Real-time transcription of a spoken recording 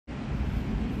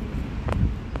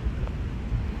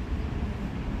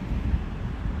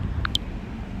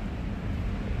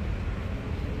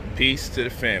Peace to the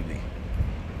family.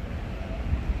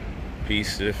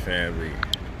 Peace to the family.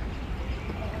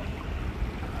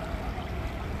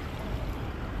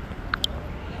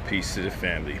 Peace to the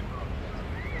family.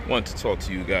 Want to talk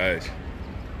to you guys.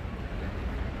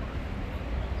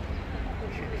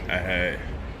 I had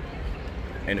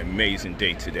an amazing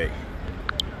day today.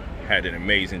 Had an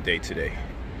amazing day today.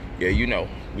 Yeah, you know,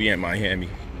 we in Miami.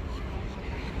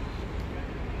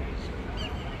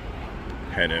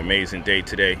 Had an amazing day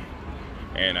today,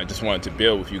 and I just wanted to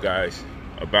build with you guys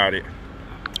about it.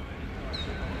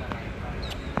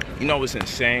 You know what's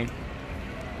insane?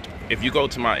 If you go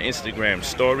to my Instagram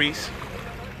stories,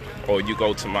 or you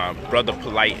go to my Brother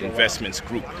Polight Investments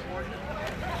group,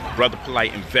 Brother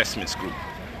Polight Investments group,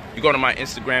 you go to my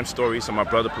Instagram stories or my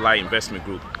Brother Polight Investment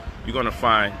group, you're gonna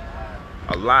find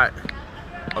a lot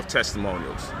of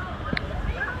testimonials.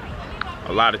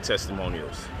 A lot of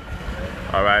testimonials.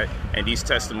 All right, and these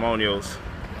testimonials,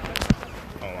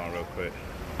 hold on real quick.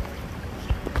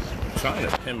 I'm trying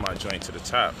to pin my joint to the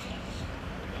top.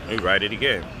 Let me write it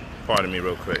again. Pardon me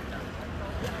real quick.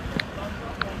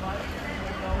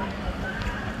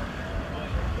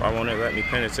 Why won't it let me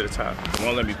pin it to the top? It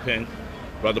won't let me pin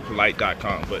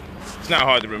brotherpolight.com, but it's not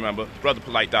hard to remember.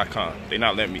 Brotherpolight.com. They're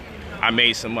not letting me. I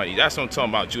made some money. That's what I'm talking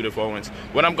about, Judith Owens.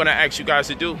 What I'm gonna ask you guys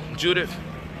to do, Judith,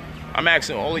 I'm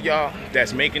asking all of y'all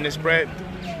that's making this bread,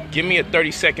 give me a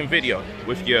 30-second video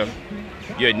with your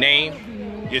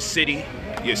name, your city,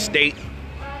 your state,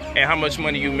 and how much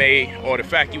money you made, or the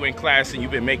fact you in class and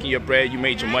you've been making your bread, you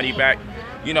made your money back.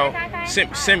 You know,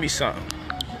 send me something.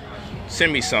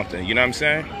 Send me something, you know what I'm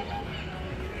saying?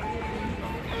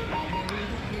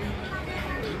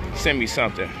 Send me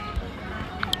something.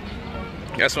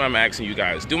 That's what I'm asking you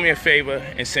guys. Do me a favor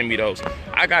and send me those.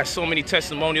 I got so many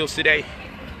testimonials today.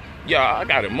 Yeah, I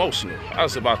got emotional. I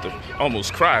was about to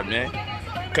almost cry, man.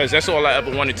 Because that's all I ever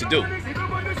wanted to do.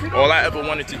 All I ever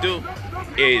wanted to do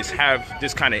is have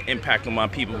this kind of impact on my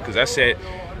people. Because I said,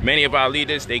 many of our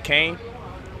leaders, they came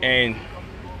and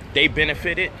they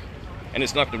benefited. And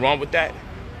there's nothing wrong with that.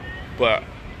 But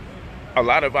a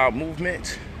lot of our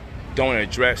movements don't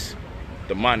address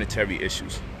the monetary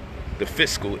issues, the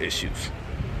fiscal issues.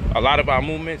 A lot of our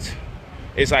movements,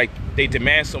 it's like they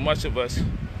demand so much of us,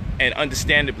 and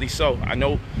understandably so. I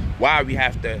know why we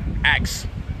have to ask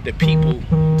the people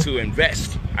to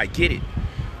invest. I get it.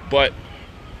 But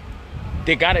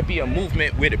there gotta be a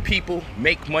movement where the people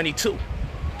make money too.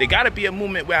 There gotta be a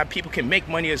movement where our people can make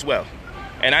money as well.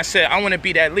 And I said, I wanna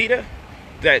be that leader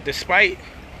that despite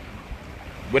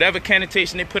whatever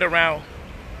connotation they put around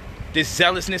this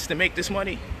zealousness to make this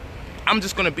money, I'm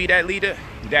just gonna be that leader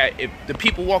that if the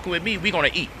people walking with me, we gonna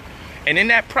eat. And in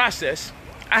that process,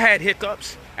 I had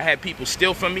hiccups. I had people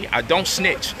steal from me. I don't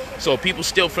snitch. So if people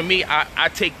steal from me, I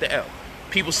take the L.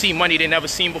 People see money they never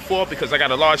seen before because I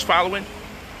got a large following.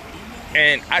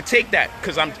 And I take that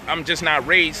because I'm just not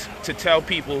raised to tell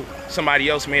people somebody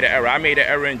else made an error. I made an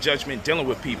error in judgment dealing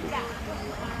with people.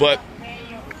 But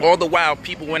all the while,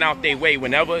 people went out their way.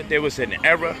 Whenever there was an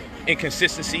error,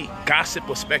 inconsistency, gossip,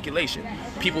 or speculation,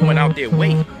 people went out their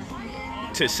way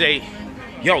to say,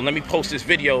 yo, let me post this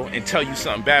video and tell you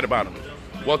something bad about them.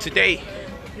 Well, today,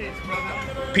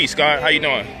 peace, God. How you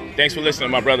doing? Thanks for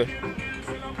listening, my brother.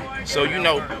 So, you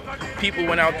know, people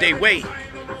went out their way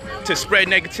to spread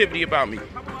negativity about me.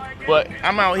 But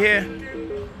I'm out here,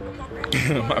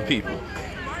 my people.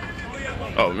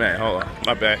 Oh, man, hold on.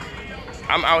 My bad.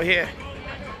 I'm out here,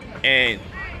 and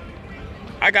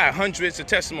I got hundreds of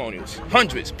testimonials.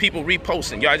 Hundreds. People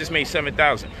reposting. Yo, I just made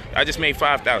 7,000. I just made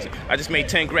 5,000. I just made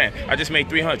 10 grand. I just made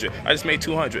 300. I just made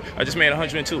 200. I just made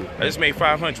 102. I just made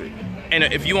 500. And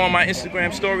if you on my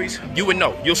Instagram stories, you would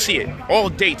know. You'll see it all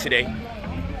day today.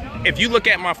 If you look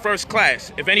at my first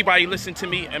class, if anybody listened to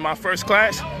me in my first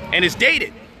class, and it's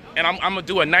dated, and I'm gonna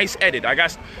do a nice edit. I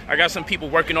got some people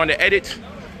working on the edits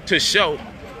to show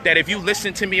that if you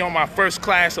listen to me on my first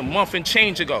class a month and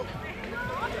change ago,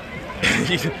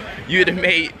 you'd have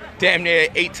made damn near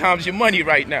 8 times your money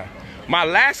right now. My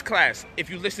last class,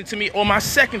 if you listen to me, or my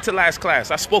second to last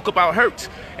class, I spoke about hurts.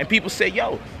 And people say,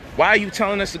 yo, why are you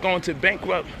telling us to go into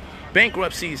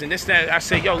bankruptcies and this, that? I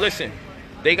say, yo, listen,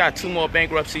 they got 2 more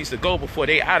bankruptcies to go before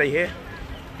they out of here.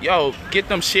 Yo, get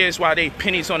them shares while they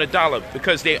pennies on the dollar,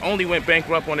 because they only went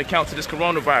bankrupt on account of this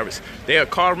coronavirus. They're a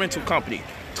car rental company.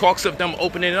 Talks of them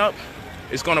opening up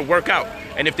is gonna work out.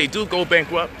 And if they do go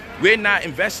bankrupt, we're not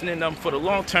investing in them for the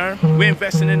long term. We're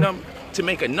investing in them to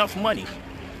make enough money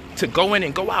to go in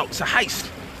and go out. It's a heist.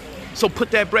 So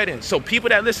put that bread in. So people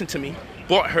that listen to me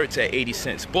bought Hertz at 80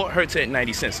 cents, bought Hertz at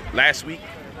 90 cents last week.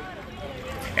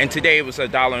 And today it was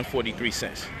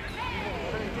 $1.43.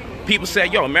 People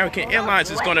said, yo, American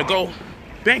Airlines is going to go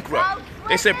bankrupt.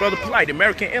 They said, Brother Polight,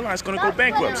 American Airlines is going to go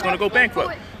bankrupt. It's going to go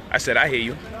bankrupt. I said, I hear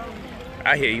you.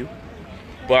 I hear you.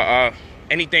 But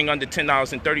anything under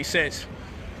 $10.30,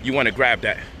 you want to grab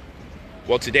that.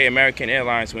 Well, today, American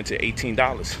Airlines went to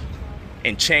 $18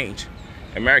 and change.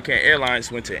 American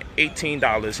Airlines went to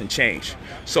 $18 and change.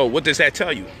 So what does that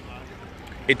tell you?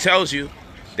 It tells you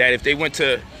that if they went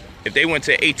to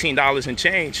 $18 and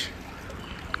change,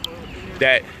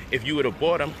 that if you would have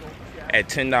bought them at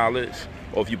 $10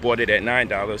 or if you bought it at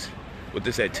 $9, what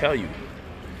does that tell you?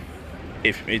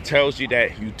 If it tells you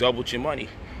that you doubled your money,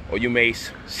 or you made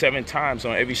 7 times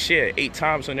on every share, 8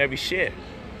 times on every share.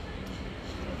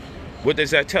 What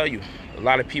does that tell you? A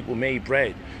lot of people made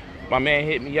bread. My man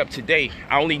hit me up today.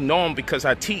 I only know him because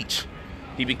I teach.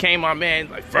 He became my man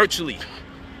like virtually.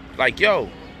 Like, yo,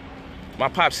 my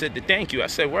pop said to thank you. I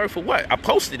said, word for what? I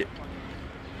posted it.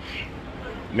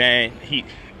 Man,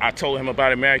 I told him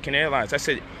about American Airlines. I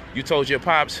said, you told your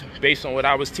pops, based on what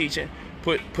I was teaching,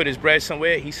 put his bread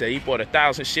somewhere. He said he bought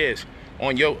 1,000 shares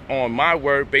on my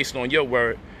word, based on your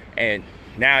word, and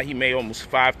now he made almost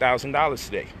 $5,000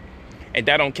 today. And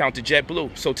that don't count the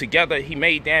JetBlue. So together he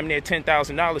made damn near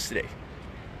 $10,000 today.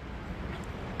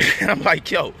 And I'm like,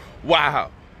 yo,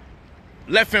 wow.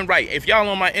 Left and right. If y'all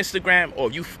on my Instagram, or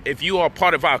if you are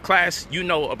part of our class, you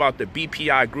know about the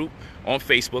BPI group on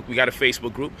Facebook. We got a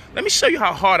Facebook group. Let me show you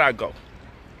how hard I go.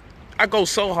 I go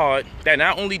so hard that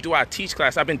not only do I teach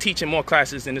class, I've been teaching more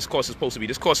classes than this course is supposed to be.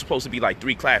 This course is supposed to be like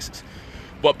 3 classes.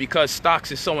 But because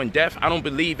stocks is so in-depth, I don't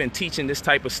believe in teaching this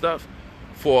type of stuff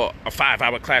for a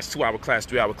 5-hour class, 2-hour class,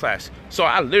 3-hour class. So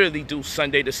I literally do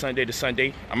Sunday to Sunday to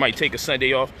Sunday. I might take a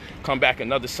Sunday off, come back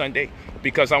another Sunday,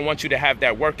 because I want you to have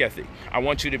that work ethic. I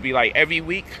want you to be like, every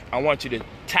week, I want you to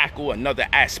tackle another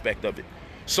aspect of it.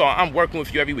 So I'm working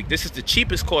with you every week. This is the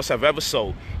cheapest course I've ever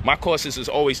sold. My courses is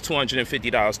always $250,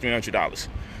 $300.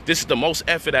 This is the most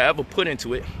effort I ever put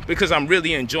into it, because I'm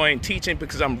really enjoying teaching,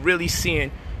 because I'm really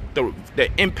seeing the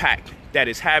impact that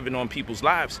it's having on people's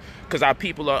lives, because our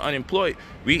people are unemployed.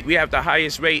 We have the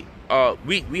highest rate.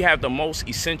 We have the most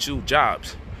essential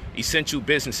jobs, essential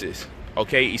businesses,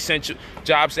 okay? Essential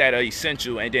jobs that are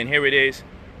essential, and then here it is,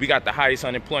 we got the highest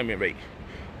unemployment rate.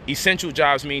 Essential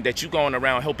jobs mean that you're going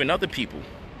around helping other people,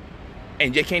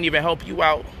 and they can't even help you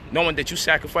out knowing that you're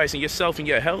sacrificing yourself and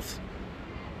your health.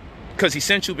 Because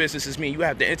essential businesses mean you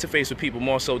have to interface with people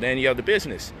more so than any other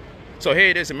business. So here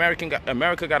it is,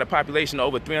 America got a population of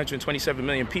over 327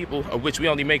 million people, of which we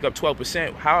only make up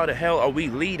 12%. How the hell are we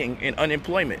leading in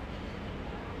unemployment?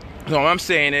 So what I'm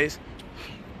saying is,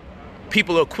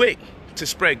 people are quick to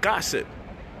spread gossip.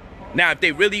 Now, if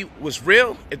they really was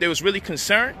real, if they was really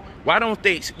concerned, why don't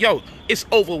they, yo, it's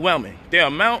overwhelming. The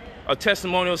amount of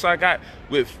testimonials I got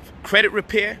with credit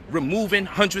repair, removing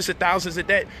hundreds of thousands of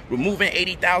debt, removing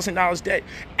 $80,000 debt,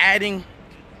 adding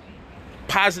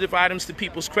positive items to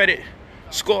people's credit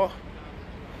score,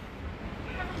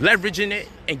 leveraging it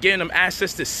and getting them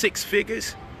access to 6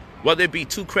 figures, whether it be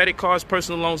 2 credit cards,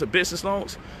 personal loans, or business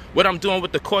loans. What I'm doing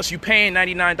with the course, you paying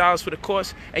 $99 for the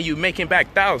course and you making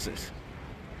back thousands.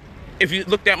 If you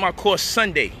looked at my course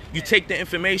Sunday, you take the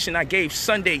information I gave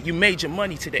Sunday, you made your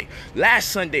money today. Last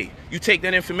Sunday, you take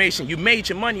that information, you made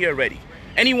your money already.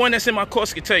 Anyone that's in my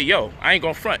course can tell you, yo, I ain't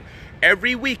gonna front.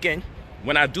 Every weekend,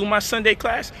 when I do my Sunday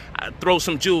class, I throw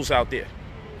some jewels out there.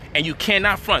 And you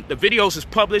cannot front. The videos is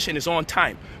published and it's on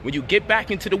time. When you get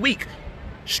back into the week,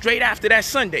 straight after that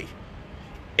Sunday,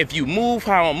 if you move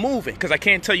how I'm moving, because I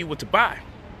can't tell you what to buy.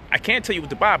 I can't tell you what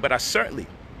to buy, but I certainly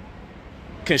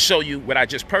can show you what I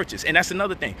just purchased. And that's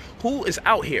another thing. Who is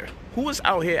out here? Who is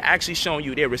out here actually showing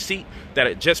you their receipt that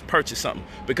I just purchased something?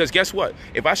 Because guess what?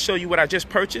 If I show you what I just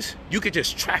purchased, you could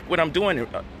just track what I'm doing.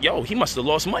 Yo, he must have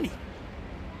lost money.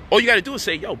 All you got to do is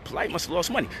say, yo, Polight must have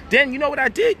lost money. Then you know what I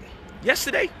did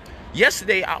yesterday?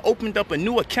 Yesterday, I opened up a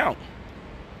new account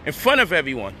in front of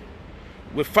everyone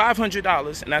with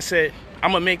 $500. And I said,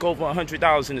 I'm going to make over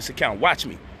 $100 in this account. Watch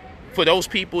me. For those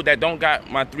people that don't got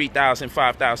my $3,000,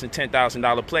 $5,000,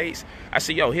 $10,000 plays, I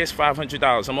said, yo, here's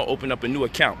 $500. I'm going to open up a new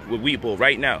account with Webull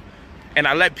right now. And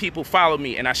I let people follow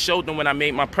me, and I showed them when I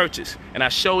made my purchase, and I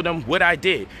showed them what I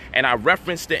did, and I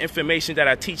referenced the information that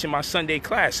I teach in my Sunday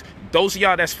class. Those of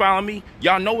y'all that's following me,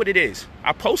 y'all know what it is.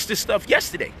 I posted stuff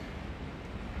yesterday,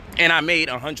 and I made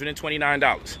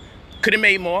 $129. Could have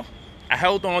made more. I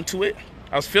held on to it.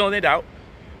 I was filling it out,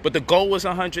 but the goal was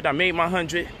 100. I made my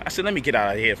 100. I said, let me get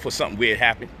out of here before something weird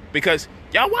happened, because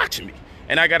y'all watching me,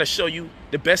 and I got to show you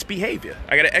the best behavior.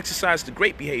 I got to exercise the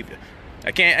great behavior.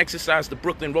 I can't exercise the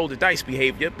Brooklyn roll the dice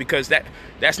behavior, because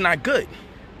that's not good.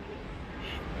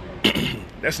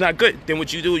 That's not good. Then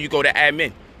what you do, you go to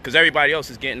admin. because everybody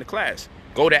else is getting the class.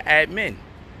 Go to admin.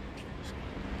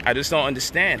 I just don't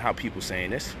understand how people saying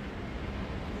this.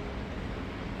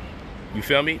 You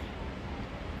feel me?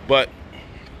 But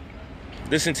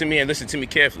listen to me and listen to me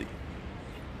carefully.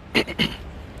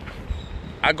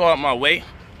 I go out my way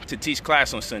to teach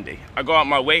class on Sunday. I go out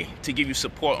my way to give you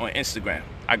support on Instagram.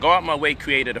 I go out my way,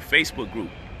 created a Facebook group.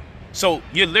 So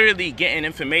you're literally getting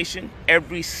information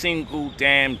every single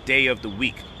damn day of the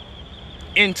week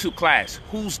into class.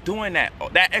 Who's doing that?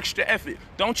 That extra effort.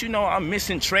 Don't you know I'm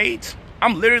missing trades?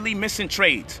 I'm literally missing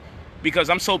trades because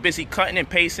I'm so busy cutting and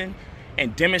pasting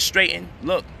and demonstrating.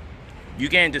 Look, you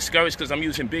getting discouraged because I'm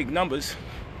using big numbers.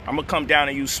 I'm gonna come down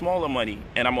and use smaller money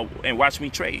and watch me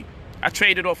trade. I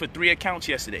traded off of 3 accounts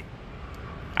yesterday.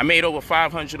 I made over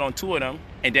 $500 on 2 of them,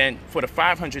 and then for the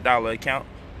 $500 account,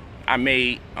 I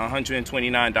made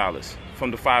 $129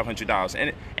 from the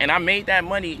 $500. And I made that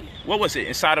money, what was it,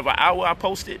 inside of an hour I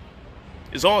posted?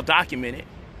 It's all documented.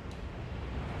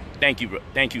 Thank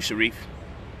you, Sharif.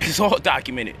 It's all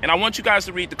documented. And I want you guys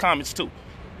to read the comments too.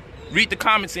 Read the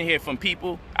comments in here from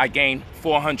people. I gained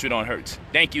 400 on Hertz.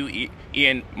 Thank you,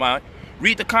 Ian Mont.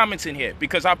 Read the comments in here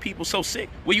because our people so sick.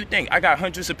 What do you think? I got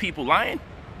hundreds of people lying?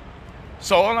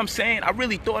 So all I'm saying, I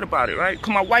really thought about it, right?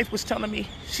 Because my wife was telling me,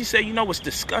 she said, you know what's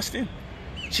disgusting?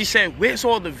 She said, where's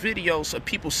all the videos of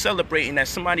people celebrating that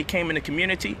somebody came in the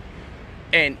community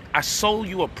and I sold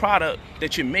you a product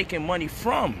that you're making money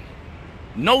from?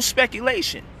 No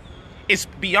speculation. It's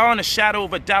beyond a shadow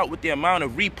of a doubt with the amount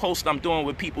of reposts I'm doing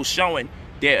with people showing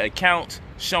their accounts,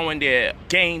 showing their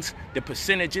gains, the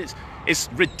percentages. It's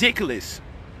ridiculous.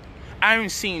 I haven't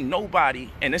seen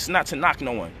nobody, and it's not to knock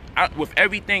no one, with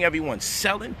everything everyone's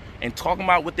selling and talking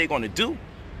about what they're going to do,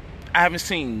 I haven't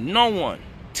seen no one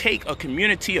take a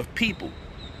community of people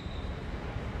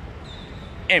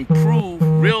and prove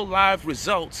real live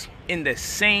results in the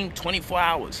same 24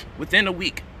 hours, within a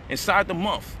week, inside the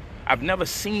month. I've never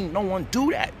seen no one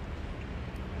do that.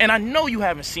 And I know you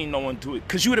haven't seen no one do it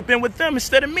because you would have been with them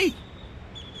instead of me.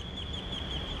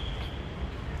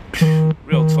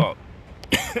 Real talk.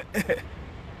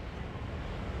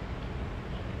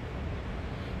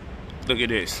 Look at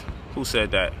this. Who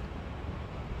said that?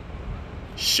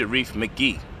 Sharif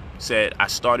McGee said, I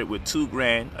started with $2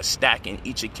 grand, a stack in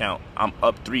each account. I'm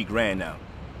up $3 grand now.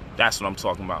 That's what I'm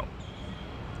talking about.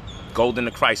 Gold in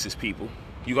the crisis, people.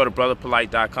 You go to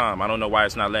brotherpolight.com. I don't know why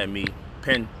it's not letting me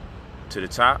pin to the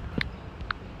top.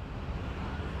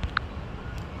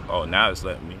 Oh, now it's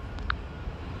letting me.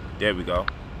 There we go.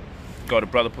 Go to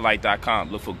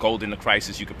brotherpolight.com. Look for Gold in the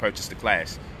Crisis. You can purchase the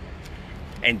class.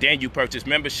 And then you purchase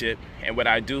membership. And what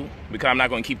I do, because I'm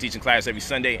not going to keep teaching class every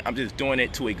Sunday, I'm just doing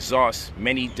it to exhaust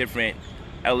many different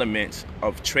elements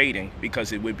of trading,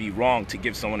 because it would be wrong to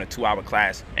give someone a 2-hour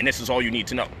class and this is all you need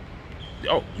to know.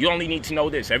 Oh, you only need to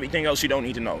know this. Everything else you don't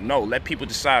need to know. No, let people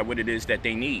decide what it is that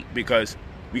they need, because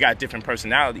we got different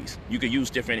personalities. You could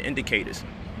use different indicators.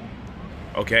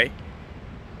 Okay?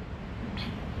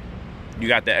 You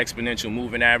got the exponential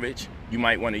moving average. You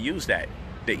might want to use that.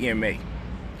 The EMA.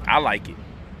 I like it.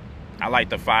 I like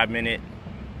the 5-minute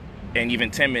and even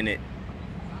 10-minute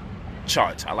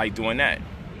charts. I like doing that.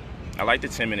 I like the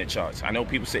 10-minute charts. I know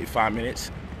people say 5 minutes.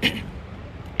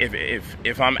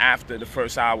 If I'm after the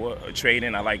first hour of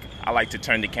trading, I like to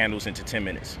turn the candles into 10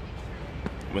 minutes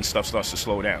when stuff starts to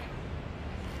slow down.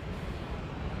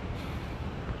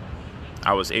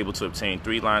 I was able to obtain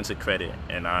 3 lines of credit,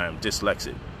 and I am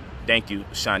dyslexic. Thank you,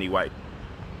 Shiny White.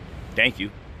 Thank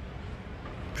you.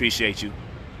 Appreciate you.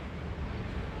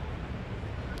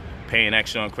 Paying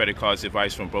extra on credit cards,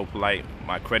 advice from Bro Polight.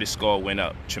 My credit score went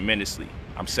up tremendously.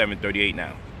 I'm 738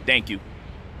 now. Thank you.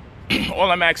 All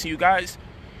I'm asking you guys,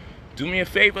 do me a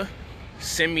favor,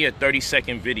 send me a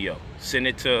 30-second video. Send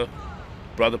it to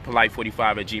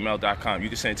brotherpolight45@gmail.com. You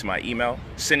can send it to my email.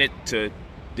 Send it to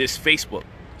this Facebook.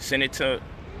 Send it to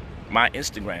my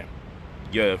Instagram.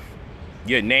 Your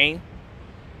name.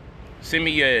 Send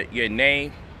me your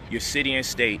name, your city and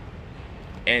state,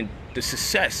 and the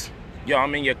success. Yo,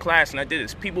 I'm in your class and I did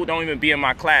this. People don't even be in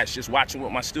my class, just watching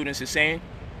what my students are saying,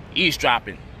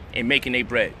 eavesdropping and making their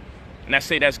bread. And I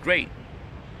say that's great.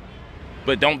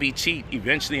 But don't be cheap.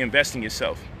 Eventually invest in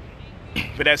yourself.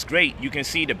 But that's great. You can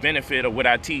see the benefit of what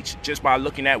I teach just by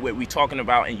looking at what we're talking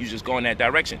about, and you just go in that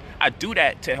direction. I do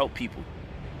that to help people.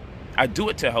 I do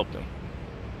it to help them.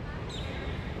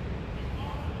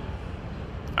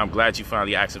 I'm glad you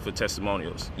finally asking for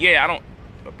testimonials. Yeah, I don't,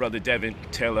 Brother Devin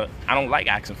Taylor, I don't like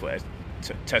asking for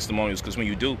testimonials, because when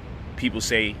you do, people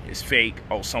say it's fake.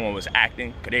 Oh, someone was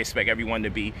acting, because they expect everyone to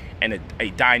be a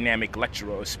dynamic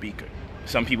lecturer or speaker.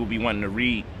 Some people be wanting to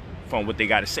read from what they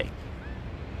got to say.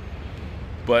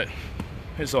 But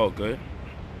It's all good.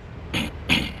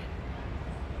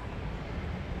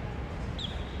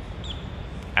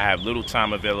 I have little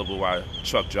time available while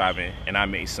truck driving, and I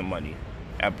made some money.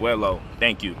 Abuelo,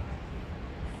 thank you.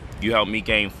 You helped me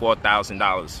gain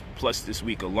 $4,000 plus this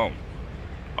week alone.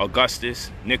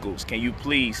 Augustus Nichols, can you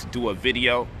please do a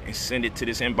video and send it to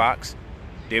this inbox?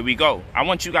 There we go. I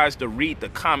want you guys to read the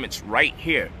comments right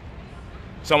here.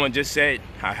 Someone just said,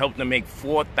 I helped them make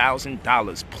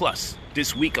 $4,000 plus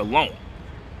this week alone.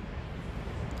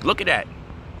 Look at that.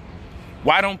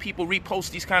 Why don't people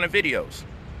repost these kind of videos?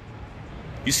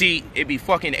 You see, it be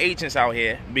fucking agents out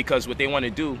here, because what they want to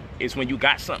do is when you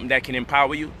got something that can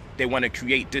empower you, they want to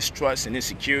create distrust and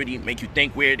insecurity, make you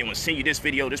think weird. They want to send you this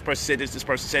video, this person said this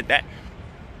person said that.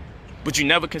 But you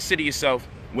never consider yourself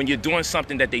when you're doing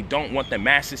something that they don't want the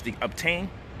masses to obtain.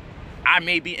 I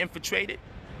may be infiltrated,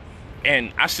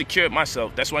 and I secured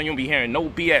myself. That's why you'll be hearing no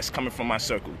BS coming from my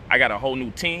circle. I got a whole new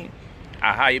team.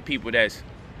 I hire people that's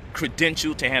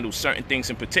credentialed to handle certain things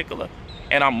in particular.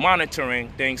 And I'm monitoring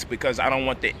things because I don't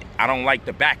like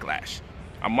the backlash.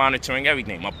 I'm monitoring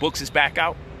everything. My books is back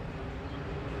out.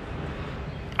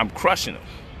 I'm crushing them.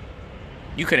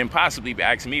 You couldn't possibly be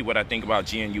asking me what I think about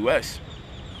GNUS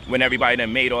when everybody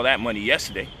done made all that money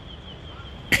yesterday.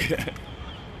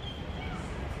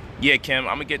 Yeah, Kim,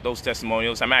 I'm gonna get those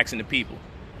testimonials. I'm asking the people.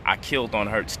 I killed on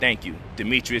Hertz, thank you.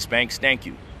 Demetrius Banks, thank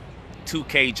you.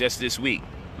 2K just this week.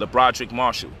 LeBroderick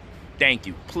Marshall, thank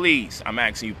you. Please, I'm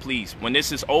asking you, please, when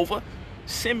this is over,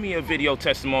 send me a video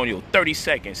testimonial, 30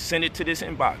 seconds. Send it to this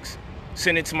inbox.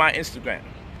 Send it to my Instagram.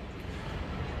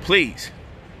 Please.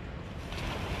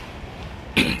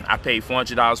 I paid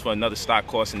 $400 for another stock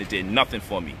course and it did nothing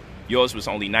for me. Yours was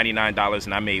only $99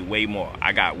 and I made way more.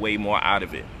 I got way more out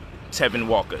of it. Tevin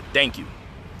Walker, thank you.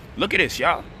 Look at this,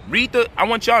 y'all. I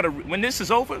want y'all to, when this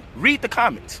is over, read the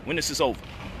comments when this is over.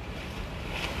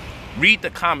 Read the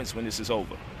comments when this is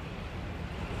over.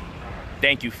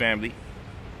 Thank you, family.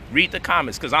 Read the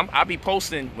comments, because I'll be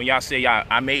posting when y'all say,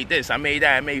 I made this, I made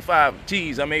that, I made 5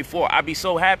 G's, I made 4. I'll be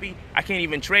so happy, I can't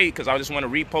even trade because I just want to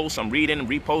repost. I'm reading,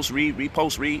 repost, read,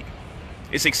 repost, read.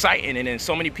 It's exciting, and then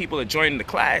so many people are joining the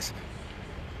class.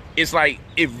 It's like,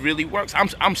 it really works.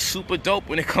 I'm super dope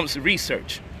when it comes to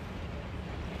research.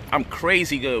 I'm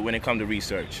crazy good when it comes to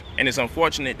research. And it's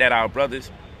unfortunate that our brothers,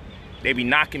 they be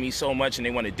knocking me so much and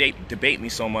they want to debate me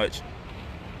so much.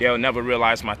 They'll never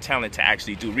realize my talent to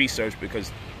actually do research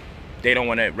because they don't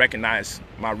want to recognize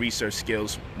my research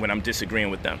skills when I'm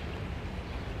disagreeing with them.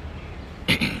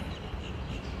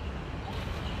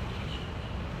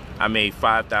 I made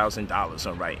 $5,000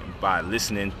 on writing by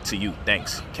listening to you.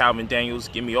 Thanks. Calvin Daniels,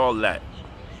 give me all that.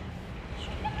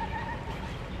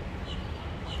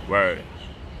 Word.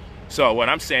 So what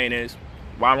I'm saying is,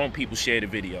 why won't people share the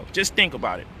video? Just think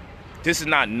about it. This is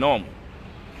not normal.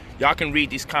 Y'all can read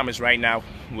these comments right now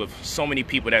with so many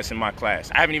people that's in my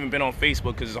class. I haven't even been on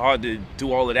Facebook because it's hard to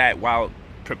do all of that while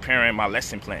preparing my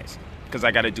lesson plans, because I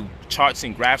got to do charts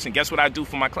and graphs. And guess what I do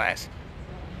for my class?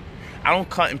 I don't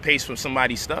cut and paste from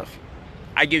somebody's stuff.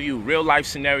 I give you real life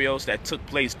scenarios that took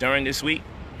place during this week,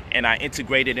 and I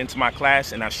integrate it into my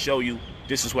class, and I show you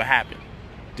this is what happened.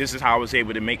 This is how I was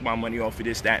able to make my money off of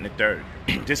this, that, and the third.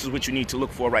 This is what you need to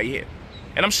look for right here.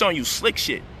 And I'm showing you slick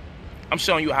shit. I'm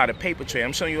showing you how to paper trade.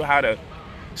 I'm showing you how to,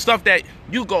 stuff that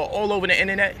you go all over the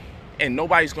internet and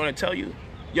nobody's going to tell you.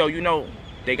 Yo, you know,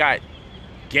 they got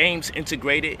games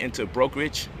integrated into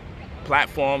brokerage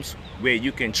platforms where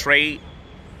you can trade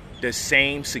the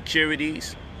same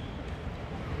securities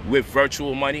with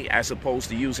virtual money as opposed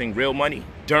to using real money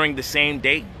during the same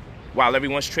day. While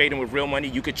everyone's trading with real money,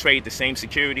 you could trade the same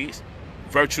securities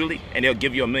virtually and they'll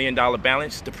give you $1 million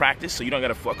balance to practice so you don't got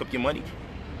to fuck up your money.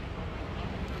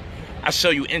 I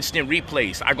show you instant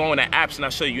replays. I go on the apps and I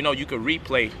show you, you know, you can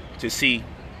replay to see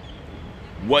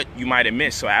what you might have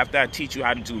missed. So after I teach you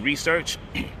how to do research,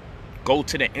 go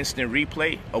to the instant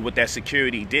replay of what that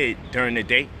security did during the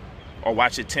day, or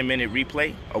watch a 10-minute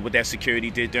replay of what that security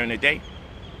did during the day,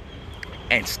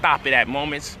 and stop it at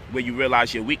moments where you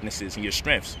realize your weaknesses and your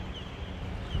strengths.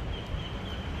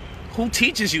 Who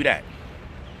teaches you that?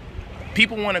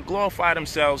 People want to glorify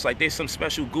themselves like there's some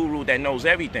special guru that knows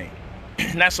everything.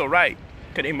 And that's all right,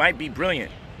 because they might be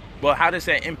brilliant. But how does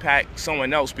that impact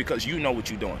someone else because you know what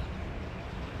you're doing?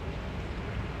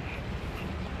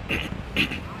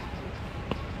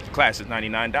 Class is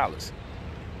 $99.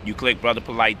 You click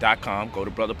brotherpolight.com, go to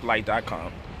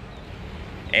brotherpolight.com,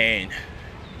 and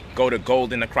go to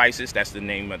Gold in the Crisis. That's the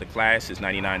name of the class. It's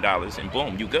 $99, and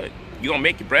boom, you good. You're gonna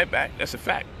make your bread back. That's a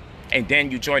fact. And then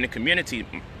you join the community.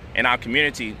 In our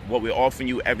community, what we're offering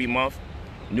you every month,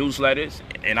 newsletters.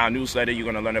 In our newsletter, you're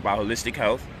gonna learn about holistic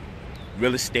health,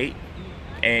 real estate,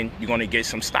 and you're going to get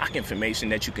some stock information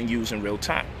that you can use in real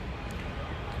time.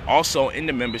 Also, in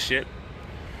the membership,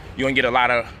 you're going to get a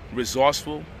lot of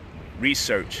resourceful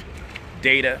research,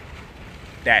 data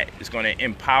that is going to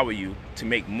empower you to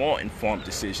make more informed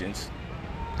decisions,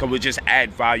 because we'll just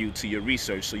add value to your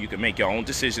research so you can make your own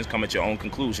decisions, come at your own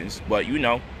conclusions. But you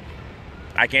know,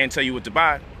 I can't tell you what to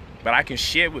buy, but I can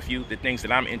share with you the things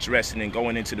that I'm interested in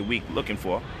going into the week looking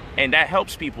for. And that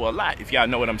helps people a lot, if y'all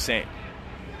know what I'm saying.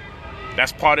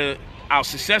 That's part of our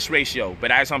success ratio.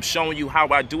 But as I'm showing you how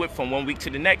I do it from one week to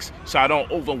the next, so I don't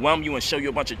overwhelm you and show you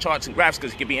a bunch of charts and graphs,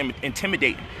 because it can be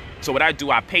intimidating. So what I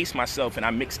do, I pace myself and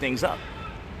I mix things up.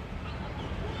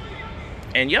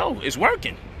 And yo, it's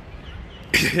working.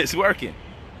 It's working.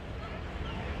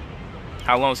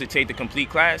 How long does it take to complete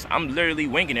class? I'm literally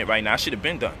winging it right now. I should have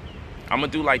been done. I'm going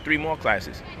to do like 3 more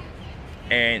classes.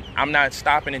 And I'm not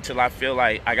stopping until I feel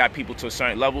like I got people to a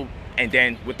certain level. And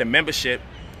then with the membership,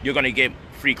 you're going to get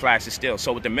free classes still.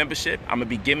 So with the membership, I'm going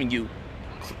to be giving you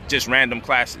just random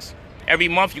classes. Every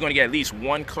month, you're going to get at least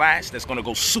 1 class that's going to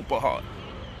go super hard.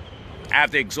 I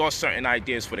have to exhaust certain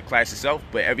ideas for the class itself,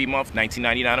 but every month,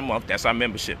 $19.99 a month, that's our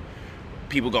membership.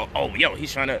 People go, oh, yo,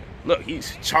 he's trying to, look,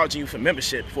 he's charging you for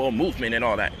membership for a movement and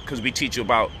all that. Because we teach you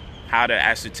about how to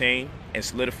ascertain and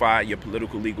solidify your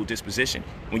political legal disposition.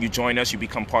 When you join us, you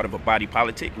become part of a body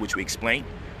politic, which we explain.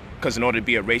 Because in order to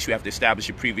be a race, you have to establish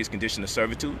your previous condition of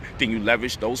servitude. Then you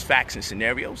leverage those facts and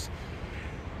scenarios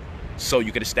so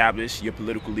you can establish your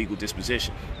political legal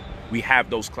disposition. We have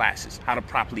those classes, how to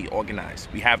properly organize.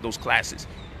 We have those classes.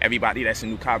 Everybody that's in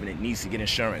New Covenant needs to get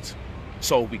insurance.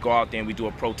 So we go out there and we do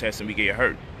a protest and we get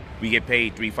hurt. We get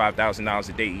paid $3,000, $5,000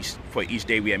 a day for each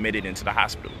day we admitted into the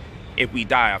hospital. If we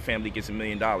die, our family gets $1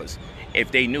 million.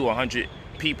 If they knew 100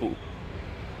 people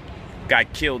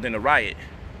got killed in a riot,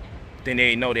 then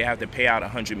they know they have to pay out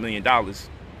 $100 million.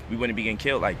 We wouldn't be getting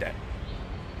killed like that.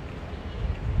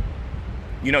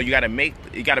 You know, you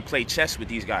gotta play chess with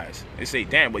these guys. They say,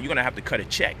 damn, well, you're gonna have to cut a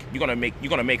check. You're gonna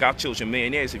make our children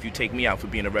millionaires if you take me out for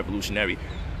being a revolutionary.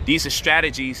 These are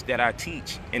strategies that I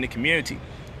teach in the community.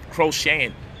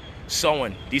 Crocheting,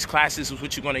 sewing. These classes is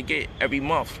what you're gonna get every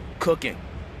month. Cooking,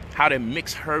 how to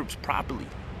mix herbs properly.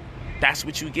 That's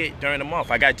what you get during the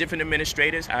month. I got different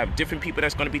administrators. I have different people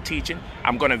that's gonna be teaching.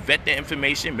 I'm gonna vet the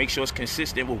information, make sure it's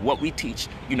consistent with what we teach.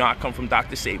 You know, I come from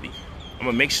Dr. Sabi. I'm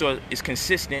gonna make sure it's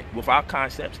consistent with our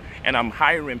concepts, and I'm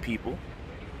hiring people,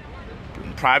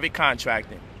 private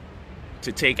contracting,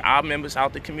 to take our members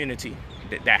out the community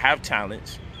that have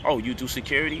talents. Oh, you do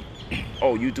security?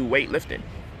 Oh, you do weightlifting?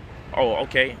 Oh,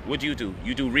 okay. What do?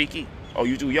 You do Reiki? Oh,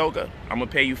 you do yoga? I'm gonna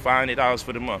pay you $500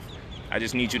 for the month. I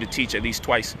just need you to teach at least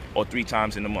 2 or 3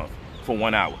 times in the month for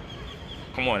 1 hour.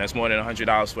 Come on, that's more than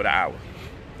 $100 for the hour.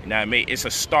 Now, it's a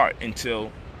start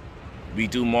until we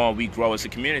do more, we grow as a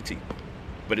community.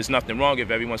 But there's nothing wrong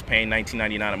if everyone's paying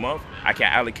 $19.99 a month. I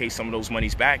can allocate some of those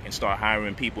monies back and start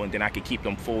hiring people, and then I can keep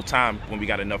them full time when we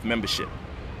got enough membership.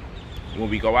 When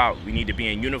we go out, we need to be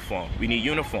in uniform. We need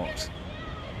uniforms.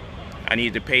 I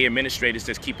need to pay administrators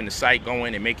that's keeping the site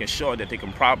going and making sure that they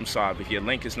can problem solve if your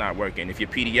link is not working, if your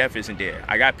PDF isn't there.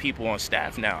 I got people on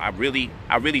staff now. I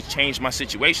really changed my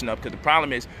situation up, because the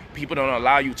problem is people don't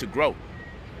allow you to grow.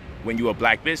 When you're a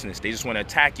black business, they just want to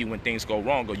attack you when things go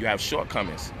wrong or you have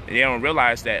shortcomings. And they don't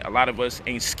realize that a lot of us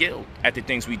ain't skilled at the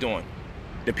things we doing.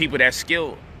 The people that's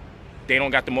skilled, they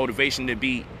don't got the motivation to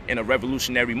be in a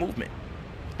revolutionary movement.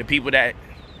 The people that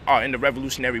are in the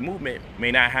revolutionary movement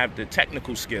may not have the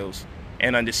technical skills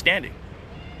and understanding.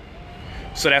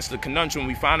 So that's the conundrum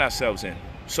we find ourselves in.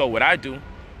 So what I do,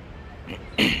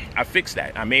 I fix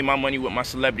that. I made my money with my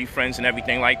celebrity friends and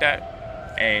everything like that.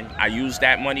 And I use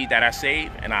that money that I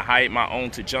save, and I hired my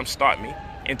own to jumpstart me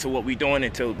into what we're doing,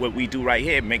 until what we do right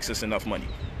here makes us enough money.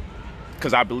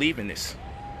 Because I believe in this.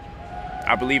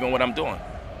 I believe in what I'm doing.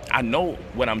 I know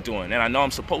what I'm doing, and I know I'm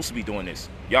supposed to be doing this.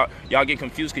 Y'all get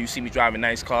confused because you see me driving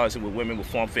nice cars and with women with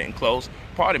form-fitting clothes.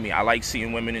 Pardon me, I like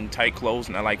seeing women in tight clothes,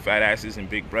 and I like fat asses and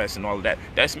big breasts and all of that.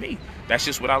 That's me. That's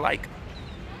just what I like.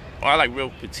 Or I like real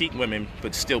petite women,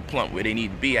 but still plump where they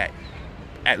need to be at.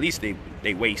 At least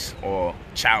they waist or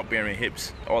childbearing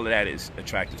hips. All of that is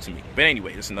attractive to me. But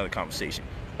anyway, that's another conversation.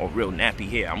 Or real nappy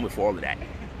hair. I'm with all of that,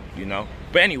 you know.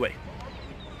 But anyway,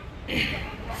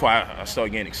 before I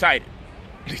start getting excited,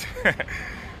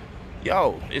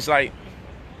 yo, it's like,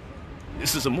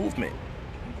 this is a movement.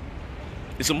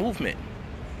 It's a movement.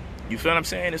 You feel what I'm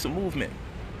saying? It's a movement,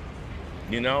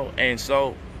 you know. And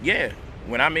so, yeah,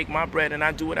 when I make my bread and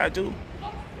I do what I do,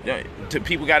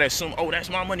 people gotta assume, oh, that's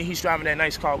my money he's driving that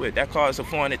nice car with. That car is a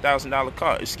 $400,000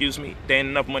 car. Excuse me, there ain't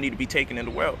enough money to be taken in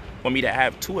the world for me to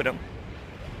have 2 of them.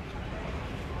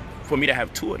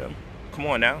 Come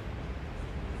on now.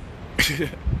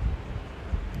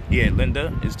 Yeah,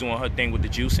 Linda is doing her thing with the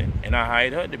juicing, and I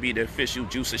hired her to be the official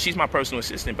juicer. She's my personal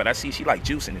assistant, but I see she like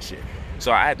juicing and shit.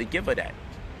 So I had to give her that.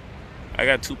 I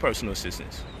got 2 personal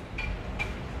assistants.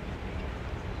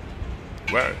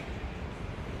 Word.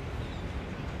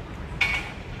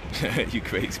 You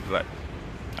crazy, but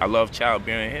I love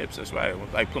childbearing hips. That's right.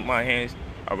 I put my hands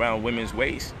around women's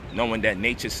waists, knowing that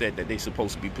nature said that they're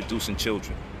supposed to be producing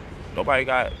children. Nobody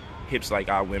got hips like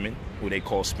our women, who they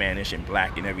call Spanish and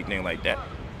black and everything like that.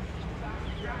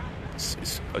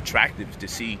 It's attractive to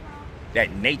see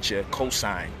that nature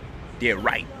co-signed their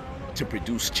right to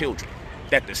produce children,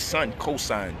 that the sun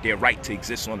co-signed their right to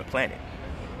exist on the planet.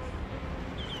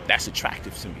 That's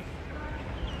attractive to me.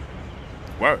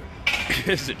 Word.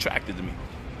 It's attractive to me.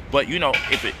 But you know,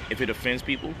 if it offends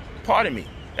people, pardon me.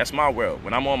 That's my world.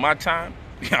 When I'm on my time,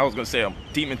 I was gonna say I'm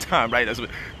demon time, right? That's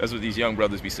what these young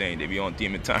brothers be saying. They be on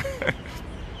demon time.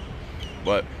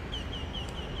 But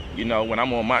you know, when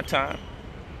I'm on my time,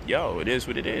 yo, it is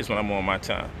what it is. When I'm on my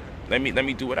time, let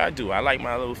me do what I do. I like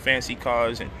my little fancy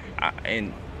cars,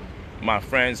 and my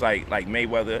friends like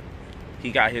Mayweather.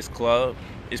 He got his club.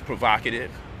 It's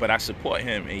provocative, but I support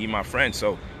him, and he my friend.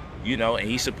 So, you know, and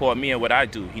he support me in what I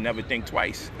do. He never think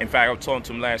twice. In fact, I was talking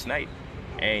to him last night,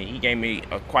 and he gave me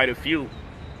quite a few,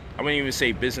 I wouldn't even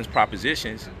say business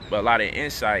propositions, but a lot of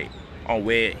insight on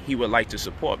where he would like to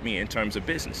support me in terms of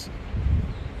business.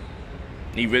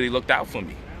 He really looked out for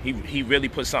me. He really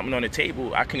put something on the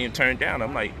table I couldn't even turn down.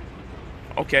 I'm like,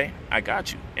 okay, I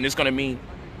got you. And it's going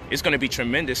to be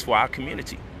tremendous for our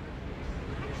community.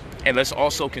 And let's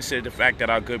also consider the fact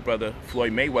that our good brother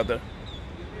Floyd Mayweather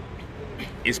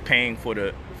is paying for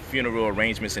the funeral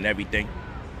arrangements and everything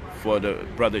for the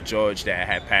brother George that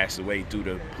had passed away due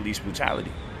to police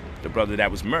brutality, the brother that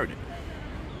was murdered.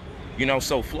 You know,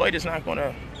 so Floyd is not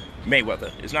gonna,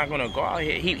 Mayweather is not gonna go out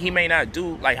here. He may not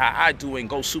do like how I do and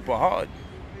go super hard,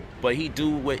 but he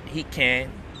do what he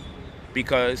can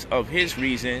because of his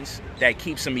reasons that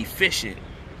keeps him efficient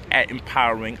at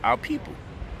empowering our people.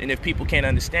 And if people can't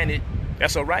understand it,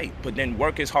 that's all right. But then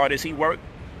work as hard as he worked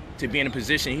to be in the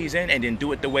position he's in, and then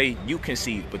do it the way you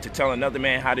conceive. But to tell another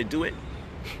man how to do it,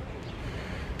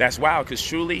 that's wild. Because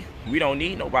truly, we don't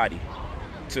need nobody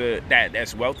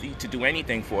that's wealthy to do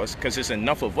anything for us. Because there's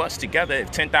enough of us together.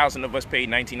 If 10,000 of us paid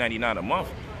 $19.99 a month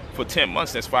for 10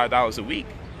 months, that's $5 a week.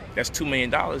 That's $2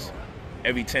 million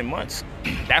every 10 months.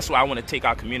 That's why I want to take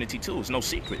our community to. It's no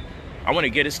secret. I want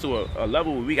to get us to a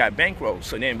level where we got bankroll,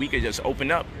 so then we could just open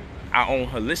up our own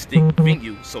holistic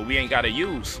venue, so we ain't got to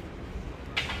use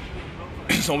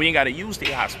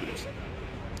the hospitals.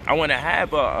 I want to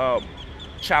have a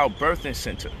child birthing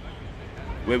center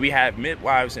where we have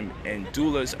midwives and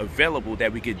doulas available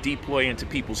that we could deploy into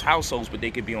people's households, but they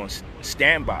could be on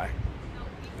standby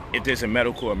if there's a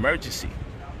medical emergency.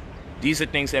 These are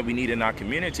things that we need in our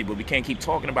community, but we can't keep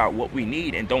talking about what we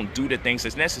need and don't do the things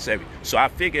that's necessary. So I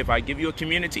figure if I give you a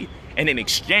community, and in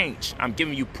exchange, I'm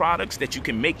giving you products that you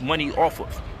can make money off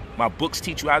of. My books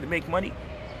teach you how to make money.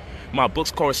 My books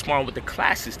correspond with the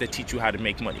classes that teach you how to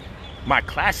make money. My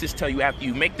classes tell you after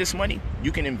you make this money,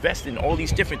 you can invest in all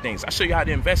these different things. I show you how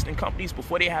to invest in companies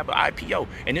before they have an IPO,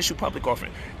 initial public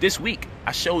offering. This week,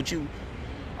 I showed you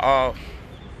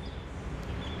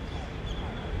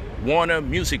Warner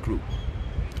Music Group.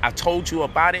 I told you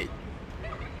about it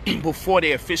before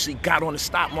they officially got on the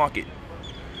stock market.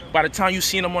 By the time you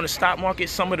seen them on the stock market,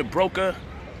 some of the broker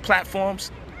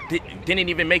platforms didn't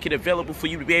even make it available for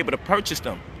you to be able to purchase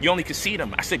them. You only could see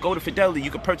them. I said, go to Fidelity, you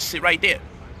can purchase it right there.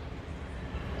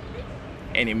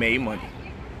 And it made money.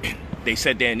 They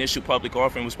said their initial public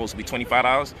offering was supposed to be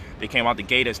 $25. They came out the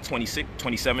gate as $26,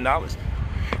 $27.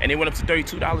 And they went up to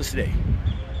 $32 today.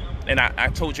 And I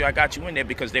told you I got you in there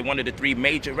because they're one of the 3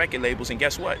 major record labels. And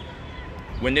guess what?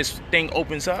 When this thing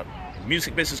opens up,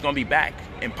 music business is going to be back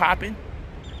and popping.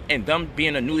 And them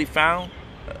being a newly found,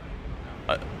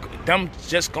 them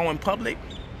just going public,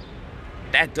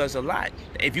 that does a lot.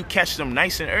 If you catch them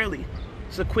nice and early,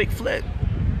 it's a quick flip.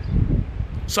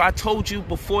 So I told you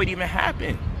before it even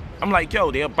happened. I'm like,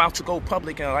 yo, they're about to go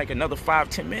public in like another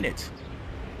 5-10 minutes.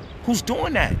 Who's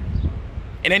doing that?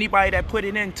 And anybody that put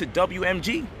it into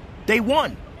WMG, they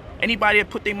won. Anybody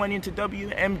that put their money into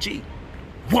WMG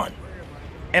won.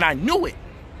 And I knew it.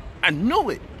 I knew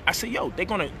it. I said, yo,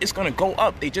 it's gonna go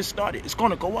up. They just started. It's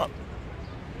gonna go up.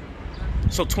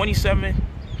 So $27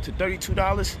 to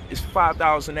 $32 is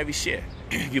 $5 in every share.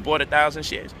 If you bought 1,000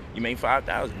 shares, you made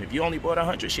 5,000. If you only bought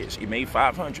 100 shares, you made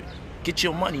 500. Get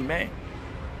your money, man.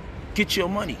 Get your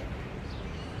money.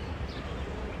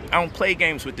 I don't play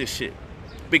games with this shit.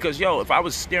 Because, yo, if I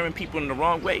was steering people in the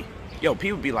wrong way, yo,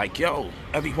 people be like, yo,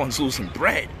 everyone's losing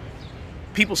bread.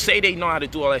 People say they know how to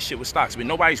do all that shit with stocks, but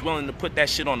nobody's willing to put that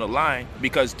shit on the line,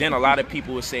 because then a lot of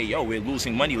people will say, yo, we're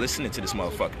losing money listening to this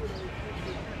motherfucker.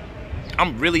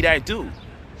 I'm really that dude.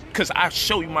 Because I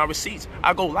show you my receipts.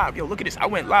 I go live. Yo, look at this. I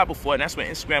went live before, and that's when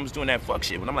Instagram was doing that fuck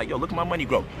shit. When I'm like, yo, look at my money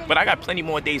grow. But I got plenty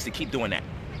more days to keep doing that.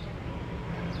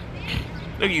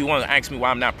 Look at you want to ask me why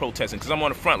I'm not protesting. Because I'm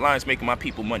on the front lines making my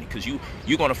people money. Because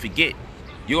you're going to forget.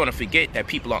 You're going to forget that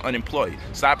people are unemployed.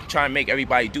 Stop trying to make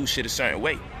everybody do shit a certain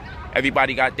way.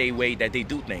 Everybody got their way that they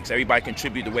do things. Everybody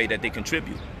contribute the way that they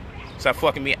contribute. Stop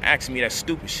fucking me asking me that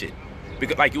stupid shit.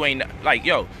 Because like you ain't, like,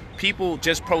 yo, people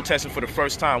just protesting for the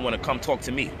first time want to come talk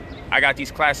to me. I got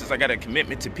these classes. I got a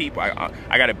commitment to people.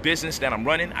 I got a business that I'm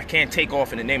running. I can't take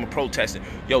off in the name of protesting.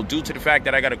 Yo, due to the fact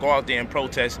that I got to go out there and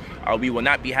protest, we will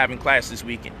not be having class this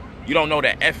weekend. You don't know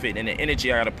the effort and the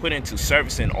energy I got to put into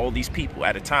servicing all these people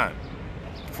at a time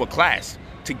for class,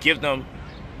 to give them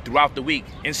throughout the week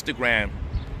Instagram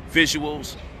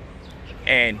visuals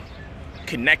and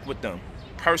connect with them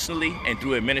personally and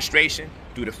through administration,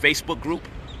 through the Facebook group,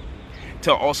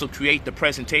 to also create the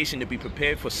presentation to be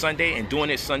prepared for Sunday and doing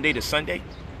it Sunday to Sunday,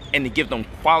 and to give them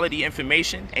quality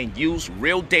information and use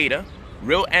real data,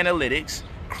 real analytics,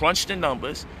 crunch the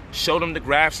numbers, show them the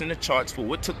graphs and the charts for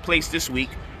what took place this week,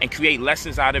 and create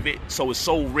lessons out of it so it's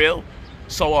so real,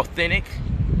 so authentic,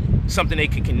 something they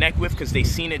can connect with because they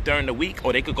seen it during the week,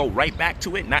 or they could go right back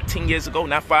to it, not 10 years ago,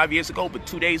 not 5 years ago, but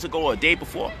 2 days ago or a day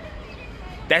before.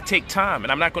 That take time,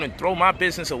 and I'm not going to throw my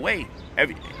business away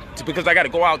because I got to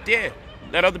go out there.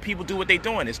 Let other people do what they're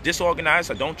doing. It's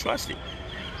disorganized. I don't trust it.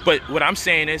 But what I'm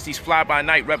saying is these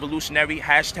fly-by-night revolutionary,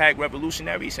 hashtag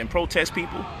revolutionaries and protest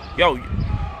people, yo,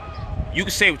 you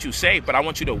can say what you say, but I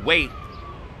want you to weigh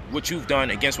what you've done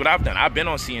against what I've done. I've been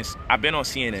on CNN, I've been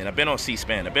on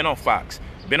C-SPAN, I've been on Fox,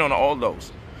 been on all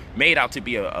those, made out to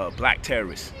be a black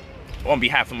terrorist on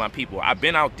behalf of my people. I've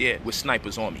been out there with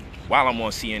snipers on me while I'm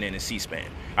on CNN and C-SPAN.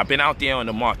 I've been out there on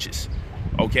the marches,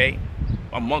 okay,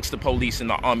 amongst the police and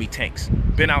the army tanks.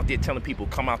 Been out there telling people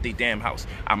come out their damn house.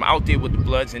 I'm out there with the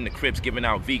Bloods and the Crips giving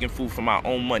out vegan food from our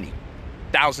own money,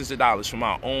 thousands of dollars from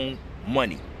our own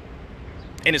money.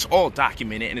 And it's all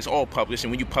documented and it's all published.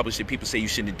 And when you publish it, people say you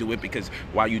shouldn't do it because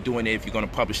why you doing it if you're going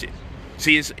to publish it?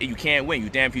 See, you can't win. You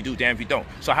damn if you do, damn if you don't.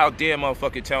 So how dare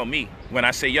motherfucker tell me when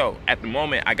I say, yo, at the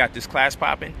moment I got this class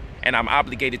popping and I'm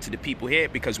obligated to the people here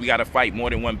because we got to fight more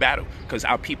than one battle because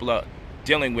our people are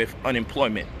dealing with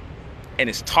unemployment and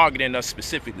it's targeting us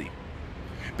specifically.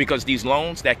 Because these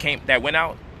loans that went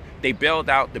out, they bailed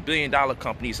out the billion-dollar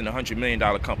companies and the $100 million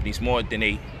companies more than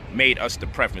they made us the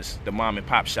preference, the mom and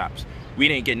pop shops. We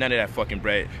didn't get none of that fucking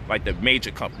bread like the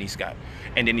major companies got.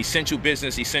 And then essential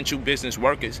business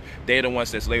workers, they're the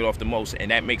ones that's laid off the most, and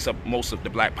that makes up most of the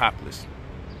black populace.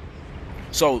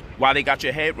 So while they got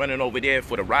your head running over there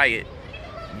for the riot,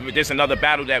 there's another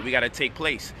battle that we got to take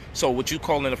place. So what you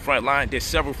call in the front line, there's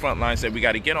several front lines that we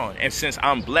got to get on. And since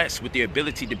I'm blessed with the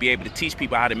ability to be able to teach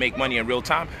people how to make money in real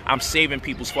time, I'm saving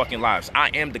people's fucking lives. I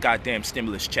am the goddamn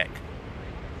stimulus check.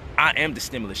 I am the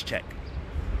stimulus check.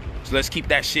 So let's keep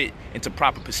that shit into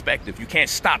proper perspective. You can't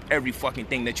stop every fucking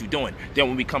thing that you're doing. Then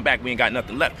when we come back, we ain't got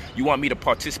nothing left. You want me to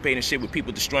participate in shit with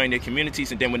people destroying their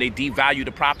communities, and then when they devalue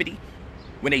the property,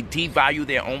 when they devalue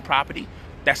their own property,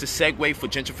 that's a segue for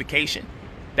gentrification.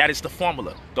 That is the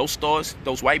formula. Those stores,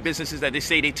 those white businesses that they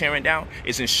say they're tearing down,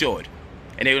 is insured.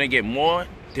 And they're going to get more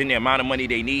than the amount of money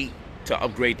they need to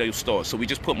upgrade those stores. So we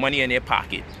just put money in their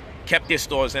pocket, kept their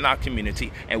stores in our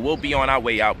community, and we'll be on our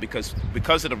way out because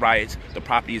of the riots, the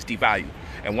property is devalued.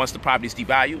 And once the property is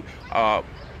devalued,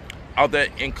 other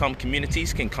income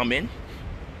communities can come in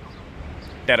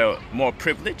that are more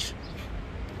privileged,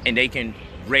 and they can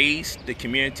raise the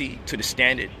community to the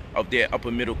standard of their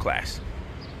upper middle class.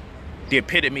 The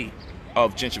epitome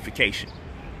of gentrification.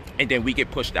 And then we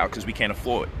get pushed out because we can't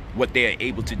afford what they're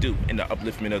able to do in the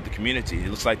upliftment of the community. It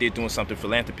looks like they're doing something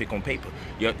philanthropic on paper.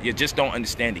 You just don't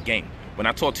understand the game. When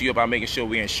I talk to you about making sure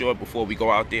we're insured before we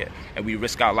go out there and we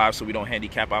risk our lives so we don't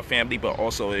handicap our family, but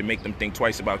also it make them think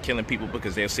twice about killing people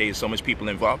because they'll say there's so much people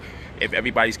involved. If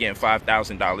everybody's getting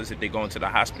 $5,000, if they go into the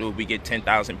hospital, we get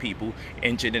 10,000 people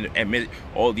injured and admitted,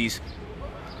 all these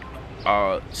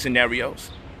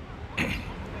scenarios.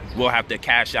 We'll have to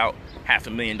cash out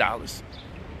 $500,000.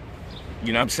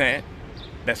 You know what I'm saying?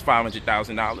 That's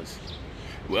 $500,000.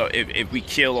 Well, if we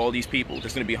kill all these people,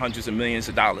 there's going to be hundreds of millions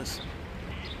of dollars.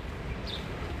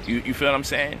 You feel what I'm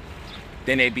saying?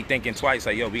 Then they'd be thinking twice,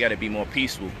 like, yo, we got to be more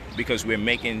peaceful because we're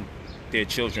making their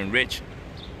children rich,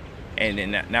 and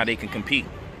then now they can compete.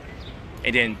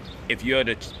 And then if you're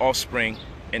the offspring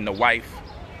and the wife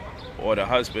or the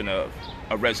husband of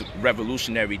a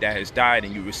revolutionary that has died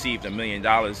and you received $1 million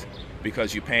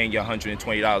because you're paying your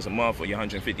 $120 a month or your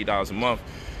 $150 a month,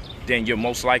 then you're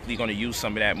most likely going to use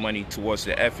some of that money towards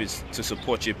the efforts to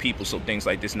support your people so things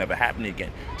like this never happen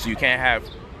again. So you can't have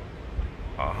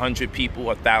 100 people,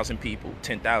 1,000 people,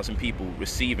 10,000 people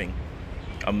receiving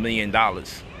 $1 million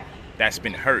that's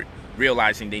been hurt,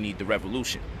 realizing they need the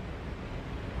revolution.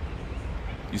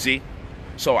 You see?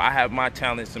 So I have my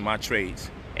talents and my trades,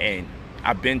 and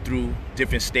I've been through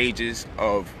different stages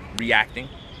of reacting,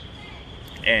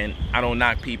 and I don't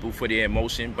knock people for their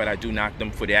emotion, but I do knock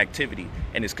them for their activity,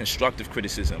 and it's constructive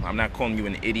criticism. I'm not calling you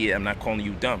an idiot, I'm not calling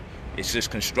you dumb. It's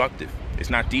just constructive. It's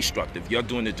not destructive. You're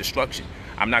doing the destruction.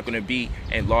 I'm not going to be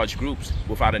in large groups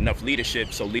without enough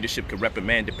leadership so leadership can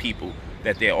reprimand the people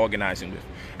that they're organizing with.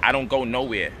 I don't go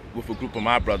nowhere with a group of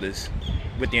my brothers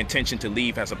with the intention to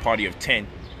leave as a party of 10,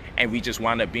 and we just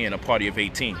wind up being a party of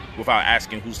 18 without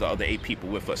asking who's the other 8 people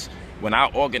with us. When I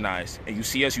organize and you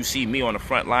see us, you see me on the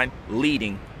front line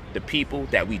leading the people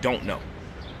that we don't know.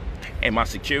 And my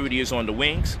security is on the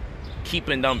wings,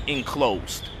 keeping them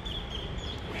enclosed.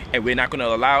 And we're not going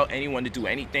to allow anyone to do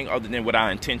anything other than what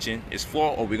our intention is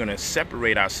for, or we're going to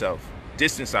separate ourselves,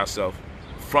 distance ourselves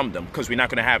from them, because we're not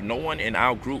going to have no one in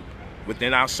our group,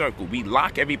 within our circle. We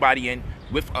lock everybody in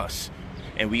with us,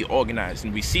 and we organize.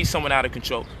 And we see someone out of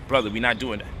control, brother, we're not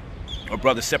doing that. Or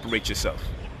brother, separate yourself.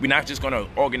 We're not just going to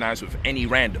organize with any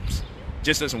randoms.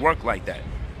 Just doesn't work like that.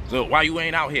 So why you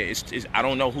ain't out here? I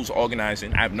don't know who's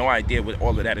organizing. I have no idea what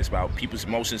all of that is about. People's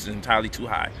emotions is entirely too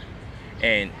high.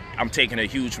 And I'm taking a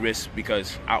huge risk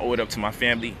because I owe it up to my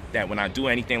family that when I do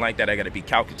anything like that, I got to be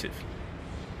calculative.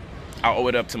 I owe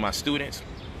it up to my students,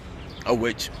 of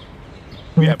which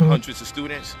we have hundreds of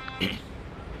students.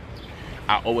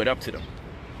 I owe it up to them.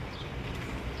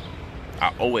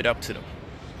 I owe it up to them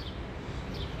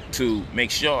to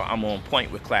make sure I'm on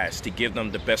point with class, to give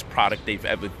them the best product they've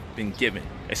ever been given,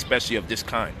 especially of this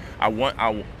kind. I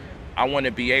want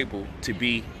to be able to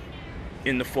be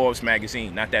in the Forbes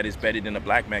magazine. Not that it's better than a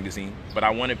black magazine, but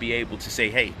I want to be able to say,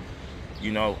 hey,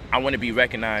 you know, I want to be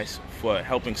recognized for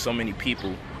helping so many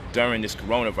people during this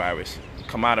coronavirus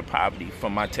come out of poverty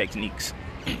from my techniques.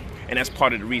 And that's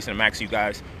part of the reason I'm asking you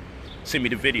guys, send me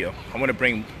the video. I want to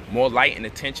bring more light and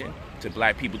attention to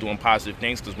black people doing positive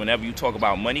things, because whenever you talk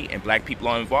about money and black people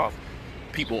are involved,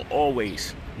 people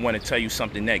always want to tell you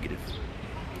something negative.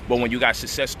 But when you got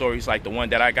success stories like the one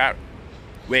that I got,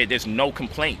 where there's no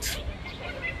complaints,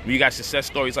 when you got success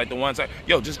stories like the ones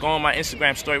just go on my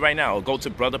Instagram story right now, or go to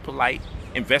Brother Polight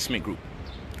Investment Group,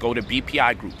 go to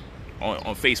BPI Group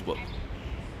on Facebook,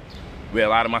 where a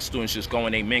lot of my students just go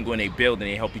and they mingle and they build and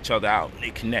they help each other out and they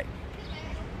connect.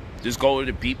 Just go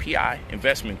to the BPI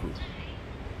Investment Group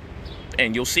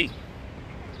and you'll see.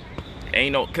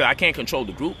 Ain't no, cause I can't control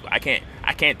the group. I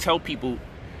can't tell people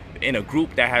in a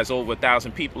group that has over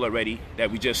 1,000 people already that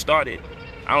we just started.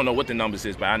 I don't know what the numbers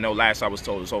is, but I know last I was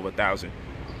told it's over 1,000.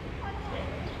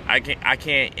 I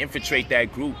can't infiltrate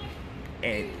that group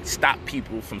and stop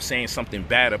people from saying something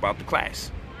bad about the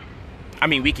class. I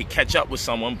mean, we could catch up with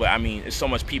someone, but I mean, there's so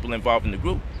much people involved in the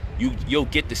group. You'll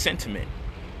get the sentiment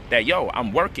that, yo,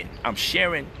 I'm working, I'm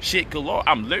sharing shit galore.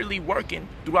 I'm literally working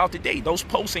throughout the day. Those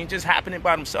posts ain't just happening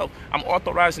by themselves. I'm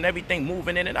authorizing everything,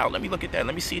 moving in and out. Let me look at that.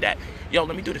 Let me see that. Yo,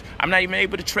 let me do this. I'm not even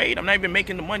able to trade. I'm not even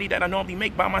making the money that I normally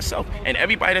make by myself. And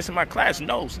everybody that's in my class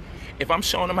knows if I'm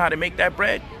showing them how to make that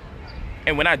bread.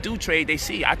 And when I do trade, they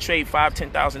see I trade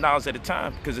 $5,000, $10,000 at a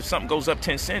time, because if something goes up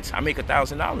 10 cents, I make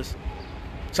 $1,000.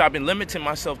 So I've been limiting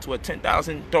myself to a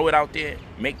 10,000, throw it out there,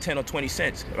 make 10 or 20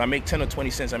 cents. If I make 10 or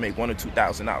 20 cents, I make $1,000 or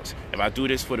 $2,000. If I do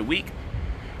this for the week,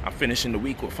 I'm finishing the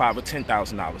week with $5,000 or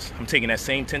 $10,000. I'm taking that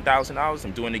same $10,000,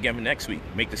 I'm doing it again for next week,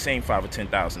 make the same $5,000 or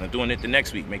 $10,000. I'm doing it the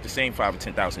next week, make the same $5,000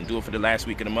 or $10,000. Do it for the last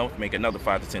week of the month, make another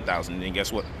 $5,000 to $10,000. And then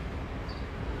guess what?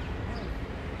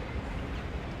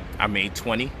 I made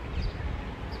 20,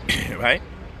 right?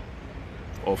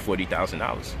 Or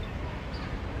 $40,000.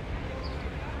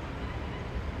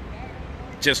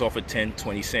 Just off of 10,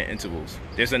 20 cent intervals.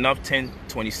 There's enough 10,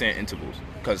 20 cent intervals,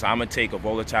 because I'm going to take a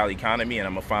volatile economy and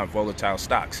I'm going to find volatile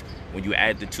stocks. When you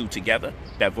add the two together,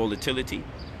 that volatility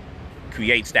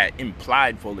creates that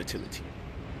implied volatility.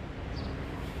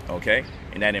 Okay?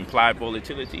 And that implied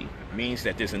volatility means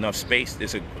that there's enough space,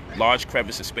 there's a large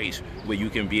crevice of space where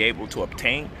you can be able to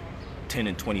obtain 10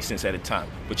 and 20 cents at a time.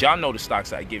 But y'all know the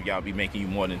stocks I give y'all be making you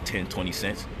more than 10, 20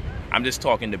 cents. I'm just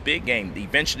talking the big game.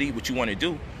 Eventually, what you want to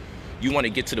do, you want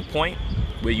to get to the point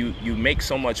where you make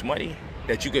so much money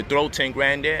that you could throw 10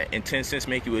 grand there and 10 cents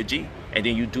make you a G. And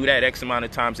then you do that X amount of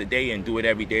times a day and do it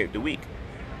every day of the week.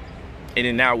 And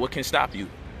then now what can stop you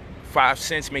 5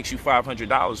 cents makes you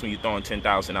 $500 when you're throwing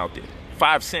 10,000 out there.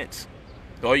 5 cents.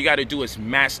 All you got to do is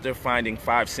master finding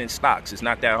 5-cent stocks. It's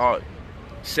not that hard.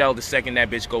 Sell the second that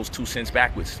bitch goes 2 cents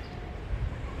backwards.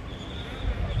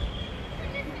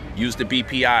 Use the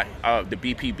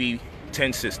BPB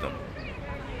 10 system.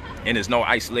 And there's no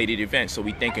isolated event, so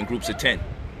we think in groups of 10.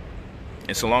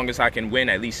 And so long as I can win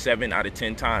at least 7 out of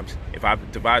 10 times, if I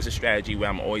devise a strategy where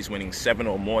I'm always winning 7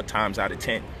 or more times out of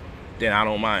 10, then I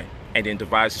don't mind. And then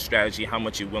devise a strategy how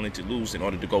much you're willing to lose in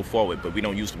order to go forward. But we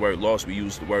don't use the word loss, we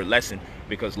use the word lesson,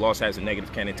 because loss has a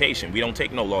negative connotation. We don't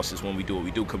take no losses when we do what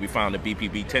we do, because we found the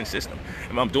BPB 10 system.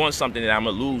 If I'm doing something that I'm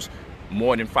going to lose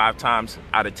more than 5 times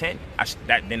out of 10,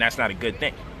 then that's not a good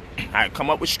thing. I come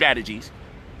up with strategies.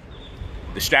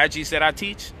 The strategies that I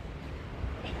teach,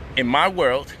 in my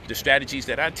world, the strategies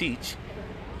that I teach,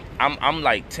 I'm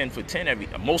like 10 for 10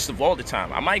 most of all the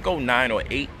time. I might go 9 or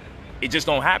 8. It just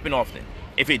don't happen often.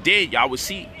 If it did, y'all would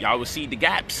see the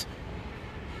gaps.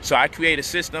 So I create a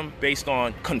system based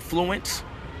on confluence,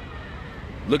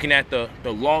 looking at the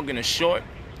long and the short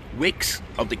wicks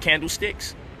of the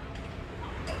candlesticks,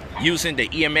 using the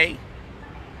EMA,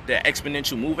 the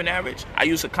exponential moving average. I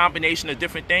use a combination of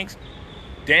different things.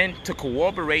 Then to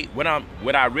corroborate what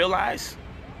I realize,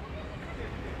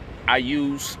 I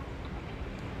use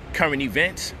current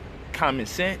events, common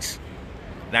sense,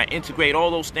 and I integrate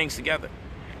all those things together.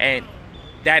 And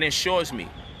that ensures me.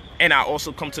 And I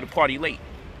also come to the party late.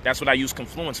 That's what I use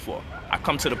confluence for. I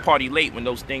come to the party late when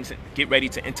those things get ready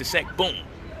to intersect. Boom.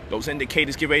 Those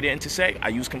indicators get ready to intersect. I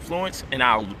use confluence, and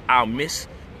I'll miss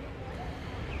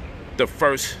the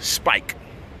first spike.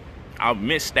 I'll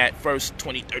miss that first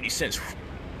 20, 30 cents.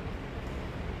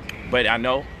 But I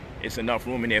know it's enough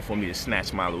room in there for me to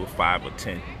snatch my little 5 or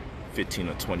 10, 15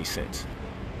 or 20 cents.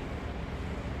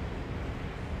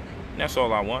 And that's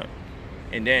all I want.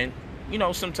 And then, you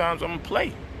know, sometimes I'm gonna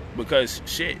play, because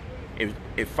shit,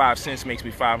 if 5 cents makes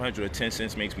me 500 or 10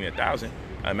 cents makes me 1,000,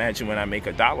 imagine when I make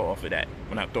 $1 off of that,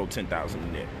 when I throw 10,000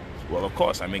 in there. Well, of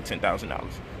course I make $10,000.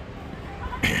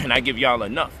 And I give y'all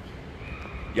enough.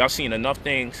 Y'all seen enough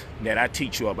things that I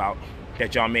teach you about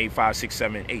that y'all made $5, $6,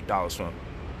 $7, $8 from.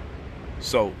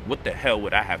 So what the hell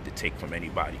would I have to take from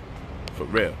anybody? For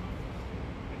real.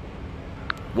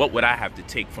 What would I have to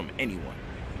take from anyone?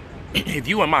 If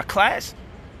you in my class,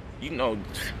 you know,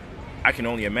 I can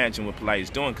only imagine what Polight is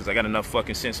doing, because I got enough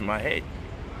fucking sense in my head.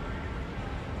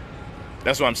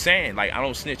 That's what I'm saying. Like, I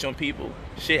don't snitch on people.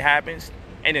 Shit happens.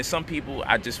 And then some people,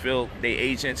 I just feel they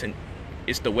agents, and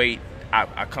it's the way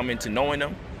I come into knowing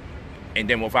them. And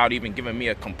then without even giving me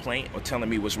a complaint or telling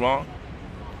me what's wrong,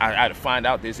 I had to find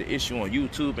out there's an issue on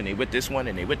YouTube, and they with this one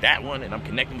and they with that one, and I'm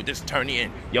connecting with this attorney,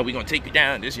 and yo, we gonna take you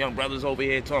down. This young brother's over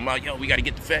here talking about, yo, we gotta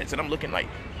get the feds. And I'm looking like,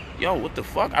 yo, what the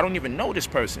fuck? I don't even know this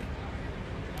person.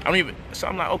 So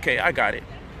I'm like, okay, I got it.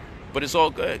 But it's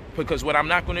all good, because what I'm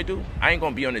not gonna do, I ain't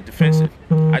gonna be on the defensive.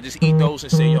 I just eat those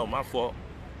and say, yo, my fault.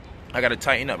 I gotta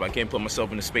tighten up. I can't put myself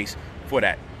in the space for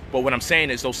that. But what I'm saying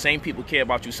is, those same people care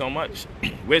about you so much.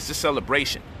 Where's the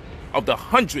celebration of the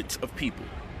hundreds of people?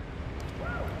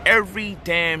 Every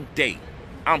damn day,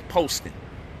 I'm posting.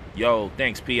 Yo,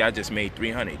 thanks, P. I just made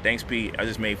 300. Thanks, P. I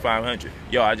just made 500.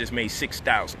 Yo, I just made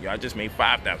 6,000. Yo, I just made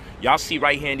 5,000. Y'all see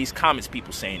right here in these comments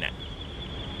people saying that.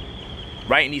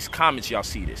 Right in these comments, y'all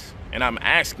see this. And I'm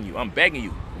asking you, I'm begging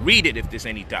you, read it if there's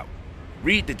any doubt.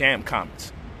 Read the damn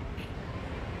comments.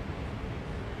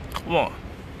 Come on.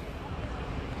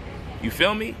 You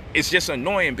feel me? It's just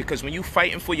annoying, because when you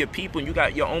fighting for your people and you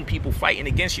got your own people fighting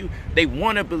against you, they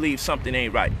want to believe something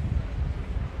ain't right.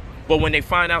 But when they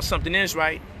find out something is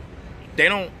right, they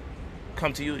don't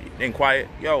come to you and inquire,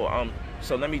 yo,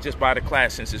 so let me just buy the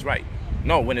class since it's right.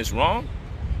 No, when it's wrong,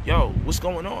 yo, what's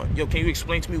going on? Yo, can you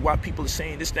explain to me why people are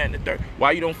saying this, that, and the third?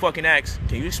 Why you don't fucking ask?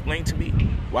 Can you explain to me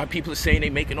why people are saying they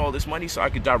making all this money so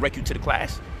I could direct you to the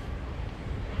class?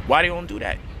 Why they don't do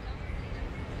that?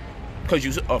 Because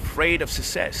you're afraid of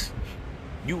success.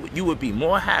 You would be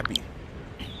more happy.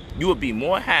 You would be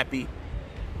more happy.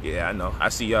 Yeah, I know. I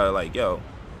see y'all like, yo,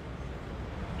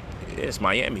 it's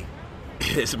Miami.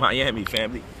 It's Miami,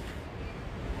 family.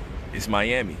 It's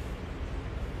Miami.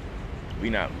 We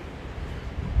not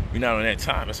on that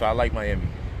time. That's why I like Miami.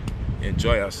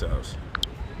 Enjoy ourselves.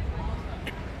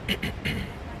 It's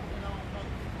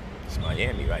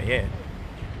Miami right here.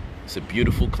 It's a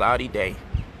beautiful cloudy day.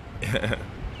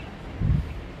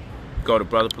 Go to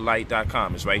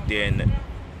brotherpolight.com. It's right there, and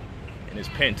it's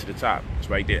pinned to the top.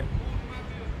 It's right there.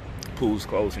 Pool's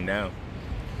closing down.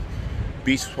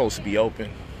 Beach is supposed to be open.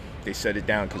 They shut it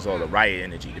down because of all the riot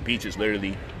energy. The beach is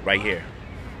literally right here.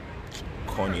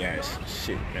 Corny ass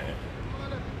shit, man.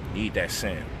 Need that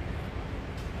sand.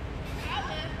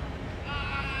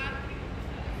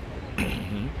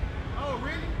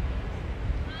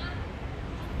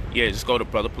 Yeah, just go to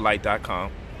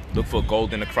brotherpolight.com. Look for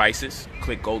Gold in the Crisis.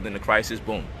 Click Gold in the Crisis.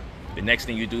 Boom. The next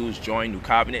thing you do is join New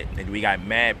Covenant, and we got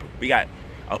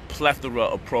a plethora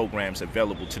of programs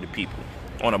available to the people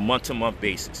on a month-to-month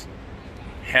basis.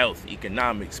 Health,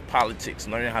 economics, politics,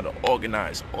 learning how to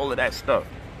organize, all of that stuff.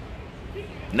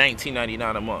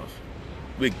 $19.99 a month.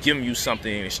 We're giving you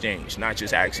something in exchange, not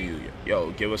just asking you,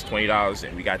 yo, give us $20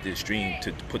 and we got this dream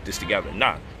to put this together.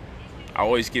 Nah, I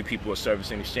always give people a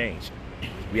service in exchange.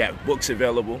 We have books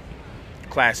available,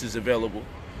 classes available,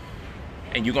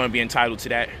 and you're going to be entitled to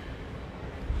that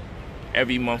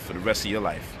every month for the rest of your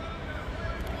life.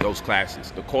 Those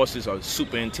classes. The courses are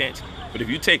super intense, but if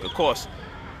you take a course,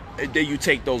 then you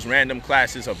take those random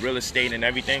classes of real estate and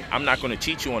everything, I'm not going to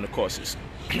teach you on the courses.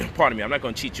 Pardon me, I'm not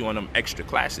going to teach you on them extra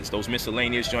classes, those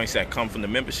miscellaneous joints that come from the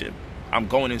membership. I'm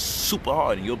going in super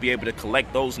hard, and you'll be able to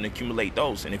collect those and accumulate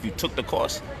those. And if you took the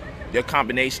course, the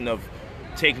combination of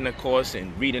taking the course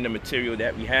and reading the material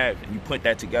that we have, and you put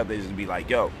that together, is to be like,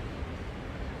 yo,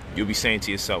 you'll be saying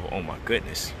to yourself, oh my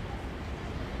goodness.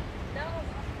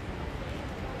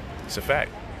 It's a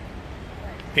fact.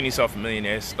 Pennies off a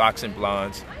millionaire, stocks and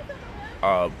bonds,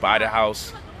 buy the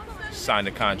house, sign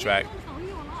the contract,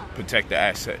 protect the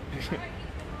asset.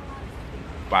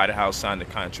 Buy the house, sign the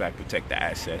contract, protect the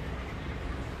asset.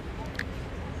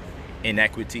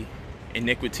 Iniquity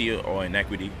or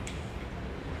inequity.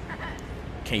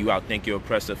 Can you outthink your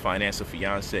oppressor, finance a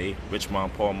fiance, rich mom,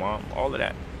 poor mom, all of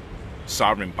that.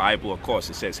 Sovereign Bible, of course,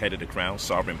 it says head of the crown,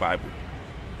 Sovereign Bible.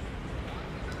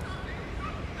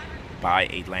 Buy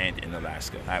a land in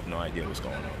Alaska. I have no idea what's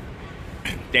going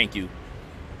on. Thank you.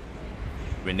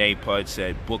 Renee Pud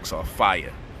said, books are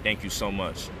fire. Thank you so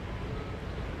much.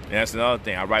 And that's another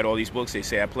thing. I write all these books, they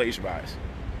say I plagiarize.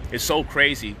 It's so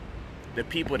crazy. The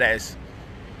people that's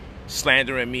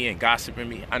slandering me and gossiping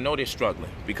me, I know they're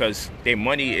struggling because their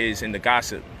money is in the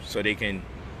gossip so they can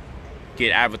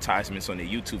get advertisements on their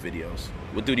YouTube videos.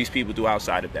 What do these people do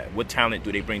outside of that? What talent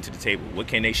do they bring to the table? What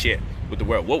can they share with the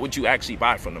world? What would you actually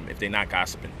buy from them if they're not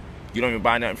gossiping? You don't even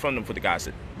buy nothing from them for the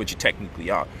gossip, but you technically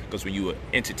are, because when you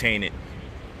entertain it,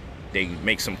 they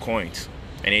make some coins.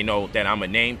 And they know that I'm a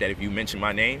name, that if you mention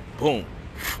my name, boom,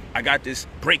 I got this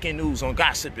breaking news on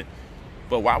gossiping.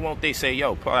 But why won't they say,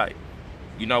 yo, Polight,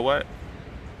 you know what?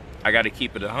 I got to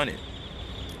keep it 100.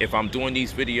 If I'm doing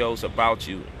these videos about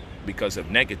you because of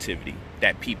negativity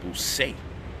that people say,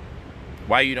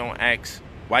 why you don't ask,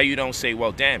 why you don't say,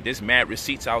 well, damn, there's mad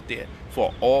receipts out there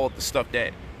for all the stuff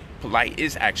that Polight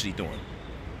is actually doing.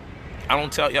 I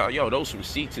don't tell y'all, yo, those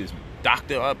receipts is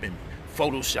doctored up and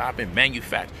Photoshop and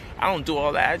manufactured. I don't do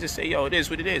all that. I just say, yo, it is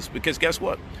what it is. Because guess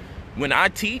what? When I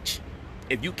teach,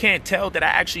 if you can't tell that I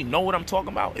actually know what I'm talking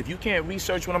about, if you can't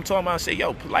research what I'm talking about and say,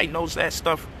 yo, Polight knows that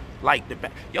stuff like the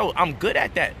back. Yo, I'm good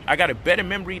at that. I got a better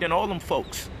memory than all them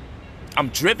folks. I'm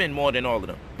driven more than all of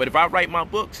them. But if I write my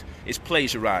books, it's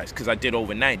plagiarized because I did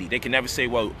over 90. They can never say,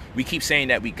 well, we keep saying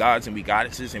that we gods and we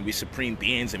goddesses and we supreme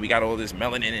beings and we got all this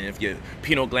melanin and if your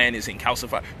pineal gland is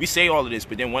calcified. We say all of this,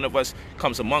 but then one of us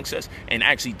comes amongst us and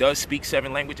actually does speak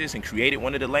 7 languages and created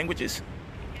one of the languages.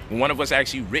 When one of us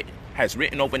actually has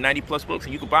written over 90 plus books,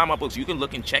 and you can buy my books, you can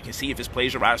look and check and see if it's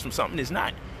plagiarized from something. It's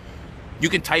not. You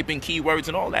can type in keywords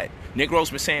and all that. Negro's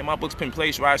been saying my book's been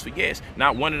plagiarized for years.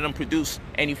 Not one of them produced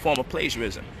any form of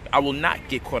plagiarism. I will not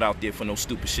get caught out there for no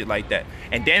stupid shit like that.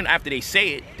 And then after they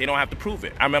say it, they don't have to prove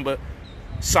it. I remember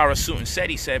Sarah Sutton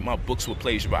said, he said my books were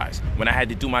plagiarized when I had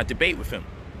to do my debate with him.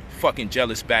 Fucking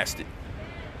jealous bastard.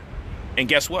 And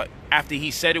guess what? After he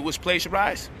said it was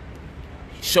plagiarized,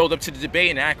 he showed up to the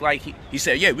debate and act like he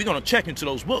said, yeah, we're going to check into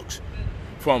those books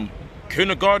from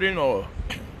kindergarten or,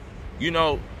 you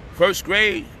know, first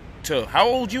grade to how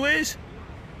old you is.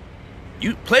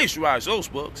 You plagiarize those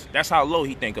books. That's how low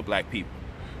he think of black people.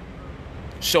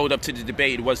 Showed up to the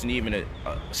debate, it wasn't even a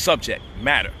subject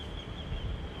matter.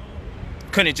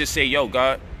 Couldn't just say, yo,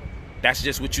 God, that's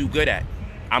just what you good at.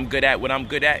 I'm good at what I'm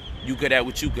good at. You good at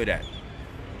what you good at.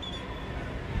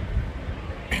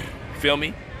 Feel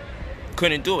me?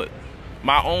 Couldn't do it.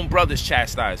 My own brothers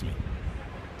chastised me.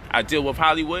 I deal with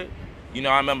Hollywood. You know,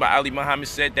 I remember Ali Muhammad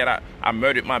said that I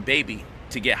murdered my baby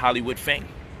to get Hollywood fame.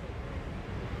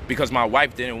 Because my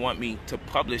wife didn't want me to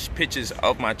publish pictures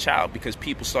of my child because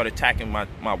people started attacking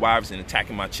my wives and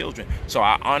attacking my children. So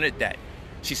I honored that.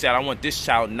 She said, I want this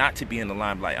child not to be in the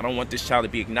limelight. I don't want this child to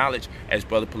be acknowledged as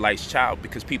Brother Polight's child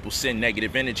because people send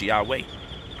negative energy our way.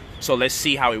 So let's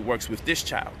see how it works with this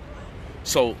child.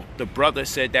 So the brother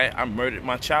said that I murdered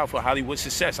my child for Hollywood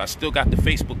success. I still got the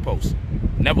Facebook post.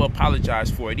 Never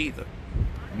apologized for it either.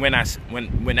 When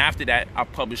after that, I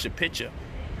published a picture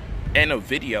and a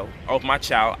video of my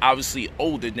child, obviously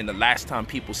older than the last time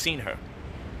people seen her.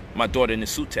 my daughter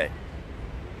Nasute.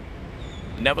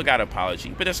 Never got an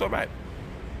apology, but that's all right.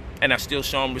 And I still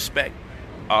show him respect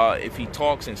if he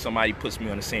talks and somebody puts me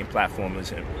on the same platform as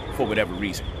him for whatever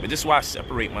reason. But this is why I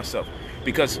separate myself,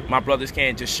 because my brothers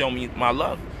can't just show me my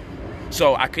love.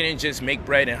 So I couldn't just make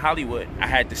bread in Hollywood. I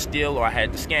had to steal or I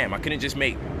had to scam. I couldn't just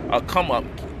make a come up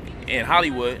in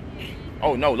Hollywood.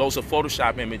 Oh no, those are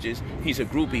Photoshop images. He's a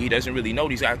groupie. He doesn't really know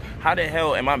these guys. How the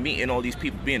hell am I meeting all these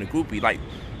people being a groupie? Like,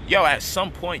 yo, at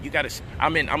some point you gotta.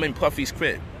 I'm in Puffy's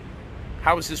crib.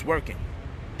 How is this working?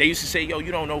 They used to say, yo,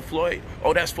 you don't know Floyd?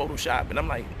 Oh, that's Photoshop. And I'm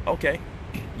like, okay.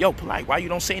 Yo, Polight, why you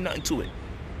don't say nothing to it?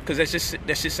 Because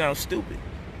that shit sounds stupid.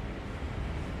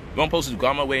 If I'm supposed to go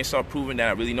on my way and start proving that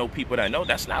I really know people that I know,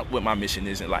 that's not what my mission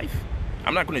is in life.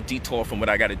 I'm not going to detour from what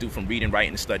I got to do from reading,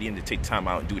 writing, and studying to take time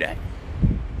out and do that.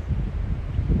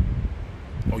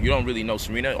 Oh, you don't really know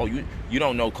Serena? Oh, you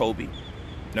don't know Kobe?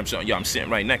 And I'm saying, yo, I'm sitting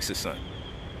right next to son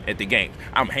at the game.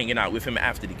 I'm hanging out with him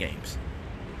after the games.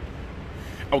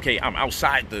 Okay, I'm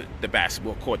outside the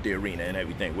basketball court, the arena, and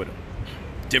everything with him.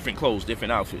 Different clothes,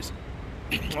 different outfits.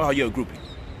 Oh, you're a groupie.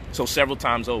 So several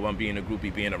times over, I'm being a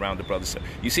groupie, being around the brothers.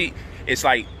 You see, it's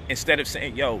like, instead of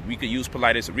saying, yo, we could use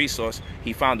Polight as a resource,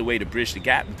 he found a way to bridge the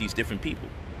gap with these different people.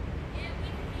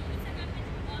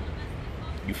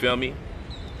 You feel me?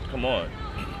 Come on.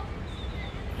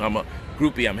 I'm a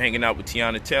groupie. I'm hanging out with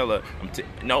Tiana Taylor.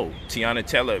 Tiana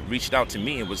Taylor reached out to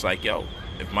me and was like, yo,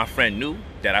 if my friend knew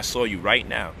that I saw you right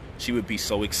now, she would be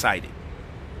so excited.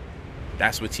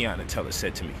 That's what Tiana Taylor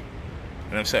said to me.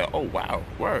 And I'm saying, oh, wow,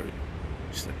 word.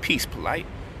 Just a peace, Polight.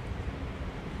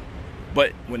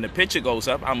 But when the picture goes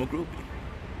up, I'm a groupie.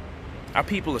 Our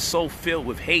people are so filled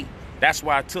with hate. That's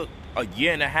why I took a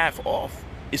year and a half off.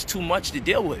 It's too much to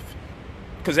deal with.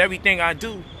 Because everything I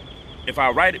do, if I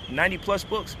write 90 plus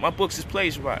books, my books is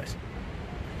plagiarized.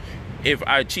 If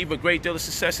I achieve a great deal of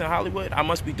success in Hollywood, I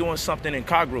must be doing something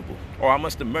incongruous, or I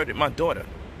must have murdered my daughter.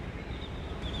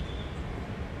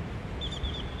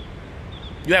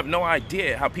 You have no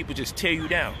idea how people just tear you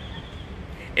down.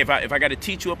 If I got to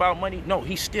teach you about money, no,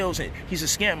 he steals it. He's a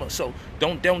scammer, so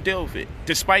don't deal with it.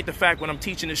 Despite the fact what I'm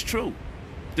teaching is true.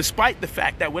 Despite the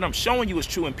fact that what I'm showing you is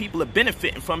true and people are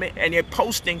benefiting from it and they're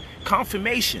posting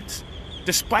confirmations.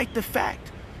 Despite the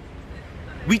fact.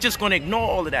 We just going to ignore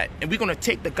all of that. And we're going to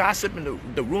take the gossip and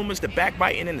the rumors, the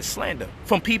backbiting and the slander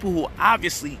from people who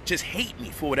obviously just hate me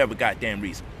for whatever goddamn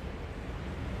reason.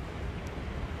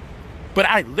 But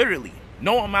I literally,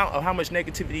 no amount of how much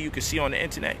negativity you can see on the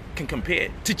internet can compare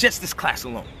to just this class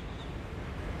alone.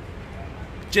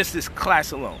 Just this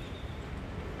class alone.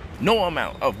 No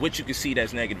amount of what you can see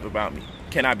that's negative about me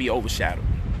cannot be overshadowed.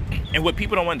 And what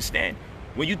people don't understand,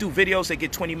 when you do videos that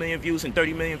get 20 million views and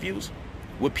 30 million views,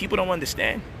 what people don't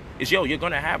understand is, yo, you're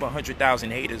going to have 100,000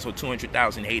 haters or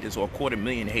 200,000 haters or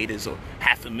 250,000 haters or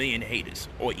 500,000 haters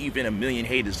or even 1 million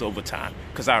haters over time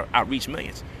because I reach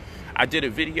millions. I did a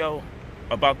video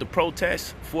about the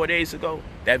protests 4 days ago.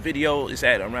 That video is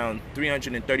at around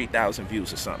 330,000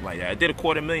 views or something like that. I did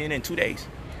 250,000 in 2 days.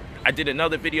 I did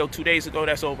another video 2 days ago.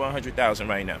 That's over 100,000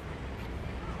 right now.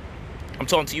 I'm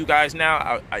talking to you guys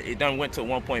now. It done went to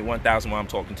 1.1 thousand while I'm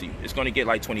talking to you. It's going to get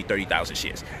like 20, 30,000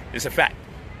 shares. It's a fact.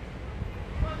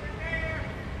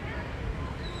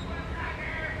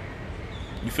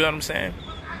 You feel what I'm saying?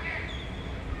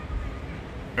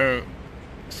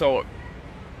 So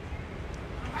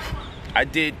I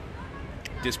did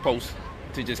this post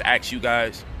to just ask you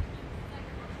guys,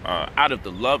 out of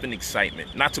the love and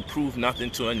excitement, not to prove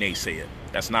nothing to a naysayer.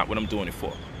 That's not what I'm doing it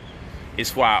for. It's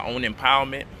for our own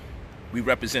empowerment. We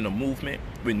represent a movement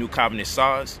with New Covenant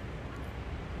SARS.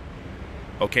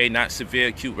 Okay, not severe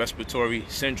acute respiratory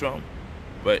syndrome,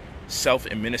 but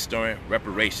self-administering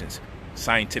reparations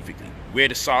scientifically. We're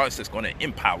the SARS that's going to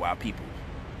empower our people.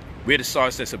 We're the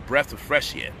SARS that's a breath of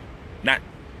fresh air, not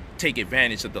take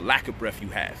advantage of the lack of breath you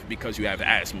have because you have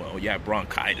asthma or you have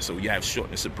bronchitis or you have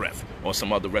shortness of breath or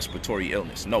some other respiratory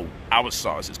illness. No, our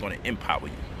SARS is going to empower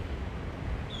you.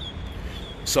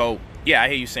 So, yeah, I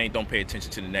hear you saying don't pay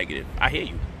attention to the negative. I hear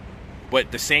you.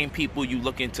 But the same people you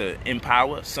looking to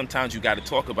empower, sometimes you got to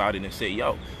talk about it and say,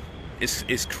 yo,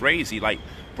 it's crazy. Like,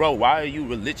 bro, why are you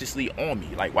religiously on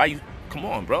me? Like, why you, come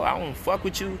on, bro, I don't fuck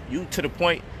with you. You to the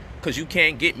point, because you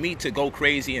can't get me to go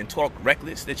crazy and talk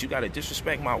reckless, that you got to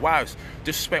disrespect my wives,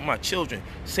 disrespect my children,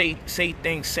 say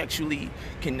things sexually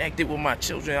connected with my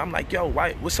children. I'm like, yo,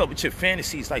 what's up with your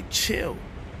fantasies? Like, chill.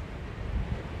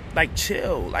 Like,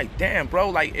 chill. Like, damn, bro.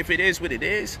 Like, if it is what it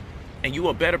is, and you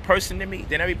a better person than me,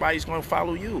 then everybody's going to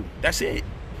follow you. That's it.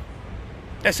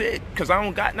 That's it. Because I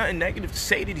don't got nothing negative to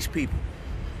say to these people.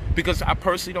 Because I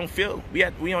personally don't feel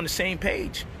we on the same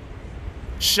page.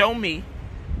 Show me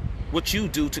what you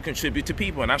do to contribute to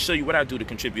people, and I'll show you what I do to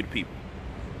contribute to people.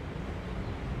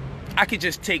 I could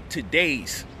just take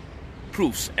today's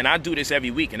proofs, and I do this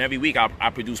every week, and every week I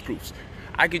produce proofs.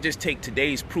 I could just take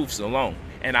today's proofs alone,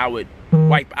 and I would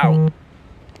wipe out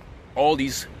all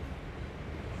these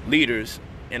leaders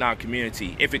in our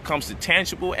community if it comes to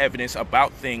tangible evidence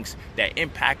about things that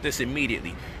impact us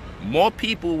immediately. More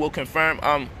people will confirm,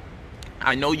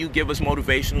 I know you give us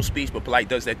motivational speech, but Polight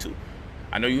does that too.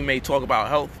 I know you may talk about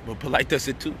health, but Polight does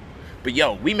it too. But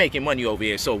yo, we making money over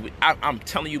here. So I'm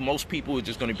telling you, most people are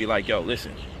just going to be like, yo,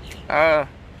 listen, a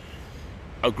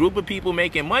group of people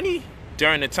making money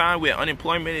during the time where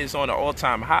unemployment is on an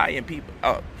all-time high and people,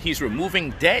 he's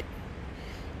removing debt.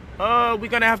 We're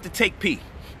going to have to take P.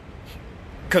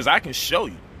 Because I can show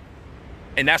you.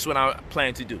 And that's what I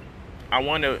plan to do. I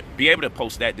want to be able to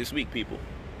post that this week, people.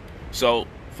 So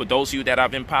for those of you that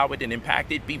I've empowered and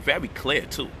impacted, be very clear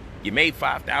too. You made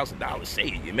 $5,000, say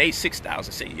it. You made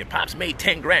 $6,000, say it. Your pops made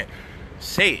 10 grand,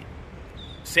 say it.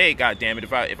 Say it, goddammit.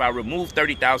 If I remove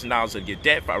 $30,000 of your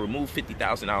debt, if I remove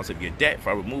 $50,000 of your debt, if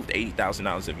I removed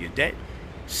 $80,000 of your debt,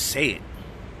 say it.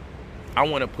 I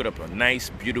want to put up a nice,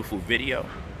 beautiful video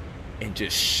and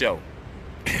just show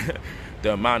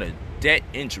the amount of debt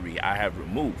injury I have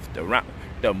removed,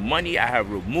 the money I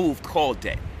have removed called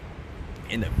debt,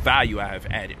 and the value I have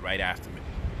added right after it.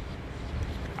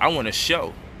 I want to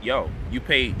show, yo, you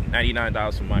paid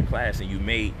 $99 for my class and you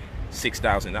made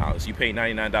 $6,000. You paid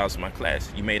 $99 for my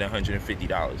class, you made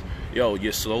 $150. Yo,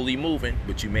 you're slowly moving,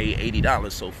 but you made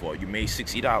 $80 so far. You made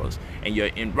 $60, and you're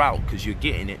en route because you're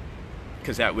getting it.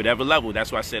 Because at whatever level,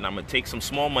 that's why I said I'm going to take some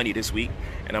small money this week,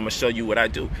 and I'm going to show you what I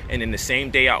do. And in the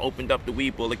same day I opened up the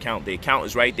Weed Bull account, the account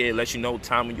is right there. It lets you know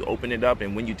time when you open it up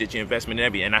and when you did your investment and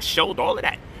everything. And I showed all of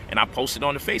that. And I posted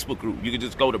on the Facebook group. You can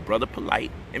just go to Brother Polight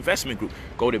Investment Group.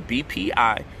 Go to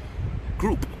BPI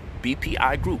Group.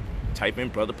 BPI Group. Type in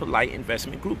Brother Polight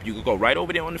Investment Group. You can go right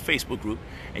over there on the Facebook group,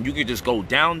 and you can just go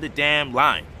down the damn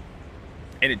line.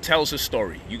 And it tells a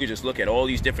story. You can just look at all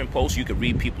these different posts. You can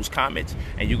read people's comments,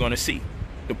 and you're going to see.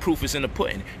 The proof is in the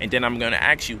pudding. And then I'm going to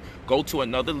ask you, go to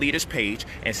another leader's page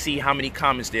and see how many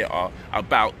comments there are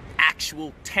about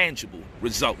actual tangible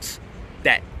results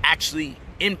that actually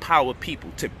empower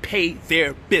people to pay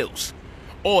their bills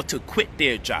or to quit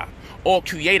their job or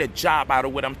create a job out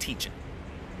of what I'm teaching.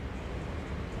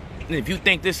 And if you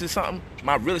think this is something,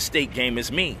 my real estate game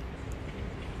is mean.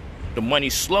 The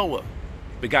money's slower.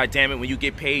 But goddamn it, when you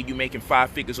get paid, you're making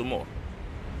 5 figures or more.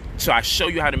 So I show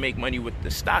you how to make money with the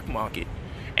stock market,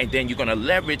 and then you're gonna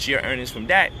leverage your earnings from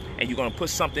that, and you're gonna put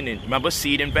something in. Remember,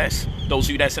 seed invest. Those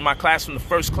of you that's in my class from the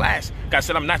first class, God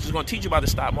said I'm not just gonna teach you about the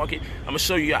stock market. I'm gonna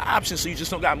show you your options, so you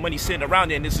just don't got money sitting around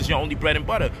there, and this is your only bread and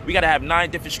butter. We gotta have 9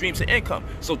 different streams of income.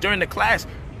 So during the class,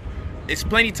 it's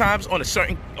plenty times on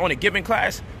a given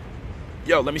class.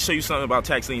 Yo, let me show you something about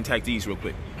tax lien, tax deeds real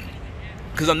quick,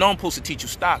 because I know I'm supposed to teach you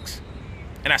stocks.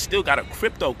 And I still got a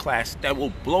crypto class that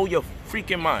will blow your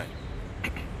freaking mind.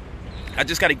 I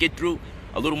just got to get through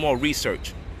a little more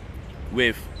research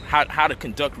with how to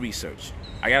conduct research.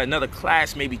 I got another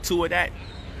class, maybe 2 of that.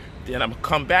 Then I'm going to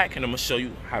come back and I'm going to show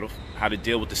you how to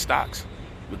deal with the stocks,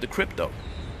 with the crypto,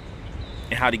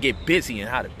 and how to get busy and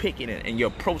how to pick it and your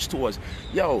approach towards,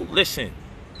 yo, listen,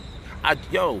 I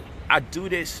do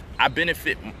this. I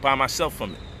benefit by myself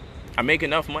from it. I make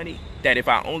enough money that if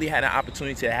I only had an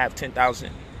opportunity to have 10,000,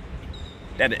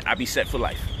 that I'd be set for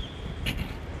life.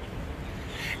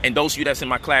 And those of you that's in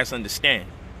my class understand,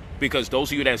 because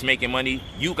those of you that's making money,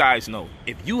 you guys know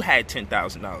if you had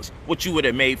 $10,000, what you would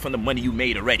have made from the money you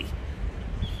made already.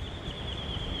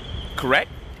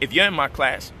 Correct? If you're in my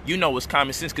class, you know it's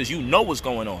common sense because you know what's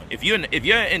going on. If you're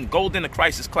in Gold in the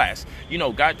Crisis class, you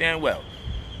know goddamn well,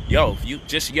 yo, if you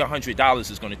just your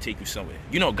 $100 is going to take you somewhere.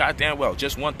 You know goddamn well,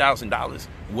 just $1,000,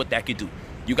 what that could do.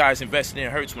 You guys invested in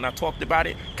Hertz when I talked about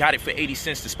it, got it for 80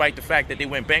 cents despite the fact that they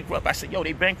went bankrupt. I said, yo,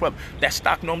 they bankrupt. That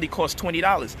stock normally costs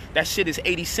 $20. That shit is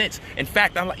 80 cents. In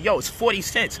fact, I'm like, yo, it's 40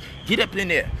 cents. Get up in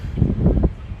there.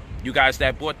 You guys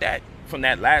that bought that from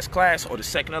that last class or the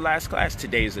second to last class,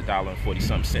 today is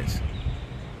 $1.40-something.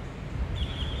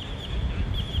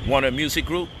 Want a music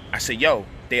group? I said, yo,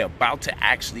 they're about to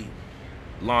actually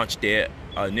launch their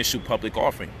initial public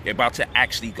offering. They're about to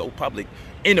actually go public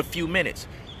in a few minutes.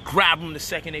 Grab them the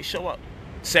second they show up.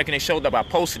 The second they showed up, I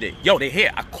posted it. Yo, they're here.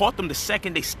 I caught them the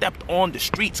second they stepped on the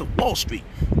streets of Wall Street.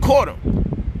 Caught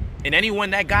them. And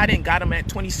anyone that got in, got them at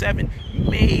 27,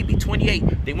 maybe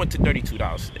 28. They went to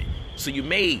 $32 today. So you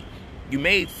made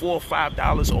 $4 or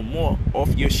 $5 or more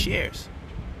off your shares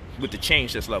with the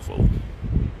change that's left over.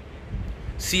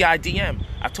 CIDM,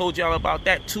 I told y'all about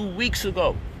that 2 weeks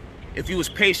ago. If you was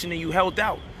patient and you held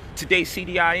out, Today's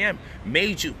CDIM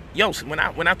made you, yo, when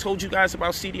I told you guys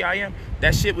about CDIM,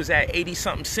 that shit was at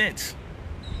 80-something cents,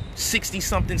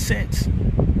 60-something cents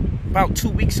about 2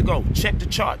 weeks ago. Check the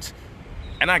charts.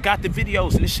 And I got the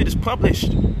videos, and this shit is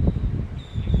published.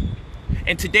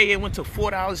 And today it went to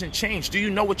 $4 and change. Do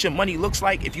you know what your money looks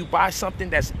like if you buy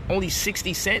something that's only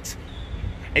 60 cents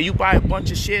and you buy a bunch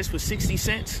of shares for 60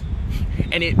 cents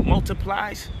and it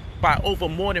multiplies by over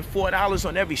more than $4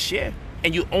 on every share,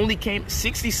 and you only came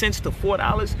 60 cents to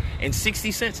 $4 and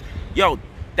 60 cents? Yo,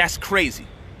 that's crazy.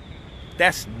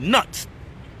 That's nuts.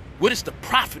 What is the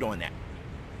profit on that?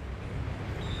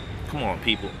 Come on,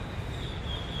 people.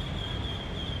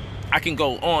 I can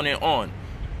go on and on.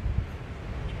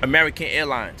 American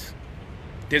Airlines.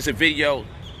 There's a video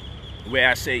where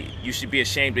I say you should be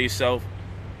ashamed of yourself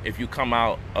if you come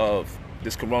out of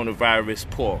this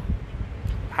coronavirus poor.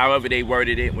 However they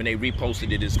worded it, when they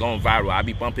reposted it, it's going viral. I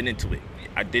be bumping into it.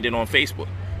 I did it on Facebook.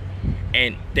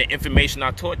 And the information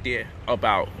I taught there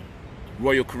about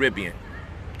Royal Caribbean,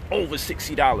 over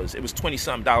 $60. It was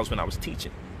 20-something when I was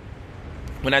teaching.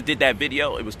 When I did that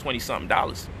video, it was 20-something.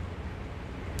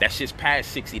 That shit's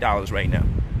past $60 right now.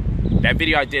 That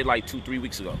video I did like 2-3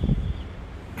 weeks ago.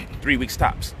 3 weeks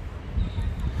tops.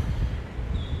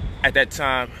 At that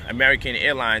time, American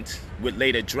Airlines would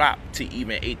later drop to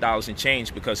even $8 and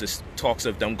change because it's talks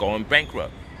of them going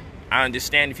bankrupt. I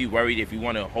understand if you're worried, if you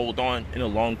want to hold on in a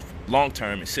long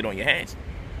term and sit on your hands.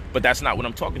 But that's not what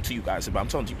I'm talking to you guys about. I'm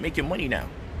talking to you, make your money now.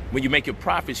 When you make your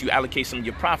profits, you allocate some of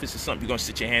your profits to something you're going to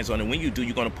sit your hands on. And when you do,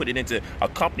 you're going to put it into a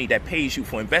company that pays you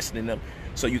for investing in them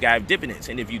so you can have dividends.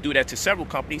 And if you do that to several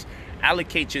companies,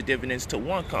 allocate your dividends to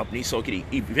one company so it can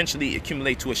eventually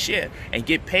accumulate to a share and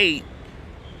get paid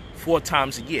 4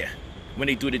 times a year when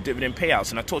they do the dividend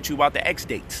payouts. And I taught you about the X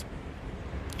dates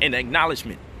and the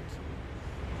acknowledgement.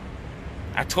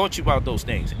 I taught you about those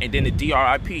things. And then the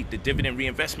DRIP, the dividend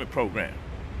reinvestment program.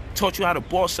 Taught you how to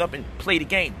boss up and play the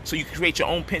game so you can create your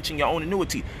own pension, your own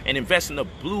annuity, and invest in a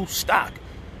blue stock.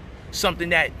 Something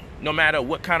that no matter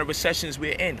what kind of recessions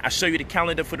we're in, I show you the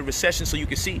calendar for the recession so you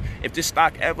can see if this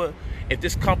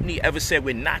company ever said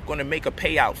we're not going to make a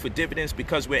payout for dividends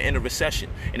because we're in a recession.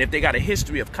 And if they got a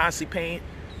history of constantly paying,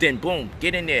 then boom,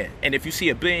 get in there. And if you see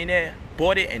a billionaire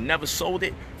bought it and never sold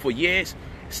it for years,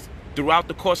 throughout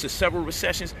the course of several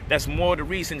recessions, that's more the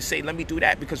reason to say, let me do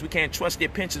that, because we can't trust their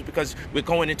pensions because we're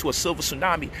going into a silver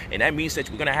tsunami. And that means that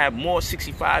we're going to have more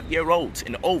 65-year-olds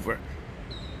and over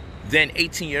than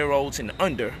 18-year-olds and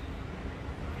under.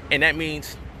 And that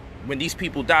means when these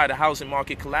people die, the housing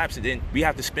market collapses, then we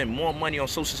have to spend more money on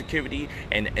Social Security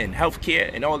and health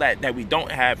care and all that we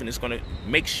don't have. And it's going to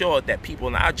make sure that people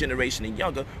in our generation and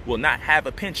younger will not have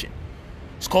a pension.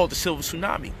 It's called the silver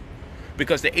tsunami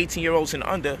because the 18-year-olds and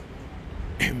under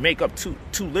make up too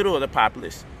little of the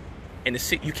populace, and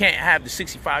you can't have the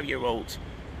 65-year-olds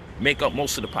make up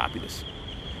most of the populace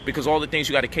because all the things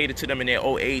you got to cater to them in their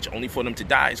old age only for them to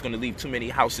die is going to leave too many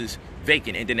houses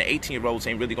vacant. And then the 18-year-olds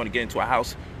ain't really going to get into a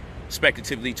house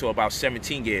speculatively till about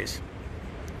 17 years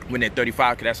when they're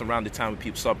 35, because that's around the time when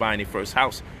people start buying their first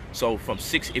house. So from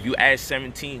if you add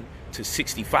 17 to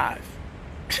 65,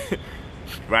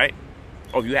 right?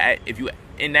 Or if you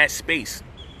in that space,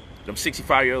 them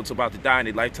 65-year-olds about to die and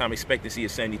their lifetime expectancy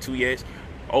is 72 years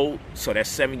old. So that's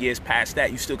 7 years past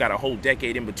that. You still got a whole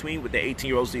decade in between with the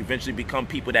 18-year-olds to eventually become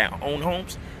people that own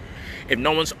homes. If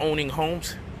no one's owning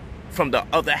homes from the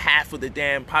other half of the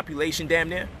damn population damn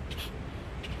near,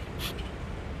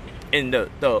 and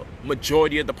the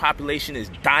majority of the population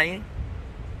is dying,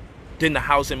 then the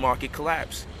housing market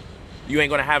collapse. You ain't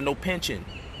going to have no pension.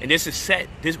 And this is set.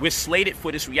 We're slated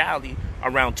for this reality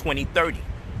around 2030.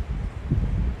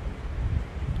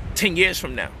 10 years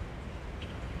from now.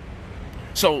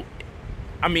 So,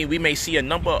 I mean, we may see a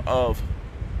number of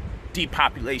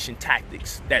depopulation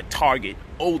tactics that target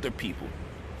older people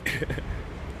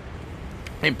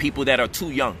and people that are too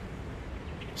young,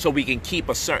 so we can keep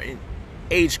a certain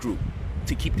age group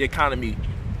to keep the economy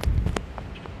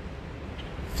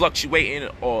fluctuating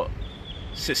or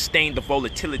sustain the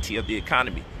volatility of the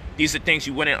economy. These are things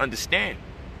you wouldn't understand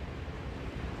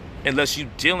unless you're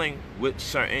dealing with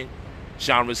certain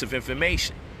genres of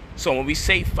information. So when we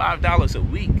say $5 a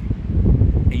week,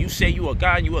 and you say you a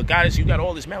god, you a goddess, you got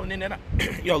all this melanin in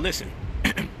it, yo, listen,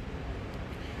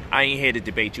 I ain't here to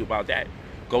debate you about that.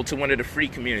 Go to one of the free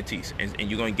communities, and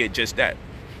you're going to get just that.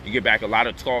 You get back a lot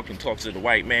of talk and talk to the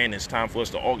white man. It's time for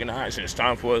us to organize, and it's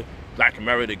time for Black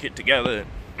America to get together.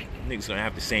 Niggas going to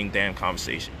have the same damn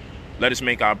conversation. Let us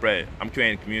make our bread. I'm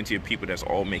creating a community of people that's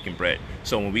all making bread.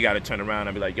 So when we got to turn around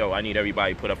and be like, yo, I need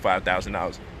everybody to put up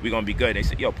 $5,000. We're going to be good. They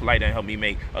say, yo, Polight done help me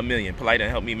make $1 million. Polight done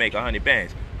help me make 100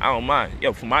 bands. I don't mind.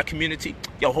 Yo, for my community,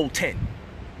 yo, hold 10.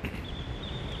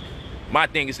 My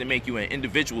thing is to make you an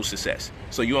individual success,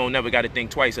 so you don't never got to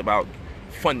think twice about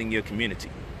funding your community.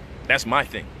 That's my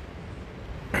thing.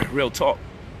 Real talk.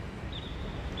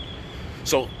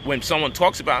 So when someone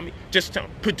talks about me, just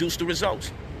produce the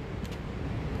results.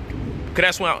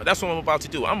 Because that's what I'm about to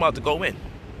do. I'm about to go in.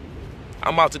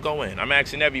 I'm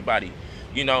asking everybody,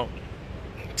 you know,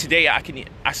 today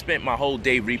I spent my whole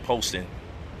day reposting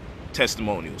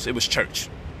testimonials. It was church.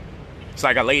 It's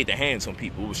like I laid the hands on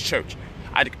people. It was church.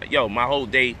 My whole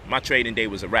day, my trading day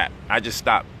was a wrap. I just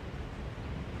stopped.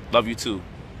 Love you too,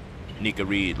 Nika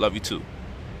Reed. Love you too.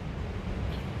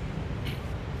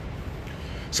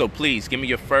 So please, give me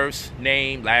your first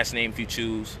name, last name if you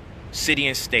choose, city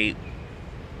and state,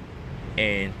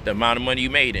 and the amount of money you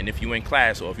made. And if you in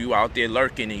class or if you out there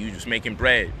lurking and you just making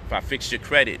bread, if I fixed your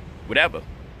credit, whatever,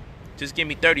 just give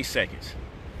me 30 seconds.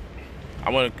 I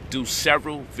want to do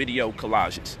several video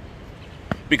collages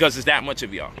because it's that much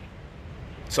of y'all.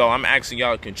 So I'm asking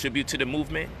y'all to contribute to the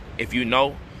movement. If you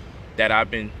know that I've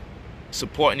been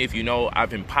supporting, if you know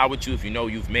I've empowered you, if you know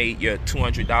you've made your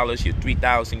 $200, your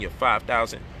 $3,000, your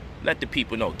 $5,000, let the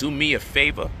people know. Do me a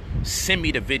favor, send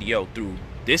me the video through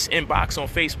this inbox on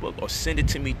Facebook or send it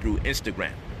to me through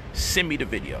Instagram. Send me the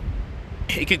video.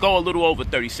 It could go a little over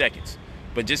 30 seconds,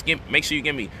 but just make sure you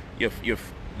give me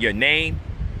your name,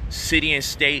 city and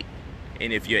state,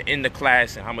 and if you're in the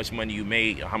class and how much money you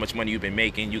made or how much money you've been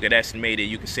making. You could estimate it.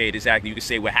 You could say it exactly. You could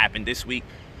say what happened this week.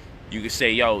 You could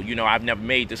say, yo, you know, I've never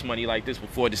made this money like this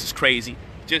before. This is crazy.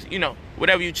 Just, you know,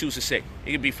 whatever you choose to say.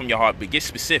 It could be from your heart, but get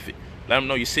specific. Let them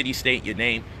know your city, state, your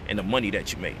name, and the money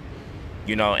that you made.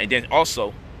 You know, and then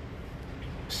also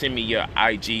send me your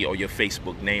IG or your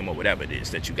Facebook name or whatever it is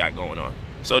that you got going on.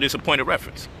 So there's a point of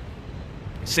reference.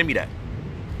 Send me that.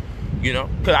 You know,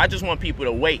 because I just want people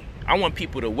to wait. I want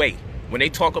people to wait. When they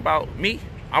talk about me,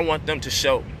 I want them to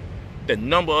show the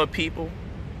number of people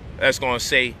that's going to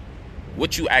say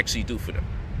what you actually do for them.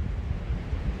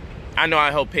 I know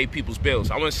I help pay people's bills.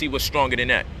 I want to see what's stronger than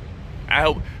that.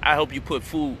 I help you put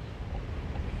food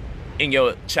in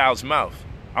your child's mouth.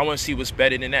 I want to see what's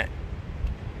better than that.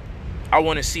 I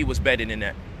want to see what's better than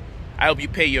that. I help you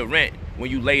pay your rent when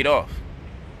you laid off.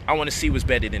 I want to see what's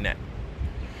better than that.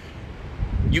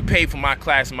 You paid for my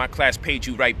class and my class paid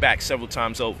you right back several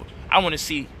times over. I want to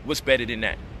see what's better than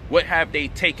that. What have they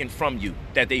taken from you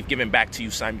that they've given back to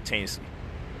you simultaneously?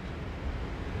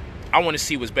 I want to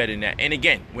see what's better than that. And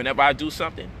again, whenever I do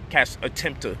something, cats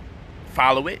attempt to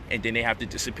follow it, and then they have to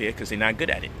disappear because they're not good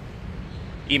at it.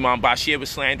 Imam Bashir was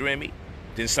slandering me.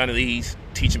 Then suddenly he's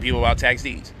teaching people about tax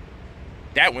deeds.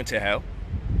 That went to hell.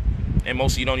 And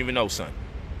most of you don't even know, son.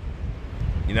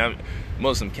 You know,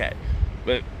 Muslim cat.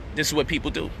 But this is what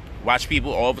people do. Watch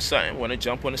people all of a sudden want to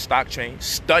jump on the stock train,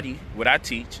 study what I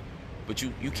teach, but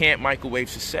you can't microwave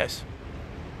success.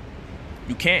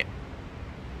 You can't.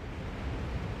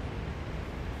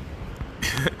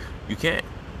 You can't.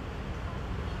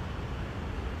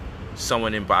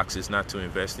 Someone inboxes not to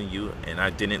invest in you, and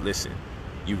I didn't listen.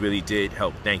 You really did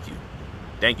help. Thank you.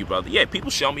 Thank you, brother. Yeah,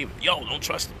 people show me, yo, don't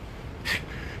trust him.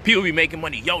 People be making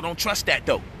money. Yo, don't trust that,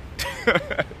 though.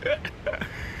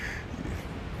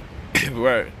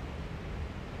 Word.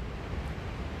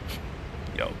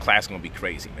 Yo, class gonna be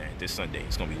crazy, man. This Sunday,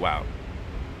 it's gonna be wild.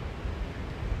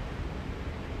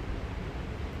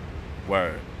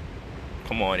 Word.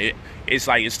 Come on, it's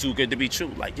like it's too good to be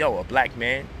true. Like, yo, a black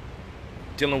man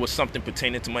dealing with something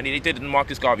pertaining to money. They did it to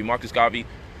Marcus Garvey. Marcus Garvey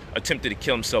attempted to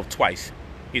kill himself twice.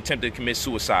 He attempted to commit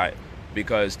suicide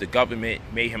because the government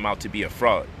made him out to be a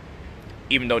fraud.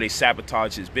 Even though they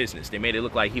sabotaged his business, they made it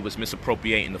look like he was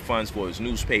misappropriating the funds for his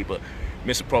newspaper,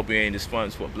 misappropriating his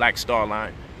funds for Black Star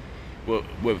Line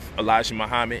with Elijah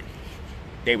Muhammad.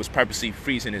 They was purposely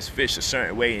freezing his fish a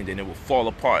certain way, and then it would fall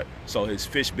apart. So his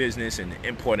fish business and the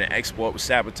import and export was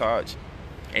sabotaged,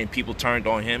 and people turned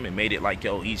on him and made it like,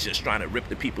 yo, he's just trying to rip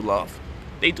the people off.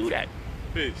 They do that.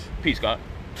 Peace. Peace, God.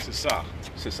 Sasa.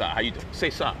 Sasa, how you doing? Say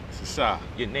Sa. Sasa.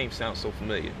 Your name sounds so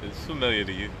familiar. It's familiar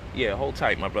to you. Yeah, hold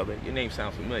tight, my brother. Your name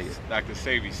sounds familiar. Dr.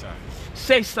 Sabi's son.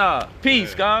 Say Sa.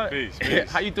 Peace, Yeah. God. Peace,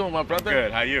 peace. How you doing, my brother? I'm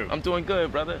good. How you? I'm doing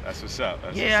good, brother. That's what's up.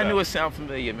 That's Yeah, what's I knew up. it sounded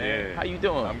familiar, man. Yeah. How you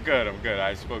doing? I'm good. I'm good.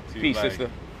 I spoke to you. Peace, like, sister.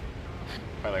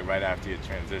 Probably like right after your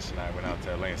transition, I went out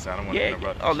to Atlanta, so I don't want to Yeah.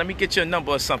 interrupt. Oh, let me get your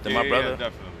number or something, my brother. Yeah,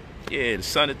 definitely. Yeah, the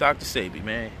son of Dr. Sabi,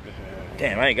 man.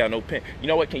 Damn, I ain't got no pen. You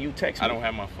know what? Can you text me? I don't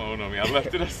have my phone on me. I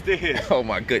left it upstairs. Oh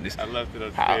my goodness. I left it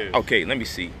upstairs. Okay, let me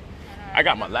see. I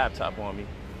got my laptop on me.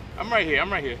 I'm right here.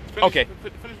 I'm right here. Finish, Okay. Finish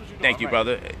what you're doing. Thank you, I'm right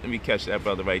brother. Let me catch that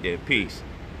brother right there. Peace.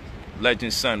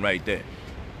 Legend son right there.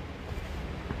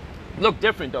 Look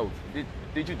different though.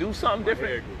 Did you do something My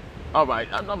different? hair grew. All right,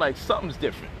 I'm like, something's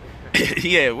different.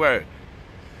 Yeah, word.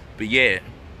 But yeah,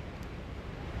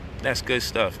 that's good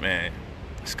stuff, man.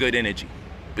 It's good energy.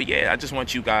 But yeah, I just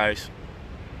want you guys,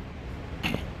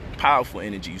 powerful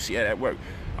energy. You see how that work?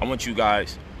 I want you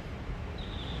guys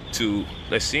to,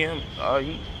 let's see him.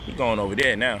 He going over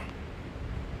there now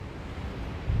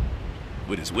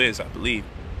with his whiz, I believe.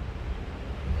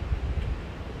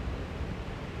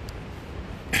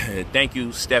 Thank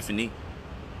you, Stephanie,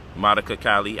 Monica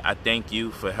Kali. I thank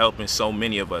you for helping so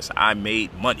many of us. I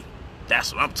made money.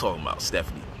 That's what I'm talking about,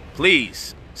 Stephanie.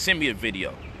 Please send me a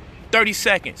video. 30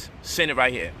 seconds. Send it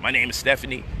right here. My name is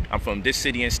Stephanie. I'm from this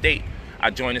city and state. I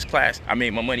joined this class. I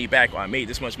made my money back, or I made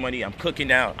this much money. I'm cooking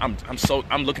now.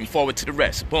 I'm looking forward to the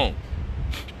rest. Boom.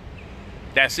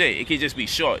 That's it. It could just be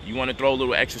short. You want to throw a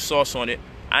little extra sauce on it.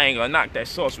 I ain't gonna knock that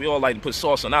sauce. We all like to put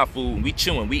sauce on our food. We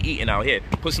chewing, we eating out here.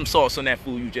 Put some sauce on that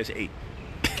food you just ate.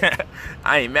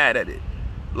 I ain't mad at it.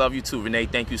 Love you too, Renee.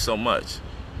 Thank you so much.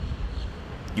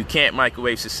 You can't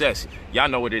microwave success. Y'all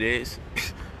know what it is.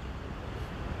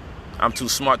 I'm too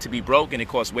smart to be broke, and it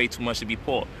costs way too much to be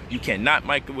poor. You cannot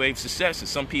microwave success, and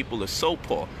some people are so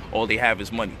poor, all they have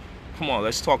is money. Come on,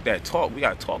 let's talk that talk. We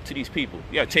gotta talk to these people.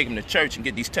 We gotta take them to church and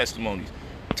get these testimonies.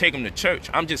 Take them to church.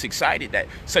 I'm just excited that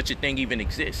such a thing even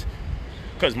exists,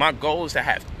 because my goal is to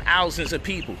have thousands of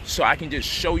people so I can just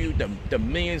show you the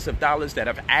millions of dollars that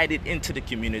I've added into the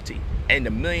community and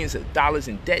the millions of dollars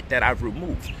in debt that I've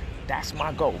removed. That's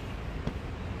my goal.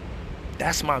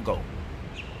 That's my goal.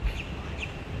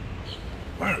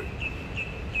 Word.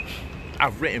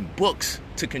 I've written books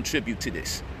to contribute to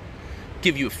this.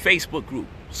 Give you a Facebook group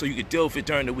so you can deal with it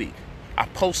during the week. I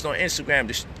post on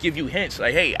Instagram to give you hints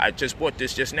like, hey, I just bought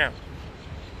this just now.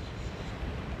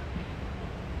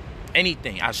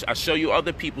 Anything. I show you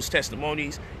other people's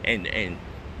testimonies and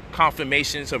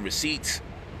confirmations of receipts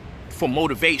for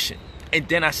motivation. And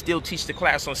then I still teach the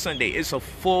class on Sunday. It's a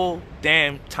full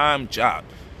damn time job.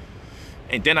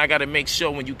 And then I got to make sure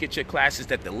when you get your classes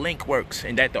that the link works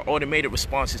and that the automated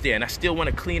response is there. And I still want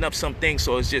to clean up some things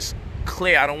so it's just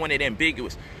clear. I don't want it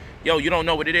ambiguous. Yo, you don't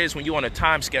know what it is when you're on a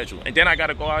time schedule. And then I got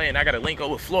to go out and I got to link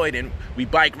up with Floyd, and we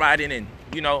bike riding, and,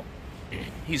 you know,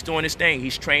 he's doing his thing.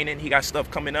 He's training. He got stuff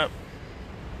coming up.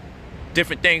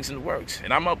 Different things in the works.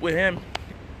 And I'm up with him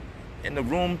in the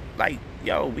room like,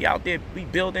 yo, we out there, we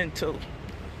building till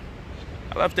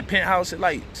I left the penthouse at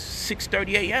like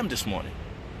 6:30 a.m. this morning.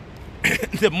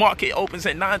 The market opens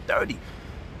at 9:30.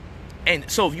 And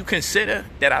so if you consider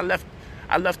that I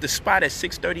left the spot at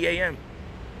 6:30 a.m.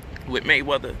 with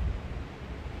Mayweather,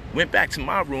 went back to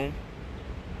my room,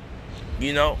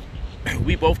 you know,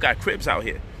 we both got cribs out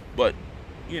here, but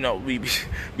you know, we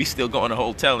still going to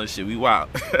hotel and shit. We wild.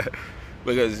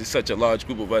 Because it's such a large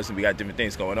group of us and we got different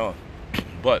things going on.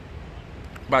 But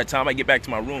by the time I get back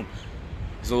to my room,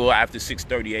 it's a little after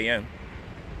 6:30 a.m.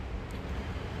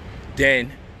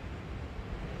 Then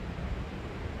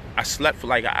I slept for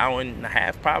like an hour and a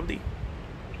half probably.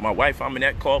 My wife,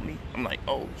 Aminette, called me. I'm like,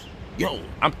 oh, yo,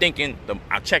 I'm thinking,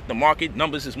 I checked the market,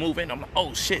 numbers is moving. I'm like,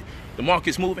 oh shit, the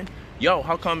market's moving. Yo,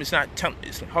 how come it's not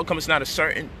a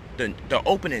certain, the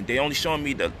opening? They only showing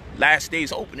me the last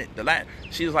day's opening.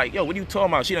 She was like, yo, what are you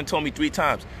talking about? She done told me 3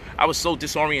 times. I was so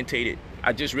disorientated.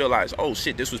 I just realized, oh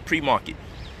shit, this was pre-market.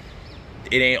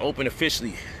 It ain't open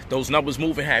officially. Those numbers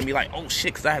moving had me like, oh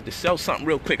shit, because I had to sell something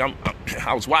real quick.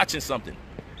 I was watching something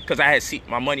because I had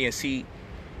my money in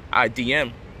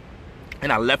CIDM,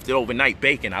 and I left it overnight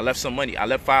baking. I left some money. I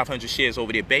left 500 shares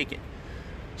over there baking.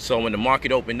 So when the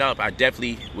market opened up, I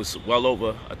definitely was well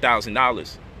over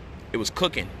 $1,000. It was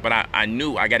cooking, but I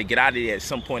knew I got to get out of there at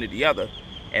some point or the other.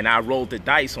 And I rolled the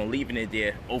dice on leaving it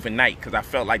there overnight because I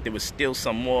felt like there was still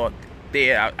some more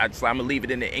there. I'm going to leave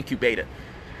it in the incubator.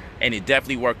 And it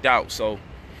definitely worked out. So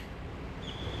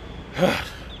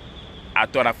I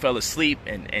thought I fell asleep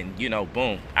and you know,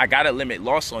 boom. I got a limit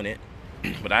loss on it,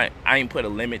 but I ain't put a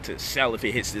limit to sell if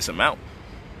it hits this amount.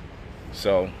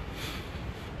 So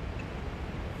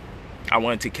I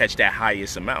wanted to catch that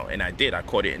highest amount, and I did. I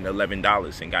caught it in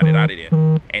 $11 and got it out of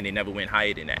there. And it never went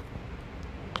higher than that.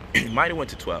 It might have went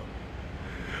to 12.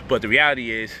 But the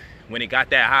reality is, when it got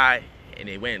that high and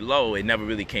it went low, it never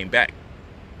really came back.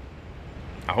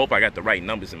 I hope I got the right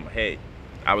numbers in my head.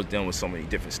 I was dealing with so many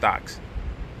different stocks.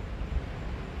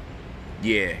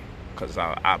 Yeah, because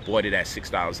I bought it at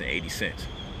 $6.80.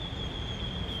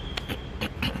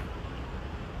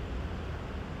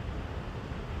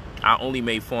 I only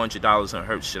made $400 on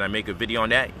Hertz. Should I make a video on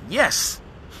that? Yes.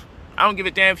 I don't give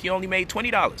a damn if you only made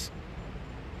 $20.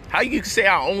 How you can say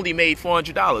I only made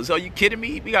 $400? Are you kidding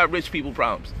me? We got rich people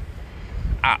problems.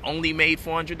 I only made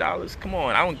 $400. Come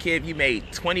on, I don't care if you made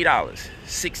 $20,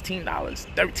 $16,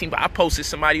 $13, but I posted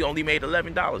somebody who only made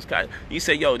 $11. You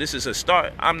say, yo, this is a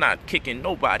start. I'm not kicking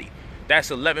nobody. That's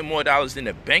 $11 more than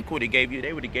the bank would have gave you.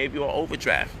 They would have gave you an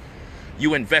overdraft.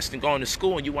 You invest in going to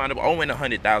school and you wind up owing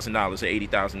 $100,000 or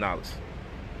 $80,000.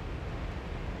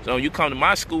 So you come to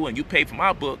my school and you pay for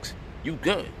my books, you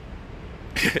good.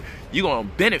 You're going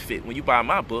to benefit when you buy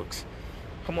my books.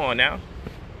 Come on now.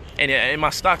 And in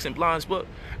my Stocks and Blondes book,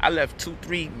 I left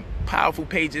 2-3 powerful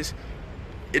pages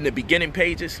in the beginning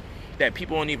pages that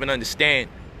people don't even understand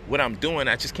what I'm doing.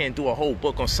 I just can't do a whole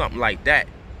book on something like that.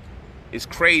 It's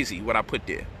crazy what I put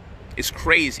there. It's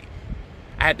crazy.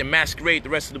 I had to masquerade the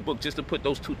rest of the book just to put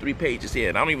those 2-3 pages there.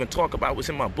 And I don't even talk about what's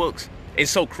in my books.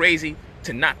 It's so crazy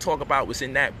to not talk about what's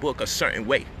in that book a certain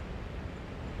way.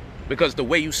 Because the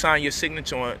way you sign your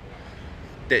signature on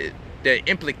the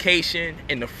implication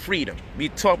and the freedom. We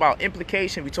talk about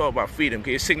implication, we talk about freedom,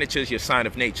 because your signature is your sign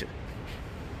of nature.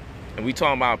 And we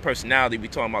talk about personality, we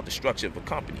talk about the structure of a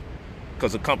company.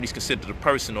 Because a company is considered a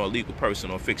person or a legal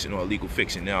person or fiction or a legal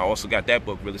fiction. Now I also got that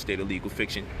book, Real Estate or Legal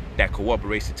Fiction, that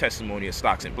cooperates the testimony of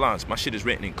Stocks and Blondes. My shit is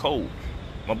written in code.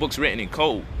 My book's written in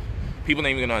code. People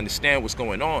ain't even gonna understand what's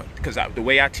going on. Because the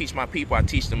way I teach my people, I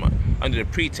teach them under the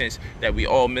pretense that we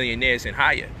all millionaires and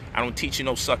higher. I don't teach you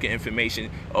no sucker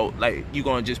information. Oh, like you're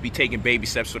gonna just be taking baby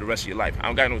steps for the rest of your life. I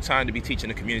don't got no time to be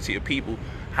teaching a community of people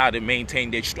how to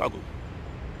maintain their struggle.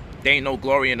 There ain't no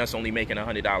glory in us only making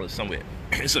 $100 somewhere.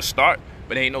 It's a start,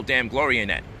 but there ain't no damn glory in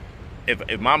that. If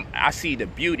I see the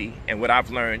beauty and what I've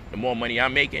learned, the more money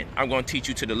I'm making, I'm gonna teach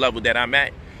you to the level that I'm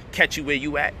at, catch you where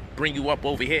you at, bring you up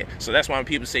over here. So that's why when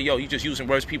people say, yo, you just using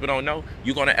words people don't know,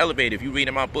 you're gonna elevate. If you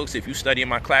reading my books, if you studying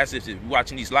my classes, if you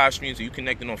watching these live streams, or you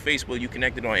connected on Facebook, you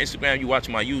connected on Instagram, you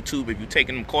watching my YouTube, if you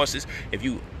taking them courses, if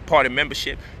you part of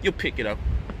membership, you'll pick it up.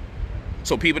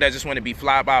 So people that just want to be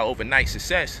fly by overnight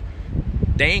success,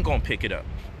 they ain't gonna pick it up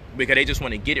because they just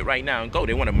want to get it right now and go.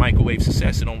 They want a microwave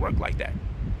success. It don't work like that.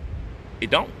 It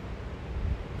don't.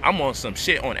 I'm on some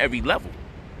shit on every level.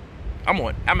 I'm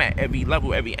at every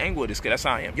level, every angle of this, because that's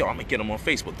how I am. Yo, I'm going to get them on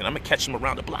Facebook, then I'm going to catch them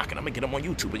around the block, and I'm going to get them on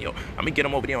YouTube, and yo, I'm going to get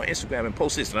them over there on Instagram and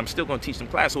post this, and I'm still going to teach them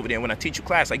class over there. And when I teach you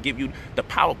class, I give you the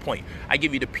PowerPoint. I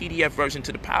give you the PDF version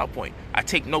to the PowerPoint. I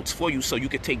take notes for you so you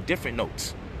can take different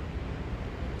notes.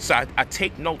 So I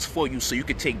take notes for you so you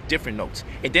can take different notes.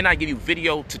 And then I give you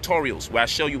video tutorials where I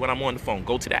show you when I'm on the phone.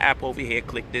 Go to the app over here,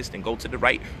 click this, then go to the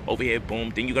right over here,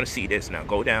 boom. Then you're going to see this. Now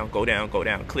go down, go down, go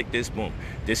down, click this, boom.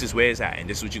 This is where it's at, and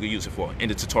this is what you can use it for in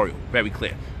the tutorial. Very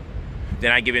clear.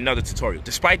 Then I give you another tutorial.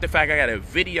 Despite the fact I got a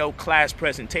video class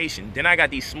presentation, then I got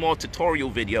these small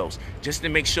tutorial videos just to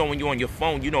make sure when you're on your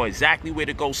phone, you know exactly where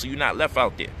to go so you're not left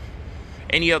out there.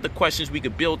 Any other questions we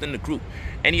could build in the group.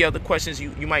 Any other questions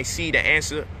you might see the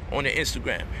answer on the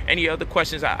Instagram. Any other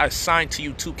questions I assign to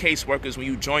you 2 caseworkers when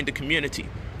you join the community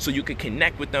so you can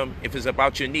connect with them if it's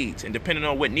about your needs. And depending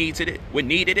on what need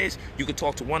it is, you can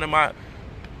talk to one of my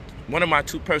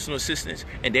 2 personal assistants,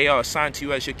 and they are assigned to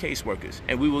you as your caseworkers.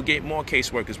 And we will get more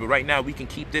caseworkers. But right now we can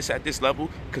keep this at this level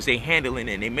because they handling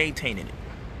it and they maintaining it.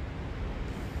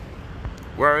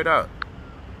 Word up.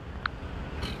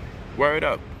 Word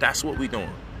up. That's what we doing.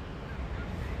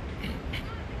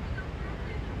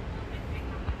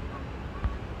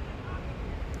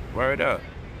 Word up.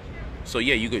 So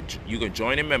yeah, you could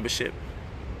join a membership.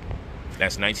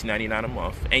 That's $19.99 a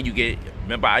month, and you get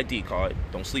member ID card.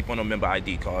 Don't sleep on no member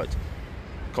ID cards.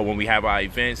 Cause when we have our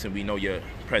events and we know your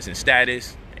present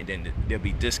status, and then there'll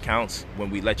be discounts when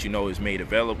we let you know it's made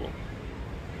available.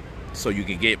 So you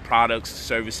can get products,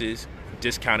 services,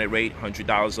 discounted rate,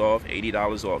 $100 off,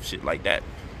 $80 off, shit like that.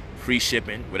 Free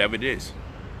shipping, whatever it is.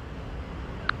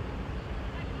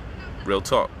 Real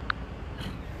talk.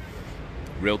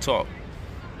 Real talk.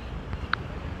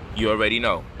 You already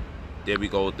know. There we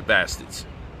go with the bastards.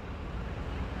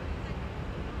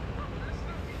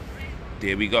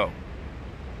 There we go.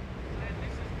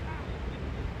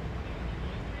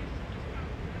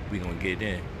 We gonna get it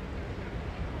in.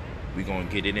 We gonna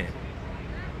get it in.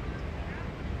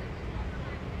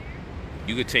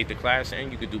 You could take the class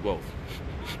and you could do both.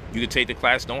 You could take the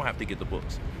class, don't have to get the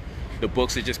books. The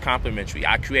books are just complimentary.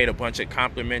 I create a bunch of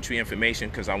complimentary information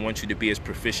because I want you to be as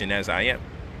proficient as I am.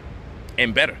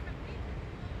 And better.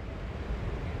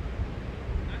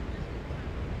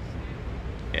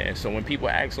 And so when people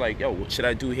ask like, yo, what should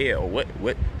I do here? Or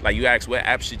what like you ask, what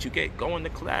app should you get? Go in the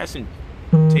class and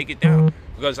take it down.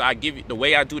 Because I give you, the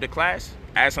way I do the class,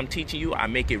 as I'm teaching you, I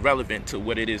make it relevant to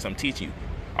what it is I'm teaching you.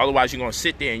 Otherwise, you're going to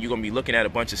sit there and you're going to be looking at a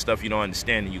bunch of stuff you don't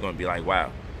understand, and you're going to be like, wow.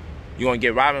 You're going to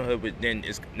get Robinhood, but then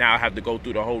it's now I have to go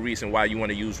through the whole reason why you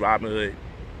want to use Robinhood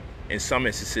in some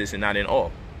instances and not in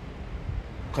all,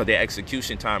 because their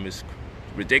execution time is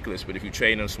ridiculous. But if you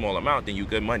trade in a small amount, then you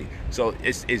good money. So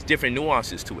it's different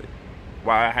nuances to it.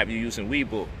 Why I have you using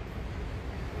Webull?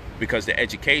 Because the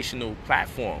educational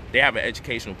platform, they have an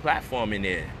educational platform in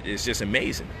there. It's just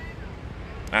amazing.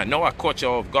 I know I caught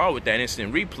y'all off guard with that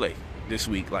instant replay this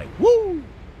week, like, woo!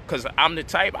 Because I'm the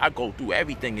type, I go through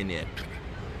everything in there.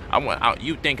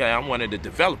 You think I'm one of the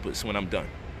developers when I'm done.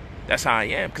 That's how I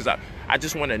am, because I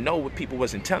just want to know what people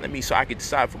wasn't telling me so I could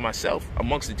decide for myself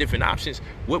amongst the different options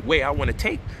what way I want to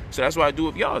take. So that's what I do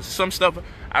with y'all. Some stuff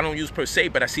I don't use per se,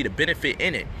 but I see the benefit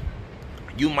in it.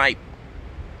 You might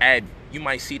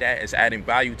see that as adding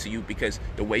value to you because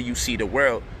the way you see the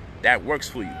world, that works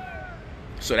for you.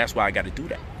 So that's why I got to do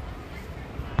that.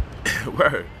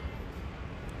 Word.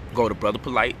 Go to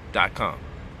brotherpolight.com.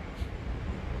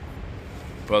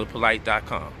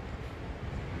 brotherpolight.com.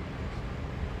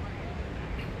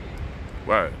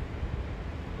 Word.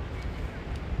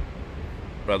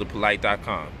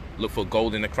 brotherpolight.com. Look for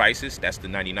Gold in the Crisis. That's the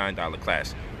 $99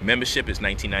 class. Membership is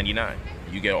 $19.99.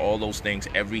 You get all those things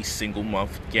every single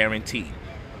month, guaranteed.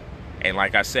 And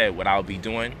like I said, what I'll be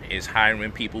doing is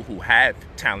hiring people who have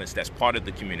talents that's part of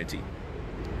the community.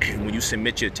 When you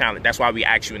submit your talent, that's why we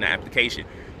ask you in the application,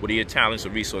 what are your talents or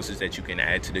resources that you can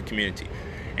add to the community?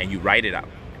 And you write it out.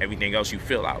 Everything else you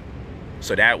fill out.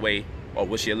 So that way, or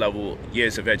what's your level,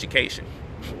 years of education?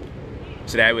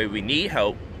 So that way, we need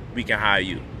help, we can hire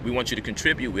you. We want you to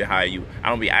contribute, we hire you. I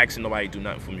don't be asking nobody to do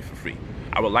nothing for me for free.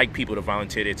 I would like people to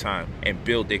volunteer their time and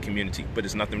build their community, but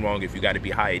there's nothing wrong if you got to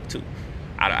be hired too.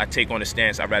 I take on the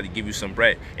stance, I'd rather give you some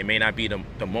bread. It may not be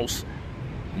the most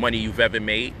money you've ever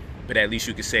made, but at least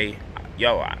you can say,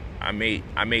 yo, I made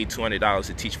 $200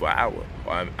 to teach for an hour,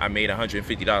 or I made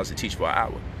 $150 to teach for an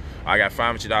hour. Or I got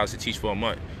 $500 to teach for a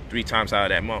month, 3 times out of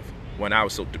that month, 1 hour.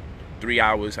 So 3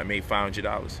 hours, I made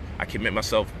 $500. I commit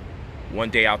myself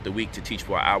 1 day out the week to teach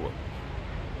for an hour.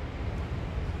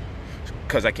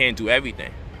 Because I can't do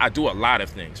everything. I do a lot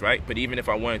of things, right? But even if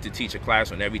I wanted to teach a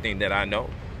class on everything that I know,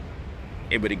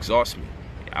 it would exhaust me.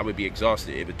 I would be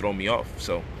exhausted. It would throw me off.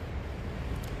 So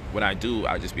what I do,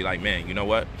 I just be like, man, you know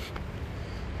what?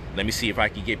 Let me see if I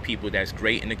can get people that's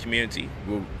great in the community.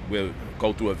 We'll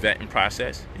go through a vetting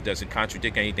process. It doesn't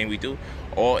contradict anything we do.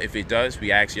 Or if it does,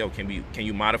 we ask, yo, can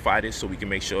you modify this so we can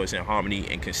make sure it's in harmony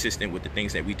and consistent with the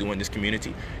things that we do in this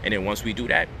community? And then once we do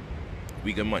that,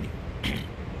 we good money.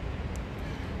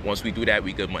 Once we do that,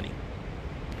 we good money.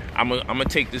 I'm gonna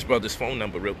take this brother's phone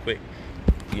number real quick.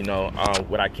 You know,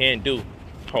 what I can do,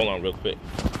 hold on real quick.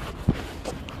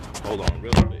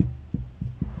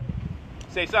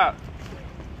 Say stop.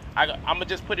 I'm gonna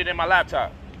just put it in my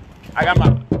laptop. I got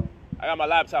my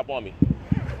laptop on me.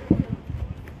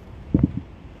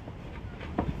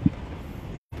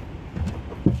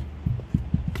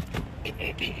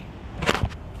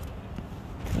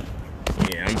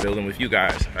 Yeah, I'm building with you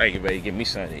guys. I ain't ready to get me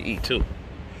something to eat too.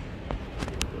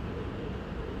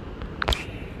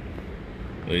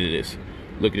 Look at this.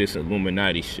 Look at this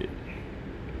Illuminati shit.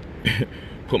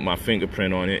 Put my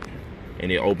fingerprint on it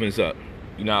and it opens up.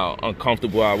 You know how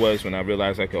uncomfortable I was when I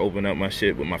realized I could open up my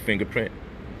shit with my fingerprint?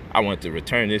 I wanted to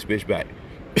return this bitch back.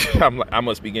 I'm like, I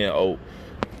must be getting old.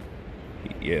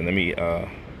 Yeah, let me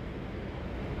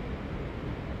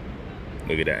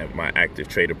look at that. My Active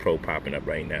Trader Pro popping up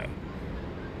right now.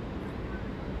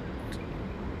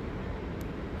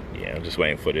 Yeah, I'm just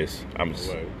waiting for this.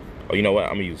 Oh, you know what?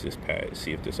 I'm gonna use this pad to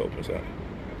see if this opens up.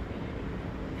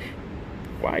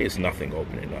 Why is nothing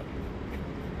opening up?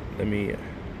 Let me,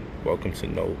 welcome to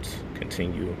notes,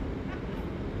 continue.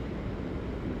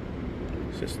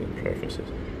 System preferences.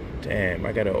 Damn,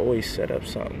 I gotta always set up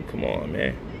something. Come on,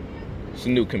 man. It's a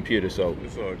new computer, so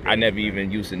I never even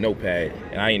used a notepad,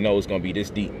 and I didn't know it was gonna be this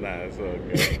deep. Nah, it's all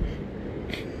good.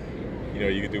 You know,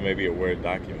 you could do maybe a Word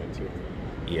document too.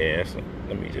 Yeah, so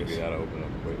let me just. You gotta open up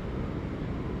quick.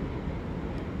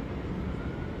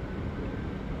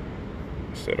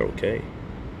 Said okay.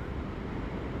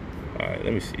 Alright,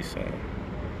 let me see something.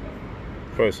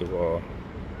 First of all,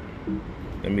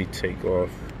 let me take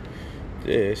off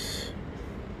this.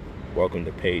 Welcome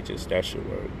to Pages. That should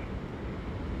work.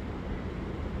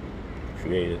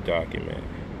 Create a document.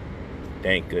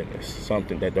 Thank goodness.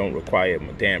 Something that don't require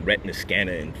my damn retina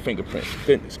scanner and fingerprint.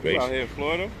 Goodness gracious. You out here in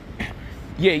Florida?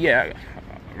 Yeah.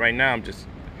 Right now I'm just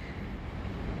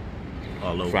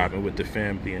all over. vibing with the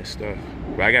family and stuff.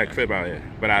 But I got a crib out here.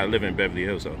 But I live in Beverly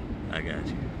Hills though. I got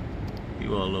you.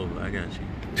 You all over. I got you.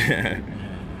 Yeah,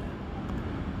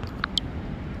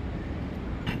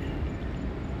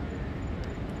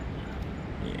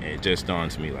 it just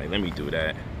dawned to me like, let me do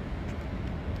that.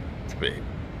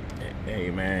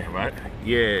 Hey, man. All right.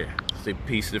 Yeah. Say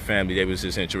peace to the family that was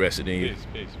just interested in you.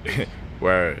 Peace.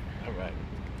 Word. All right.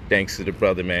 Thanks to the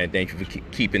brother, man. Thank you for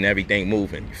keeping everything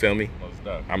moving. You feel me? Most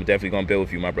definitely. I'm definitely going to build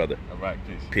with you, my brother. All right.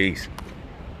 Peace. Peace.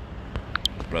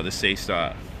 Brother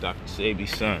Saystar, Dr.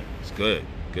 Sabi's son. It's good.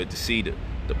 Good to see the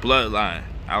bloodline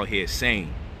out here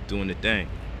sane, doing the thing.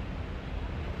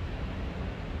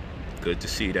 Good to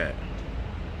see that.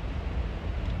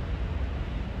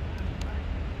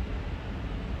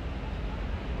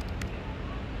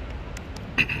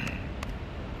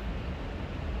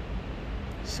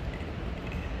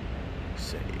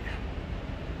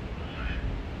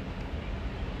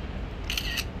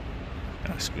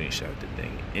 I screenshot the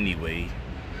thing anyway.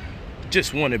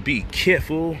 Just want to be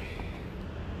careful.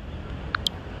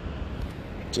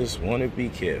 Just want to be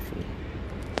careful.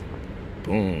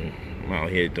 Boom. I'm out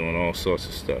here doing all sorts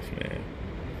of stuff, man.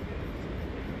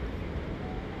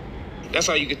 That's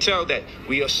how you can tell that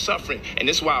we are suffering. And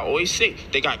this is why I always say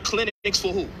they got clinics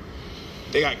for who?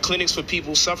 They got clinics for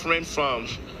people suffering from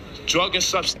drug and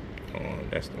substance. Oh,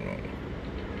 that's the wrong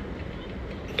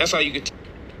one. That's how you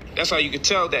can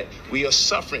tell that we are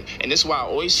suffering. And this is why I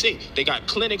always say they got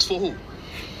clinics for who?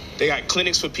 They got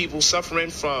clinics for people suffering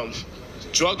from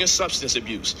drug and substance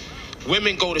abuse.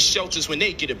 Women go to shelters when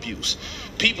they get abused.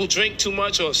 People drink too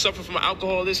much or suffer from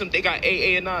alcoholism. They got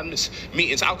AA Anonymous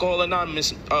meetings, Alcohol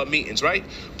Anonymous meetings, right?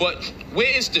 But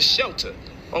where is the shelter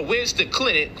or where's the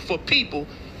clinic for people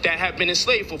that have been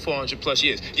enslaved for 400 plus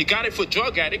years? You got it for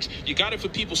drug addicts. You got it for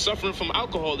people suffering from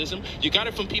alcoholism. You got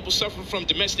it from people suffering from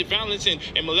domestic violence and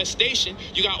molestation.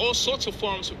 You got all sorts of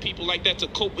forms for people like that to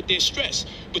cope with their stress.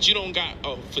 But you don't got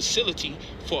a facility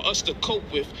for us to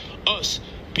cope with us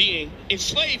being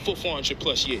enslaved for 400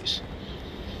 plus years.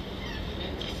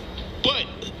 But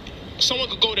someone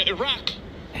could go to Iraq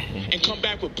and come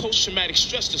back with post-traumatic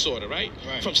stress disorder, right?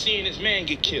 From seeing his man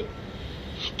get killed.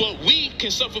 But we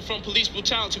can suffer from police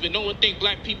brutality, but no one think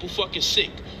black people fucking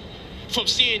sick. From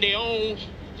seeing their own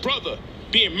brother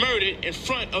being murdered in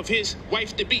front of his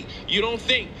wife-to-be. You don't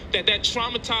think that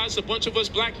traumatized a bunch of us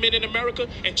black men in America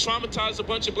and traumatized a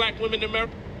bunch of black women in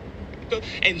America?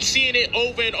 And seeing it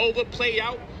over and over play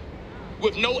out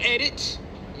with no edits?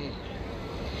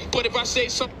 But if I say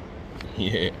something...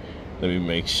 Yeah, let me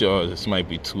make sure this might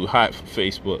be too hot for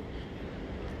Facebook.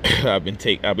 I've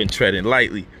been treading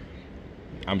lightly.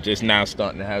 I'm just now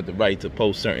starting to have the right to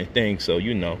post certain things, so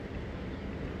you know.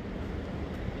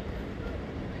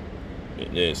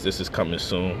 This is coming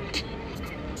soon.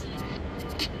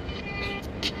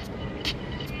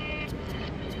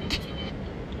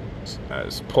 I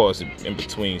just pause it in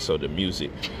between so the music,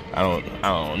 I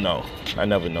don't know. I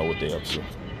never know what they're up to.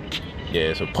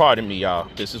 Yeah, so pardon me, y'all.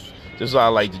 This is what I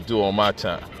like to do on my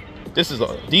time.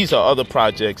 These are other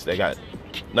projects that got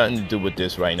nothing to do with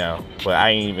this right now, but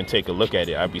I ain't even take a look at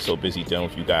it. I'd be so busy dealing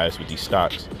with you guys with these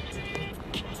stocks.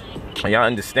 And y'all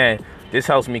understand, this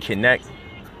helps me connect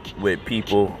with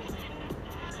people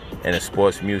in the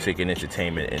sports, music, and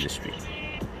entertainment industry.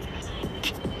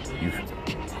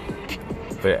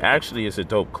 But actually, it's a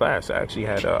dope class. I actually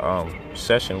had a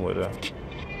session with a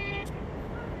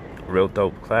real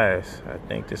dope class. I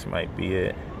think this might be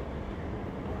it.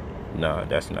 No,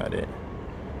 that's not it.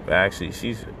 But actually,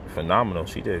 she's phenomenal.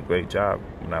 She did a great job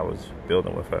when I was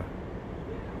building with her.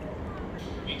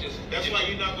 That's why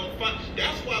you're not gonna find.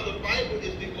 That's why the Bible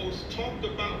is the most talked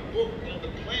about book on the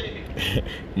planet.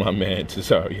 My man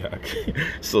Tazariak,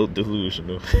 so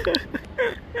delusional.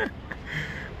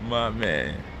 My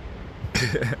man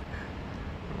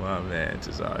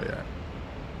Tazariak.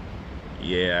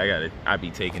 Yeah, I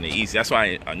be taking it easy. That's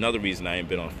why another reason I ain't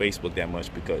been on Facebook that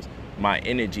much, because my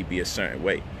energy be a certain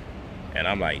way, and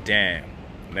I'm like, damn,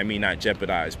 let me not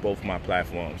jeopardize both my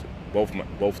platforms,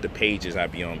 both the pages I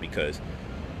be on, because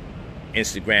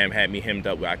Instagram had me hemmed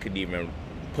up where I couldn't even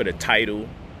put a title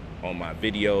on my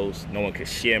videos. No one could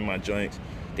share my joints.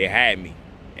 They had me.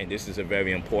 And this is a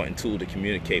very important tool to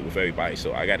communicate with everybody.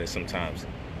 So I got to sometimes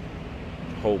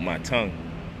hold my tongue.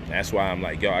 That's why I'm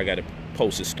like, yo, I got to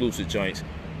post exclusive joints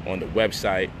on the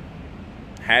website,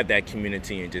 have that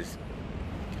community, and just,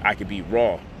 I could be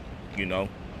raw, you know?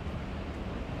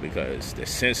 Because the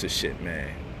censorship,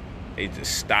 man, they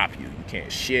just stop you. You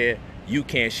can't share. You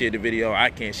can't share the video. I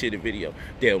can't share the video.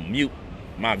 They'll mute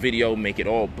my video, make it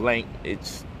all blank.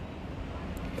 It's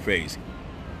crazy.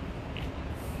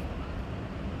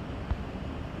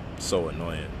 So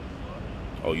annoying.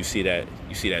 Oh, you see that?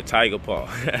 You see that tiger paw?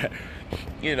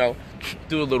 You know,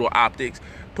 do a little optics,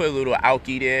 put a little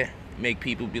alky there, make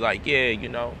people be like, yeah, you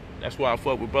know, that's why I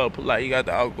fuck with brother Polight. You got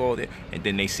the alcohol there, and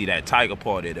then they see that tiger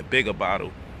paw there, the bigger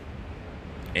bottle,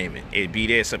 and it be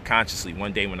there subconsciously.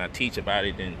 One day when I teach about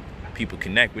it, then People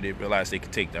connect with it, realize they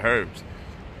can take the herbs.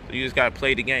 So you just gotta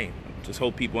play the game. Just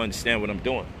hope people understand what I'm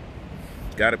doing.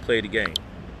 Gotta play the game.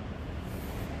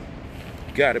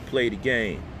 Gotta play the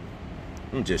game.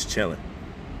 I'm just chilling.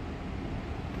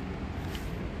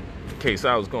 In case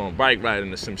I was going bike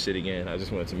riding or some shit again, I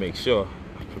just wanted to make sure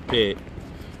I'm prepared.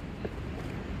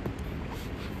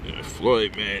 Yeah,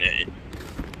 Floyd, man.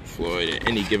 Floyd at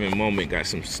any given moment got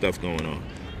some stuff going on.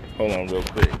 Hold on real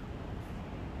quick.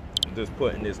 I'm just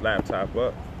putting this laptop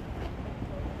up.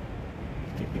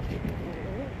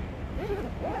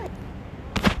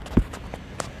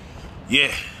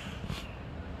 Yeah.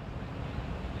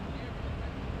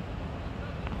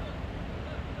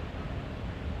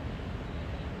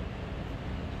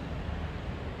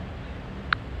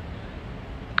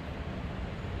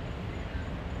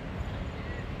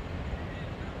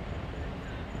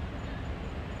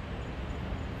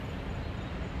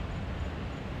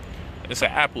 It's an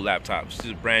Apple laptop. This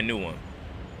is a brand new one.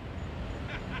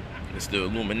 It's the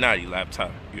Illuminati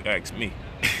laptop, you ask me.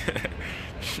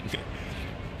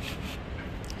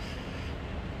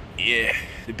 Yeah,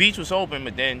 the beach was open,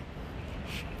 but then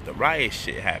the riot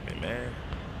shit happened, man.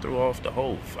 Threw off the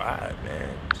whole vibe,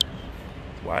 man.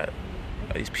 Why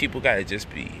these people gotta just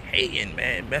be hating,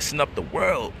 man, messing up the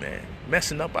world, man,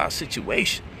 messing up our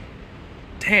situation.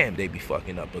 Damn, they be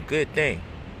fucking up a good thing.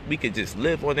 We could just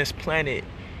live on this planet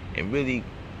and really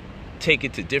take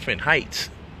it to different heights.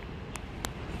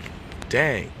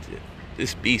 Dang,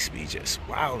 this beast be just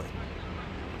wilding.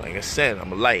 Like I said,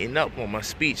 I'm gonna lighten up on my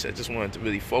speech. I just wanted to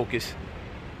really focus.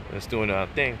 Let's doing our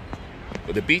thing.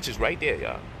 But the beach is right there,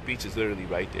 y'all. The beach is literally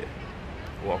right there.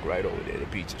 Walk right over there. The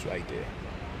beach is right there.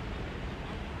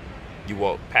 You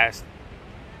walk past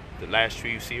the last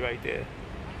tree you see right there.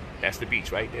 That's the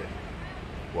beach right there.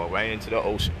 Walk right into the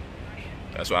ocean.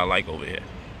 That's what I like over here.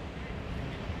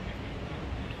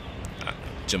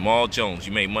 Jamal Jones,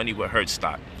 you made money with Hertz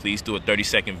stock. Please do a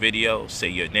 30-second video. Say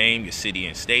your name, your city,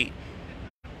 and state.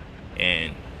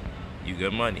 And you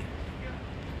get money.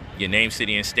 Your name,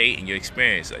 city, and state, and your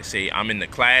experience. Like say, I'm in the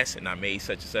class and I made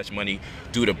such and such money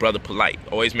due to Brother Polight.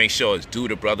 Always make sure it's due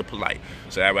to Brother Polight.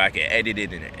 So that way I can edit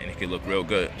it and it can look real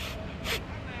good.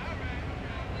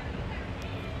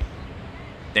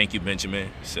 Thank you,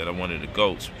 Benjamin. Said I wanted the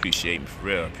goats. Appreciate me for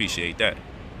real. Appreciate that.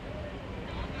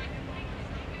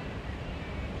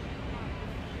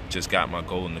 Just got my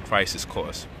gold in the crisis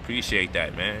course. Appreciate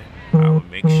that, man. I will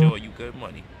make sure you good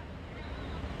money.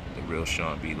 The real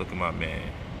Sean B. Look at my man.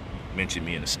 Mentioned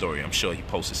me in the story. I'm sure he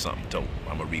posted something dope.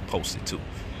 I'm gonna repost it too.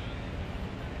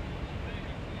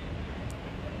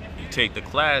 You take the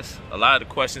class. A lot of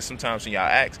the questions sometimes when y'all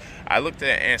ask, I look to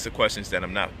answer questions that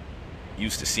I'm not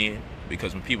used to seeing,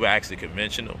 because when people ask the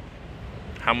conventional,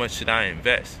 how much should I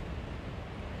invest?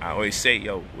 I always say,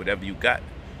 yo, whatever you got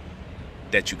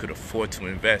that you could afford to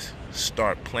invest,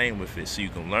 start playing with it so you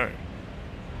can learn.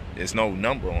 There's no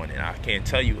number on it. I can't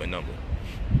tell you a number.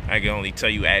 I can only tell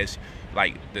you as,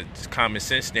 like, the common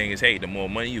sense thing is, hey, the more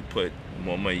money you put, the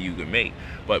more money you can make.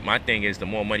 But my thing is, the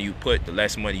more money you put, the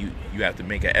less money you have to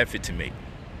make an effort to make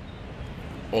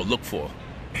or look for.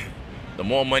 The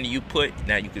more money you put,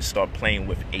 now you can start playing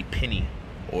with a penny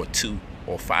or 2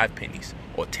 or 5 pennies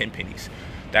or 10 pennies.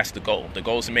 That's the goal. The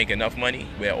goal is to make enough money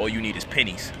where all you need is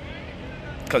pennies.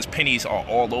 Because pennies are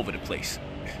all over the place.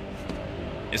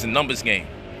 It's a numbers game.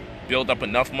 Build up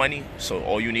enough money so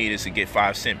all you need is to get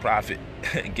 5-cent profit.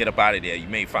 Get up out of there. You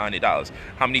made $500.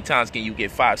 How many times can you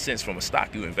get 5 cents from a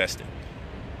stock you invest in?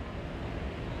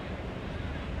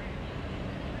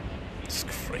 It's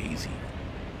crazy.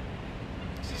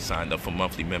 Signed up for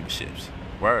monthly memberships.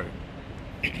 Word.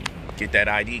 Get that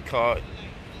ID card.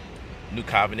 New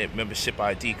Covenant membership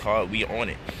ID card. We on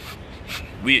it.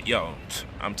 Yo,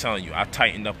 I'm telling you, I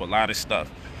tightened up a lot of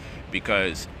stuff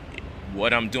because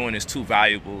what I'm doing is too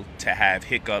valuable to have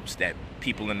hiccups that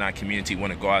people in our community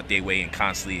want to go out their way and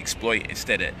constantly exploit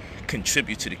instead of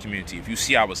contribute to the community. If you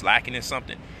see I was lacking in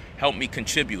something, help me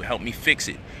contribute, help me fix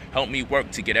it, help me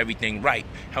work to get everything right,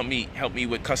 help me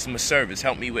with customer service,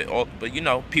 help me with all. But you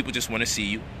know, people just want to see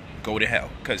you go to hell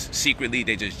because secretly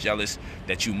they're just jealous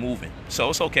that you moving.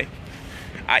 So it's okay.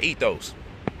 I eat those.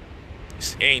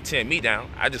 It ain't tearing me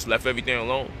down. I just left everything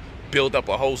alone. Build up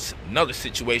a whole another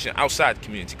situation outside the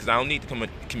community because I don't need to come in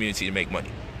the community to make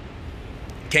money.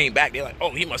 Came back, they're like,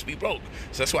 oh, he must be broke.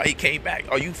 So that's why he came back.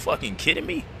 Are you fucking kidding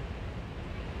me?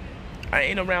 I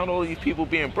ain't around all these people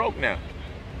being broke now.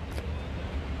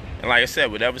 And like I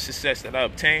said, whatever success that I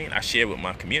obtain, I share with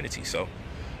my community. So,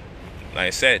 like I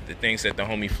said, the things that the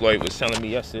homie Floyd was telling me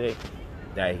yesterday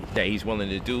that he's willing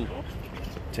to do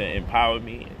to empower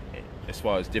me as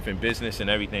far as different business and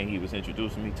everything he was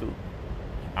introducing me to,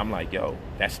 I'm like, yo,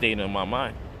 that stayed in my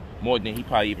mind more than he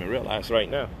probably even realized right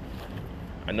now.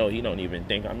 I know he don't even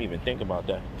think I'm even thinking about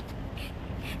that.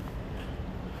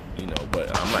 You know,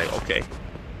 but I'm like, okay,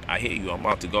 I hear you. I'm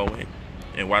about to go in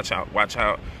and watch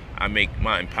how I make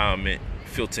my empowerment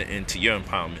filter into your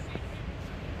empowerment.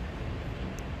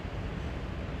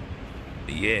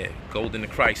 But yeah, Gold in the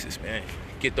Crisis, man.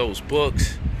 Get those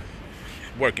books.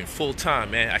 Working full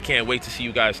time, man. I can't wait to see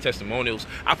you guys' testimonials.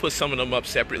 I put some of them up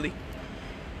separately,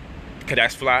 cause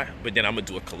that's fly. But then I'm gonna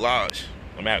do a collage.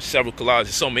 I'm gonna have several collages.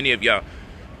 So many of y'all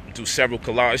do several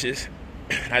collages.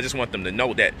 I just want them to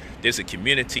know that there's a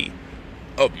community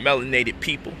of melanated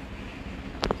people.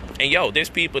 And yo, there's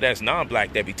people that's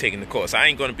non-black that be taking the course. I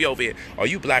ain't gonna be over here, are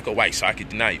you black or white, so I can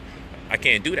deny you. I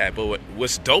can't do that. But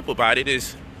what's dope about it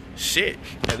is, shit,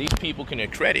 at least people can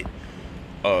accredit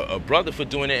a brother for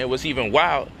doing it. And what's even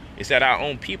wild is that our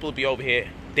own people be over here,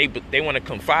 they want to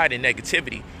confide in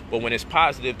negativity, but when it's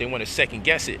positive, they want to second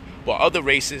guess it. But other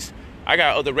races, I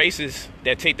got other races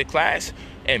that take the class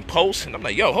and post, and I'm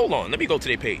like, yo, hold on, let me go to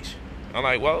their page. I'm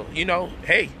like, well, you know,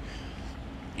 hey,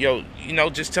 yo, you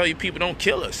know, just tell your people don't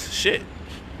kill us. Shit.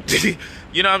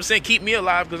 You know what I'm saying? Keep me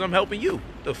alive because I'm helping you.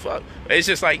 The fuck? It's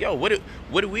just like, yo, what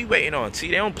are we waiting on? See,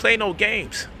 they don't play no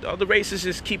games. The other races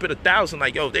just keep it 1,000.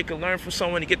 Like, yo, if they can learn from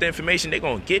someone to get the information, they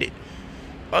gonna get it.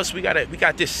 Us, we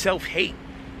got this self-hate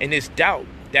and this doubt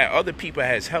that other people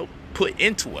has helped put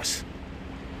into us.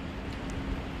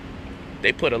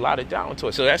 They put a lot of doubt into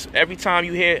us. So that's every time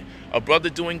you hear a brother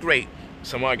doing great,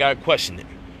 someone gotta question it.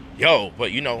 Yo,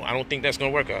 but you know, I don't think that's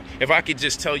gonna work out. If I could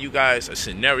just tell you guys a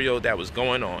scenario that was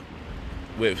going on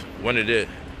with one of the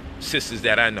sisters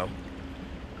that I know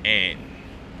and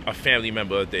a family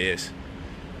member of theirs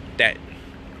that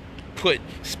put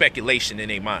speculation in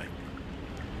their mind,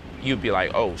 you'd be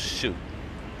like, oh shoot.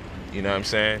 You know what I'm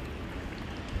saying?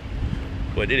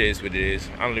 But it is what it is.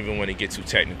 I don't even want to get too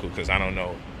technical because I don't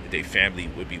know if their family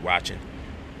would be watching,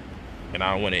 and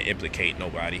I don't want to implicate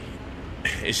nobody.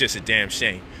 It's just a damn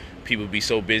shame people be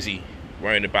so busy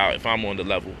worrying about if I'm on the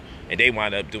level and they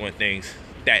wind up doing things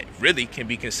that really can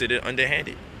be considered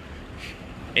underhanded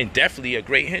and definitely a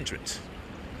great hindrance.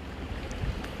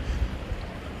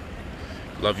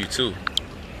 Love you too.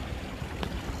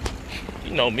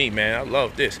 You know me, man. I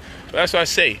love this. But that's what I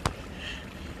say.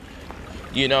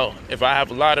 You know, if I have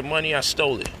a lot of money, I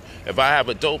stole it. If I have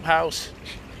a dope house,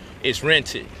 it's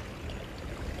rented.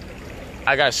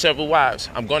 I got several wives.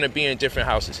 I'm going to be in different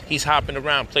houses. He's hopping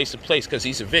around place to place because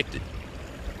he's evicted.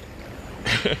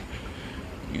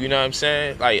 You know what I'm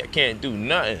saying? Like, I can't do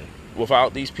nothing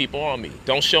without these people on me.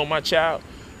 Don't show my child.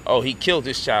 Oh, he killed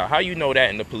his child. How you know that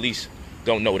and the police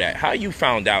don't know that? How you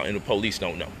found out and the police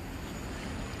don't know?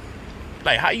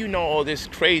 Like, how you know all this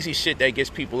crazy shit that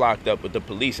gets people locked up, but the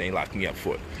police ain't locked me up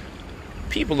for it?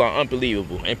 People are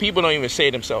unbelievable. And people don't even say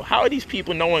to themselves, how are these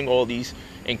people knowing all these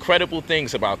incredible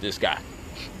things about this guy?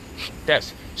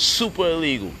 That's super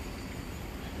illegal.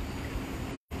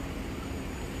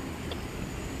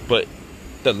 But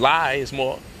the lie is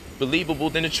more believable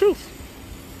than the truth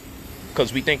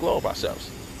because we think low of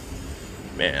ourselves.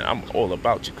 Man, I'm all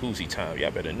about jacuzzi time. Y'all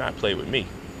better not play with me.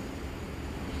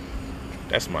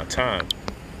 That's my time.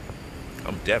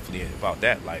 I'm definitely about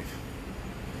that life.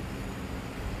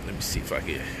 Let me see if I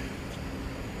can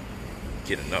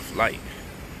get enough light.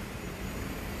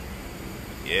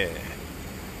 Yeah.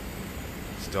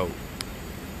 It's dope.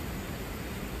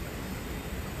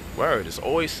 Word, it's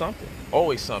always something.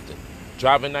 Always something.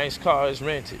 Driving nice cars,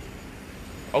 rented.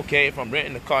 Okay, if I'm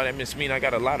renting a car, that means I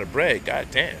got a lot of bread. God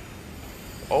damn.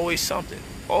 Always something.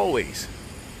 Always.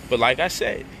 But like I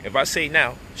said, if I say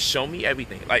now, show me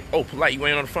everything. Like, oh, Polight, you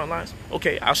ain't on the front lines?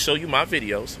 Okay, I'll show you my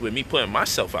videos with me putting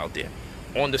myself out there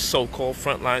on the so-called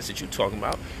front lines that you're talking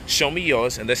about. Show me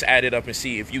yours, and let's add it up and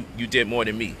see if you did more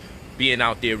than me. Being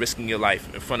out there risking your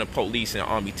life in front of police and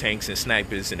army tanks and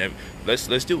snipers and everything.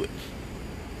 Let's do it.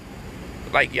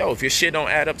 Like, yo, if your shit don't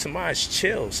add up to mine,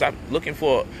 chill. Stop looking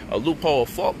for a loophole or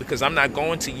fault because I'm not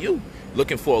going to you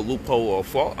looking for a loophole or a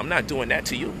fault. I'm not doing that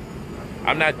to you.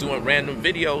 I'm not doing random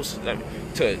videos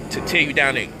to tear you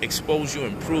down and expose you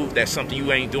and prove that something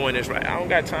you ain't doing is right. I don't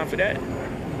got time for that.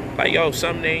 Like, yo,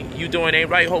 something you doing ain't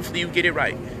right. Hopefully you get it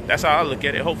right. That's how I look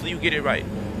at it. Hopefully you get it right.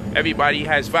 Everybody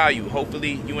has value.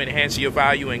 Hopefully you enhance your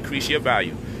value, increase your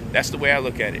value. That's the way I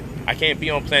look at it. I can't be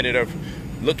on planet Earth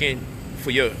looking for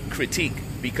your critique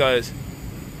because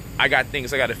I got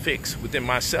things I got to fix within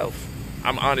myself.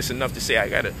 I'm honest enough to say I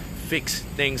got to fix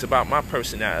things about my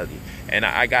personality, and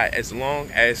I got as long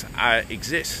as I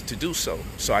exist to do so.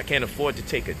 So I can't afford to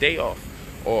take a day off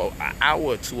or an hour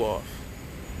or two off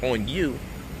on you,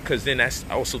 because then that's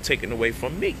also taken away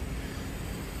from me.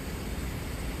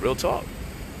 Real talk.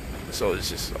 So it's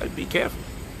just like, be careful.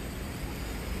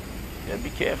 Yeah,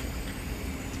 be careful.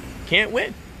 Can't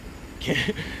win.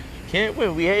 Can't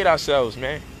win. We hate ourselves,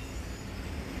 man.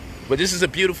 But this is a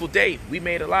beautiful day. We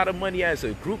made a lot of money as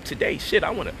a group today. Shit,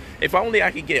 if only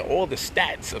I could get all the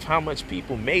stats of how much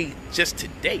people made just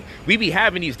today. We be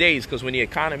having these days because when the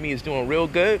economy is doing real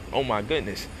good, oh my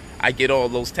goodness, I get all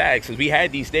those tags. Because we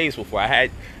had these days before. I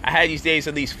had these days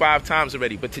at least 5 times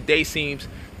already. But today seems,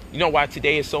 you know why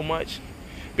today is so much?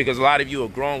 Because a lot of you are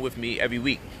growing with me every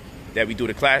week that we do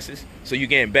the classes. So you're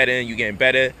getting better and you're getting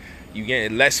better. You're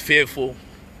getting less fearful.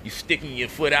 You're sticking your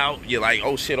foot out. You're like,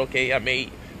 oh shit, okay, I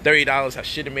made $30. I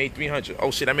should have made $300.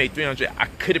 Oh shit, I made $300. I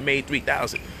could have made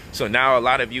 $3,000. So now a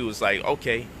lot of you is like,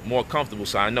 okay, more comfortable.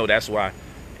 So I know that's why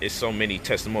it's so many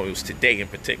testimonials today in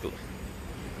particular.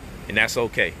 And that's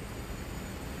okay.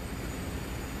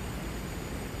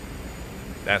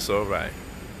 That's all right.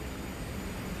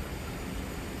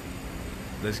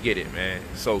 Let's get it, man.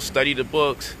 So study the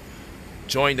books,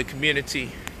 join the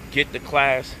community, get the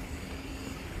class.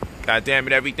 God damn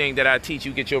it, everything that I teach,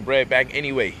 you get your bread back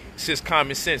anyway. It's just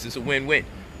common sense. It's a win-win.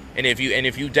 And if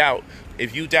you doubt,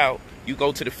 you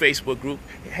go to the Facebook group.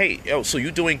 Hey, yo, so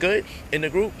you doing good in the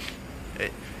group?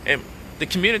 And the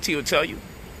community will tell you.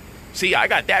 See, I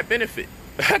got that benefit.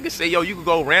 I can say, yo, you can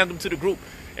go random to the group,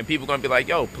 and people gonna be like,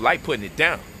 yo, Polight putting it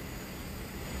down.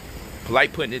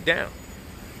 Polight putting it down.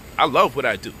 I love what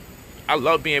I do. I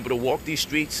love being able to walk these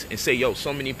streets and say, yo,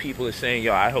 so many people are saying,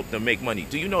 yo, I help them make money.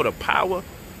 Do you know the power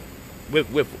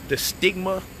with the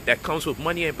stigma that comes with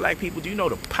money and black people? Do you know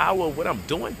the power of what I'm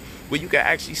doing? Where you can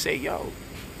actually say, yo,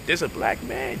 there's a black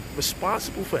man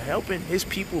responsible for helping his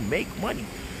people make money.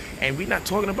 And we're not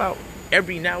talking about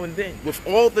every now and then. With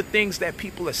all the things that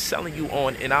people are selling you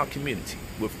on in our community,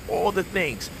 with all the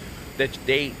things that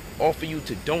they offer you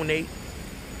to donate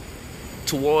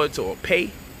towards or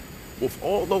pay, with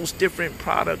all those different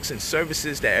products and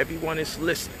services that everyone is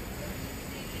listening,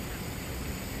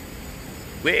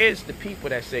 where is the people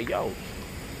that say, yo,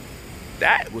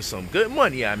 that was some good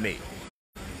money I made?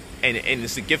 And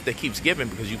it's a gift that keeps giving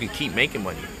because you can keep making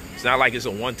money. It's not like it's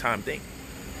a one-time thing.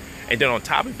 And then on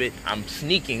top of it, I'm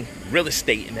sneaking real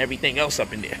estate and everything else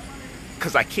up in there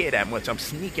because I care that much. I'm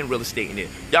sneaking real estate in there.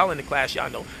 Y'all in the class,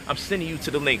 y'all know I'm sending you to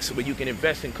the links where you can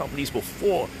invest in companies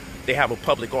before they have a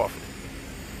public offering.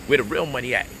 Where the real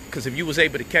money at? Because if you was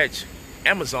able to catch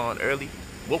Amazon early,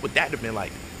 what would that have been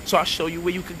like? So I'll show you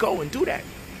where you could go and do that.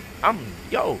 I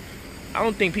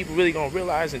don't think people really gonna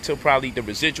realize until probably the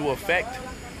residual effect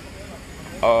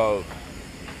of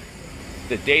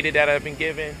the data that I've been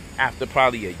given after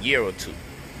probably a year or two,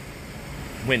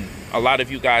 when a lot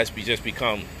of you guys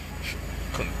become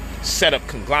set up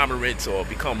conglomerates or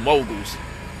become moguls,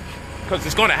 because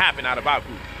it's gonna happen out of our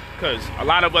group. Because a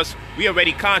lot of us, we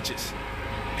already conscious.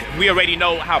 We already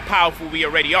know how powerful we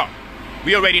already are.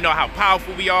 We already know how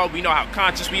powerful we are. We know how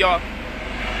conscious we are.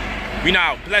 We know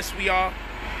how blessed we are.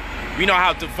 We know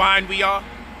how divine we are.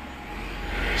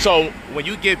 So when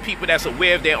you give people that's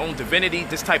aware of their own divinity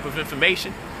this type of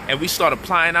information, and we start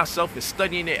applying ourselves and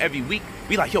studying it every week,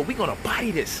 we like, yo, we're gonna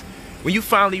body this. When you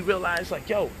finally realize, like,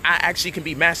 yo, I actually can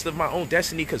be master of my own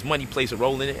destiny, because money plays a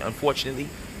role in it, unfortunately.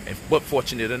 But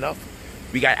fortunate enough,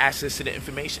 we got access to the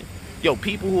information. Yo,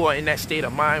 people who are in that state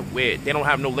of mind where they don't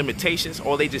have no limitations,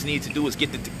 all they just need to do is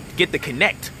get the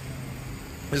connect.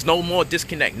 There's no more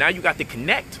disconnect. Now you got the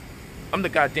connect. I'm the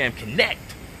goddamn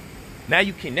connect. Now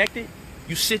you connected.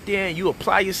 You sit there and you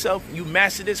apply yourself. You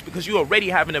master this because you already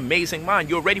have an amazing mind.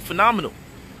 You're already phenomenal.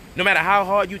 No matter how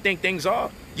hard you think things are,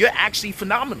 you're actually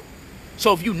phenomenal.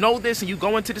 So if you know this and you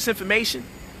go into this information,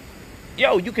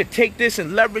 yo, you could take this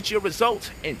and leverage your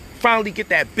results and finally get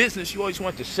that business you always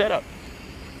wanted to set up.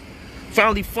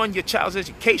 Finally fund your child's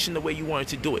education the way you wanted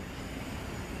to do it.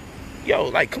 Yo,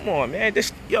 like, come on, man.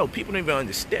 People don't even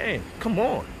understand. Come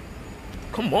on.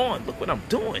 Look what I'm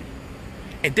doing.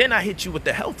 And then I hit you with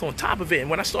the health on top of it. And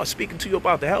when I start speaking to you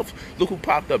about the health, look who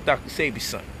popped up, Dr. Sabi's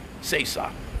son. Say so.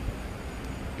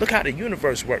 Look how the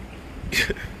universe works.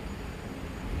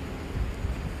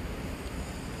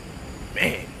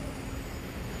 Man.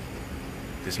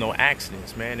 There's no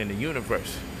accidents, man, in the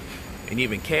universe. And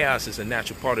even chaos is a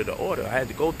natural part of the order. I had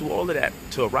to go through all of that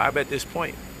to arrive at this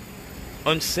point.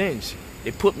 Unsinged.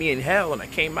 They put me in hell and I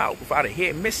came out without a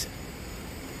hair missing.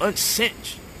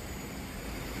 Unsinged.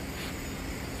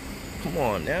 Come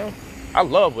on now. I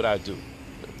love what I do.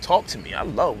 Talk to me. I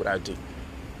love what I do.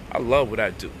 I love what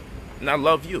I do. And I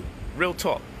love you. Real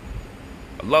talk.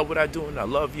 I love what I do and I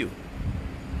love you.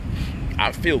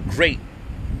 I feel great.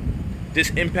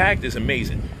 This impact is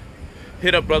amazing.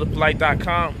 Hit up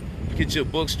brotherpolight.com. Get your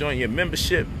books, join your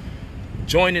membership.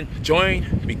 Join,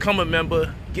 become a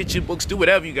member, get your books, do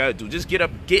whatever you gotta do. Just get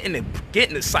up, get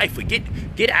in the cipher,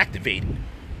 get activated.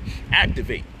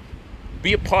 Activate.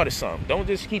 Be a part of something. Don't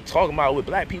just keep talking about what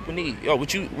black people need. Yo,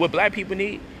 what black people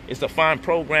need is to find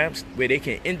programs where they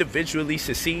can individually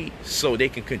succeed so they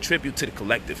can contribute to the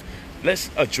collective. Let's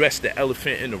address the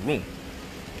elephant in the room.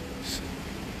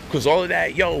 Because all of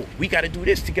that, yo, we got to do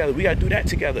this together. We got to do that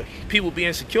together. People be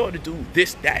insecure to do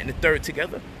this, that, and the third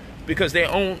together because their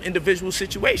own individual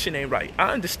situation ain't right.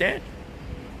 I understand.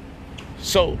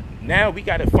 So now we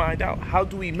got to find out, how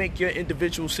do we make your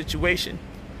individual situation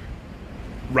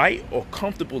right or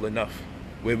comfortable enough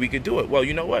where we could do it? Well,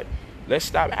 you know what? Let's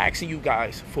stop asking you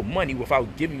guys for money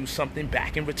without giving you something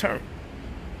back in return.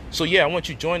 So yeah, I want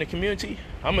you to join the community.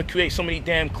 I'm going to create so many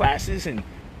damn classes and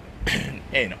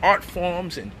art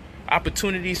forms and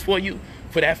opportunities for you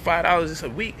for that $5 a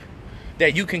week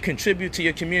that you can contribute to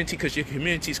your community, because your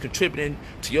community is contributing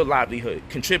to your livelihood,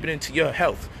 contributing to your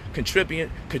health,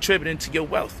 contributing to your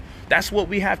wealth. That's what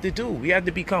we have to do. We have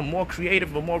to become more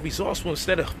creative and more resourceful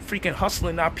instead of freaking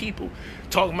hustling our people,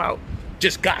 talking about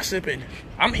just gossip and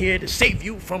I'm here to save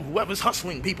you from whoever's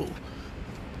hustling people.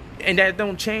 And that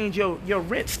don't change your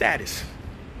rent status.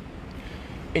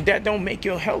 And that don't make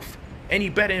your health any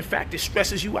better. In fact, it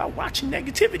stresses you out watching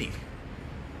negativity.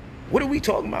 What are we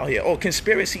talking about here? Oh,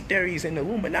 conspiracy theories and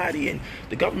Illuminati and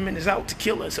the government is out to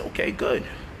kill us. Okay, good.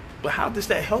 But how does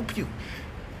that help you?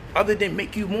 Other than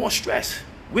make you more stressed?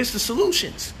 Where's the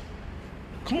solutions?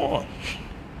 Come on.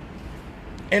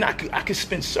 And I could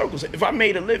spin circles. If I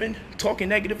made a living talking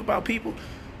negative about people,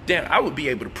 then I would be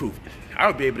able to prove it. I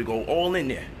would be able to go all in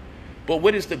there. But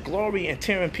what is the glory in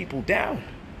tearing people down?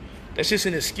 That's just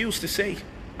an excuse to say,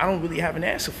 I don't really have an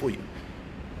answer for you.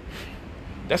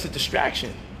 That's a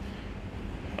distraction.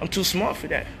 I'm too smart for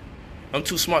that. I'm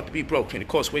too smart to be broke, and it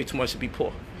costs way too much to be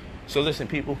poor. So listen,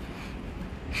 people,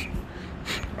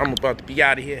 I'm about to be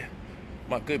out of here.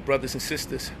 My good brothers and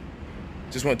sisters,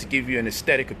 just wanted to give you an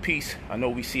aesthetic of peace. I know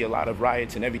we see a lot of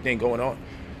riots and everything going on.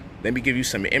 Let me give you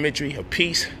some imagery of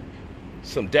peace,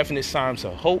 some definite signs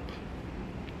of hope.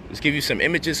 Let's give you some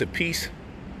images of peace,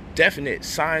 definite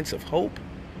signs of hope.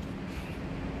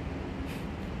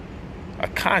 A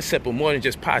concept of more than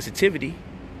just positivity,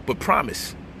 but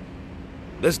promise.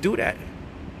 Let's do that.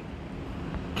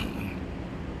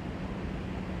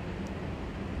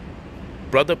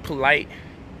 Brother Polight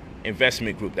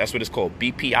Investment Group. That's what it's called.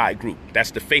 BPI Group.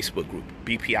 That's the Facebook group.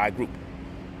 BPI Group.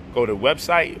 Go to the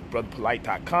website,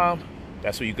 brotherpolight.com.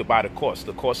 That's where you could buy the course.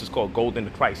 The course is called Gold in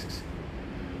the Crisis.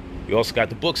 We also got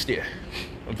the books there.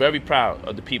 I'm very proud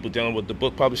of the people dealing with the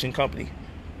book publishing company.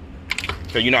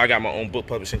 So you know I got my own book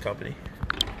publishing company.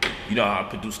 You know I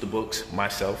produce the books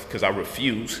myself because I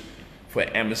refuse for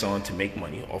Amazon to make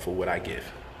money off of what I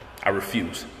give. I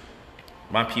refuse.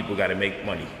 My people got to make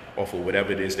money off of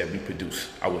whatever it is that we produce.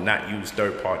 I will not use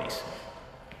third parties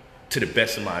to the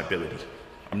best of my ability.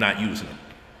 I'm not using them.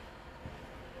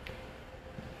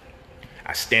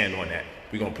 I stand on that.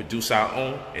 We're going to produce our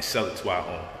own and sell it to our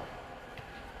own.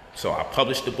 So I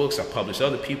publish the books, I publish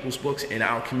other people's books in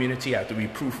our community after we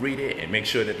proofread it and make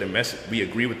sure that the message, we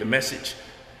agree with the message.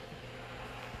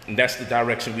 And that's the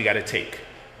direction we got to take.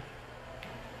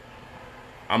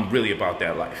 I'm really about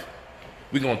that life.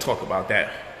 We're going to talk about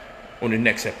that on the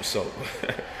next episode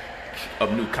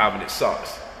of New Covenant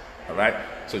Sauce. All right?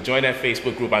 So join that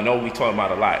Facebook group. I know we talking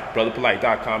about a lot.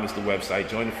 BrotherPolight.com is the website.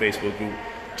 Join the Facebook group.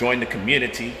 Join the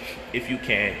community if you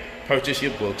can. Purchase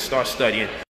your book. Start studying.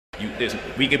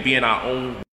 We could be in our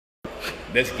own.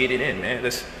 Let's get it in, man.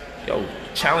 Let's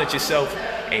challenge yourself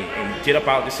and get up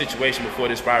out of the situation before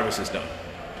this virus is done.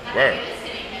 Word.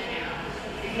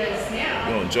 We're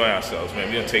going to enjoy ourselves, man.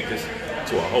 We're going to take this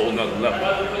to a whole nother level.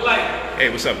 Hey,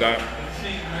 what's up, God?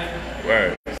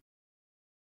 Word.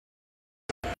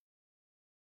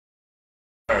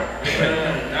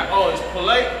 Oh, it's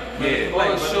Polight? Yeah.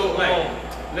 Oh, so,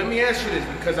 let me ask you this,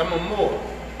 because I'm a Moor.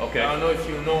 Okay. I don't know if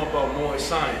you know about Moor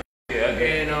science. Yeah.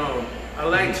 And I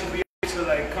like to be able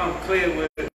to come clear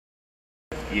with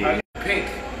pink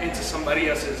into somebody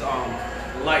else's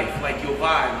life, like your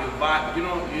vibe. You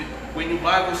know, when you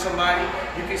vibe with somebody,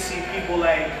 you can see people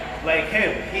like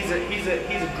him. He's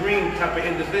a green type of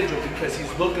individual because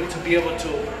he's looking to be able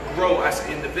to grow as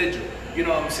an individual. You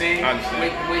know what I'm saying? I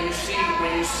understand.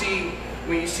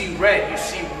 When you see red,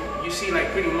 you see like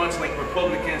pretty much like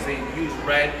Republicans, they use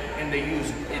red and they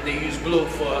use blue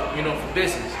for for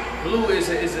business. Blue is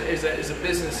a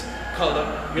business color.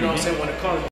 You know what I'm saying? When it comes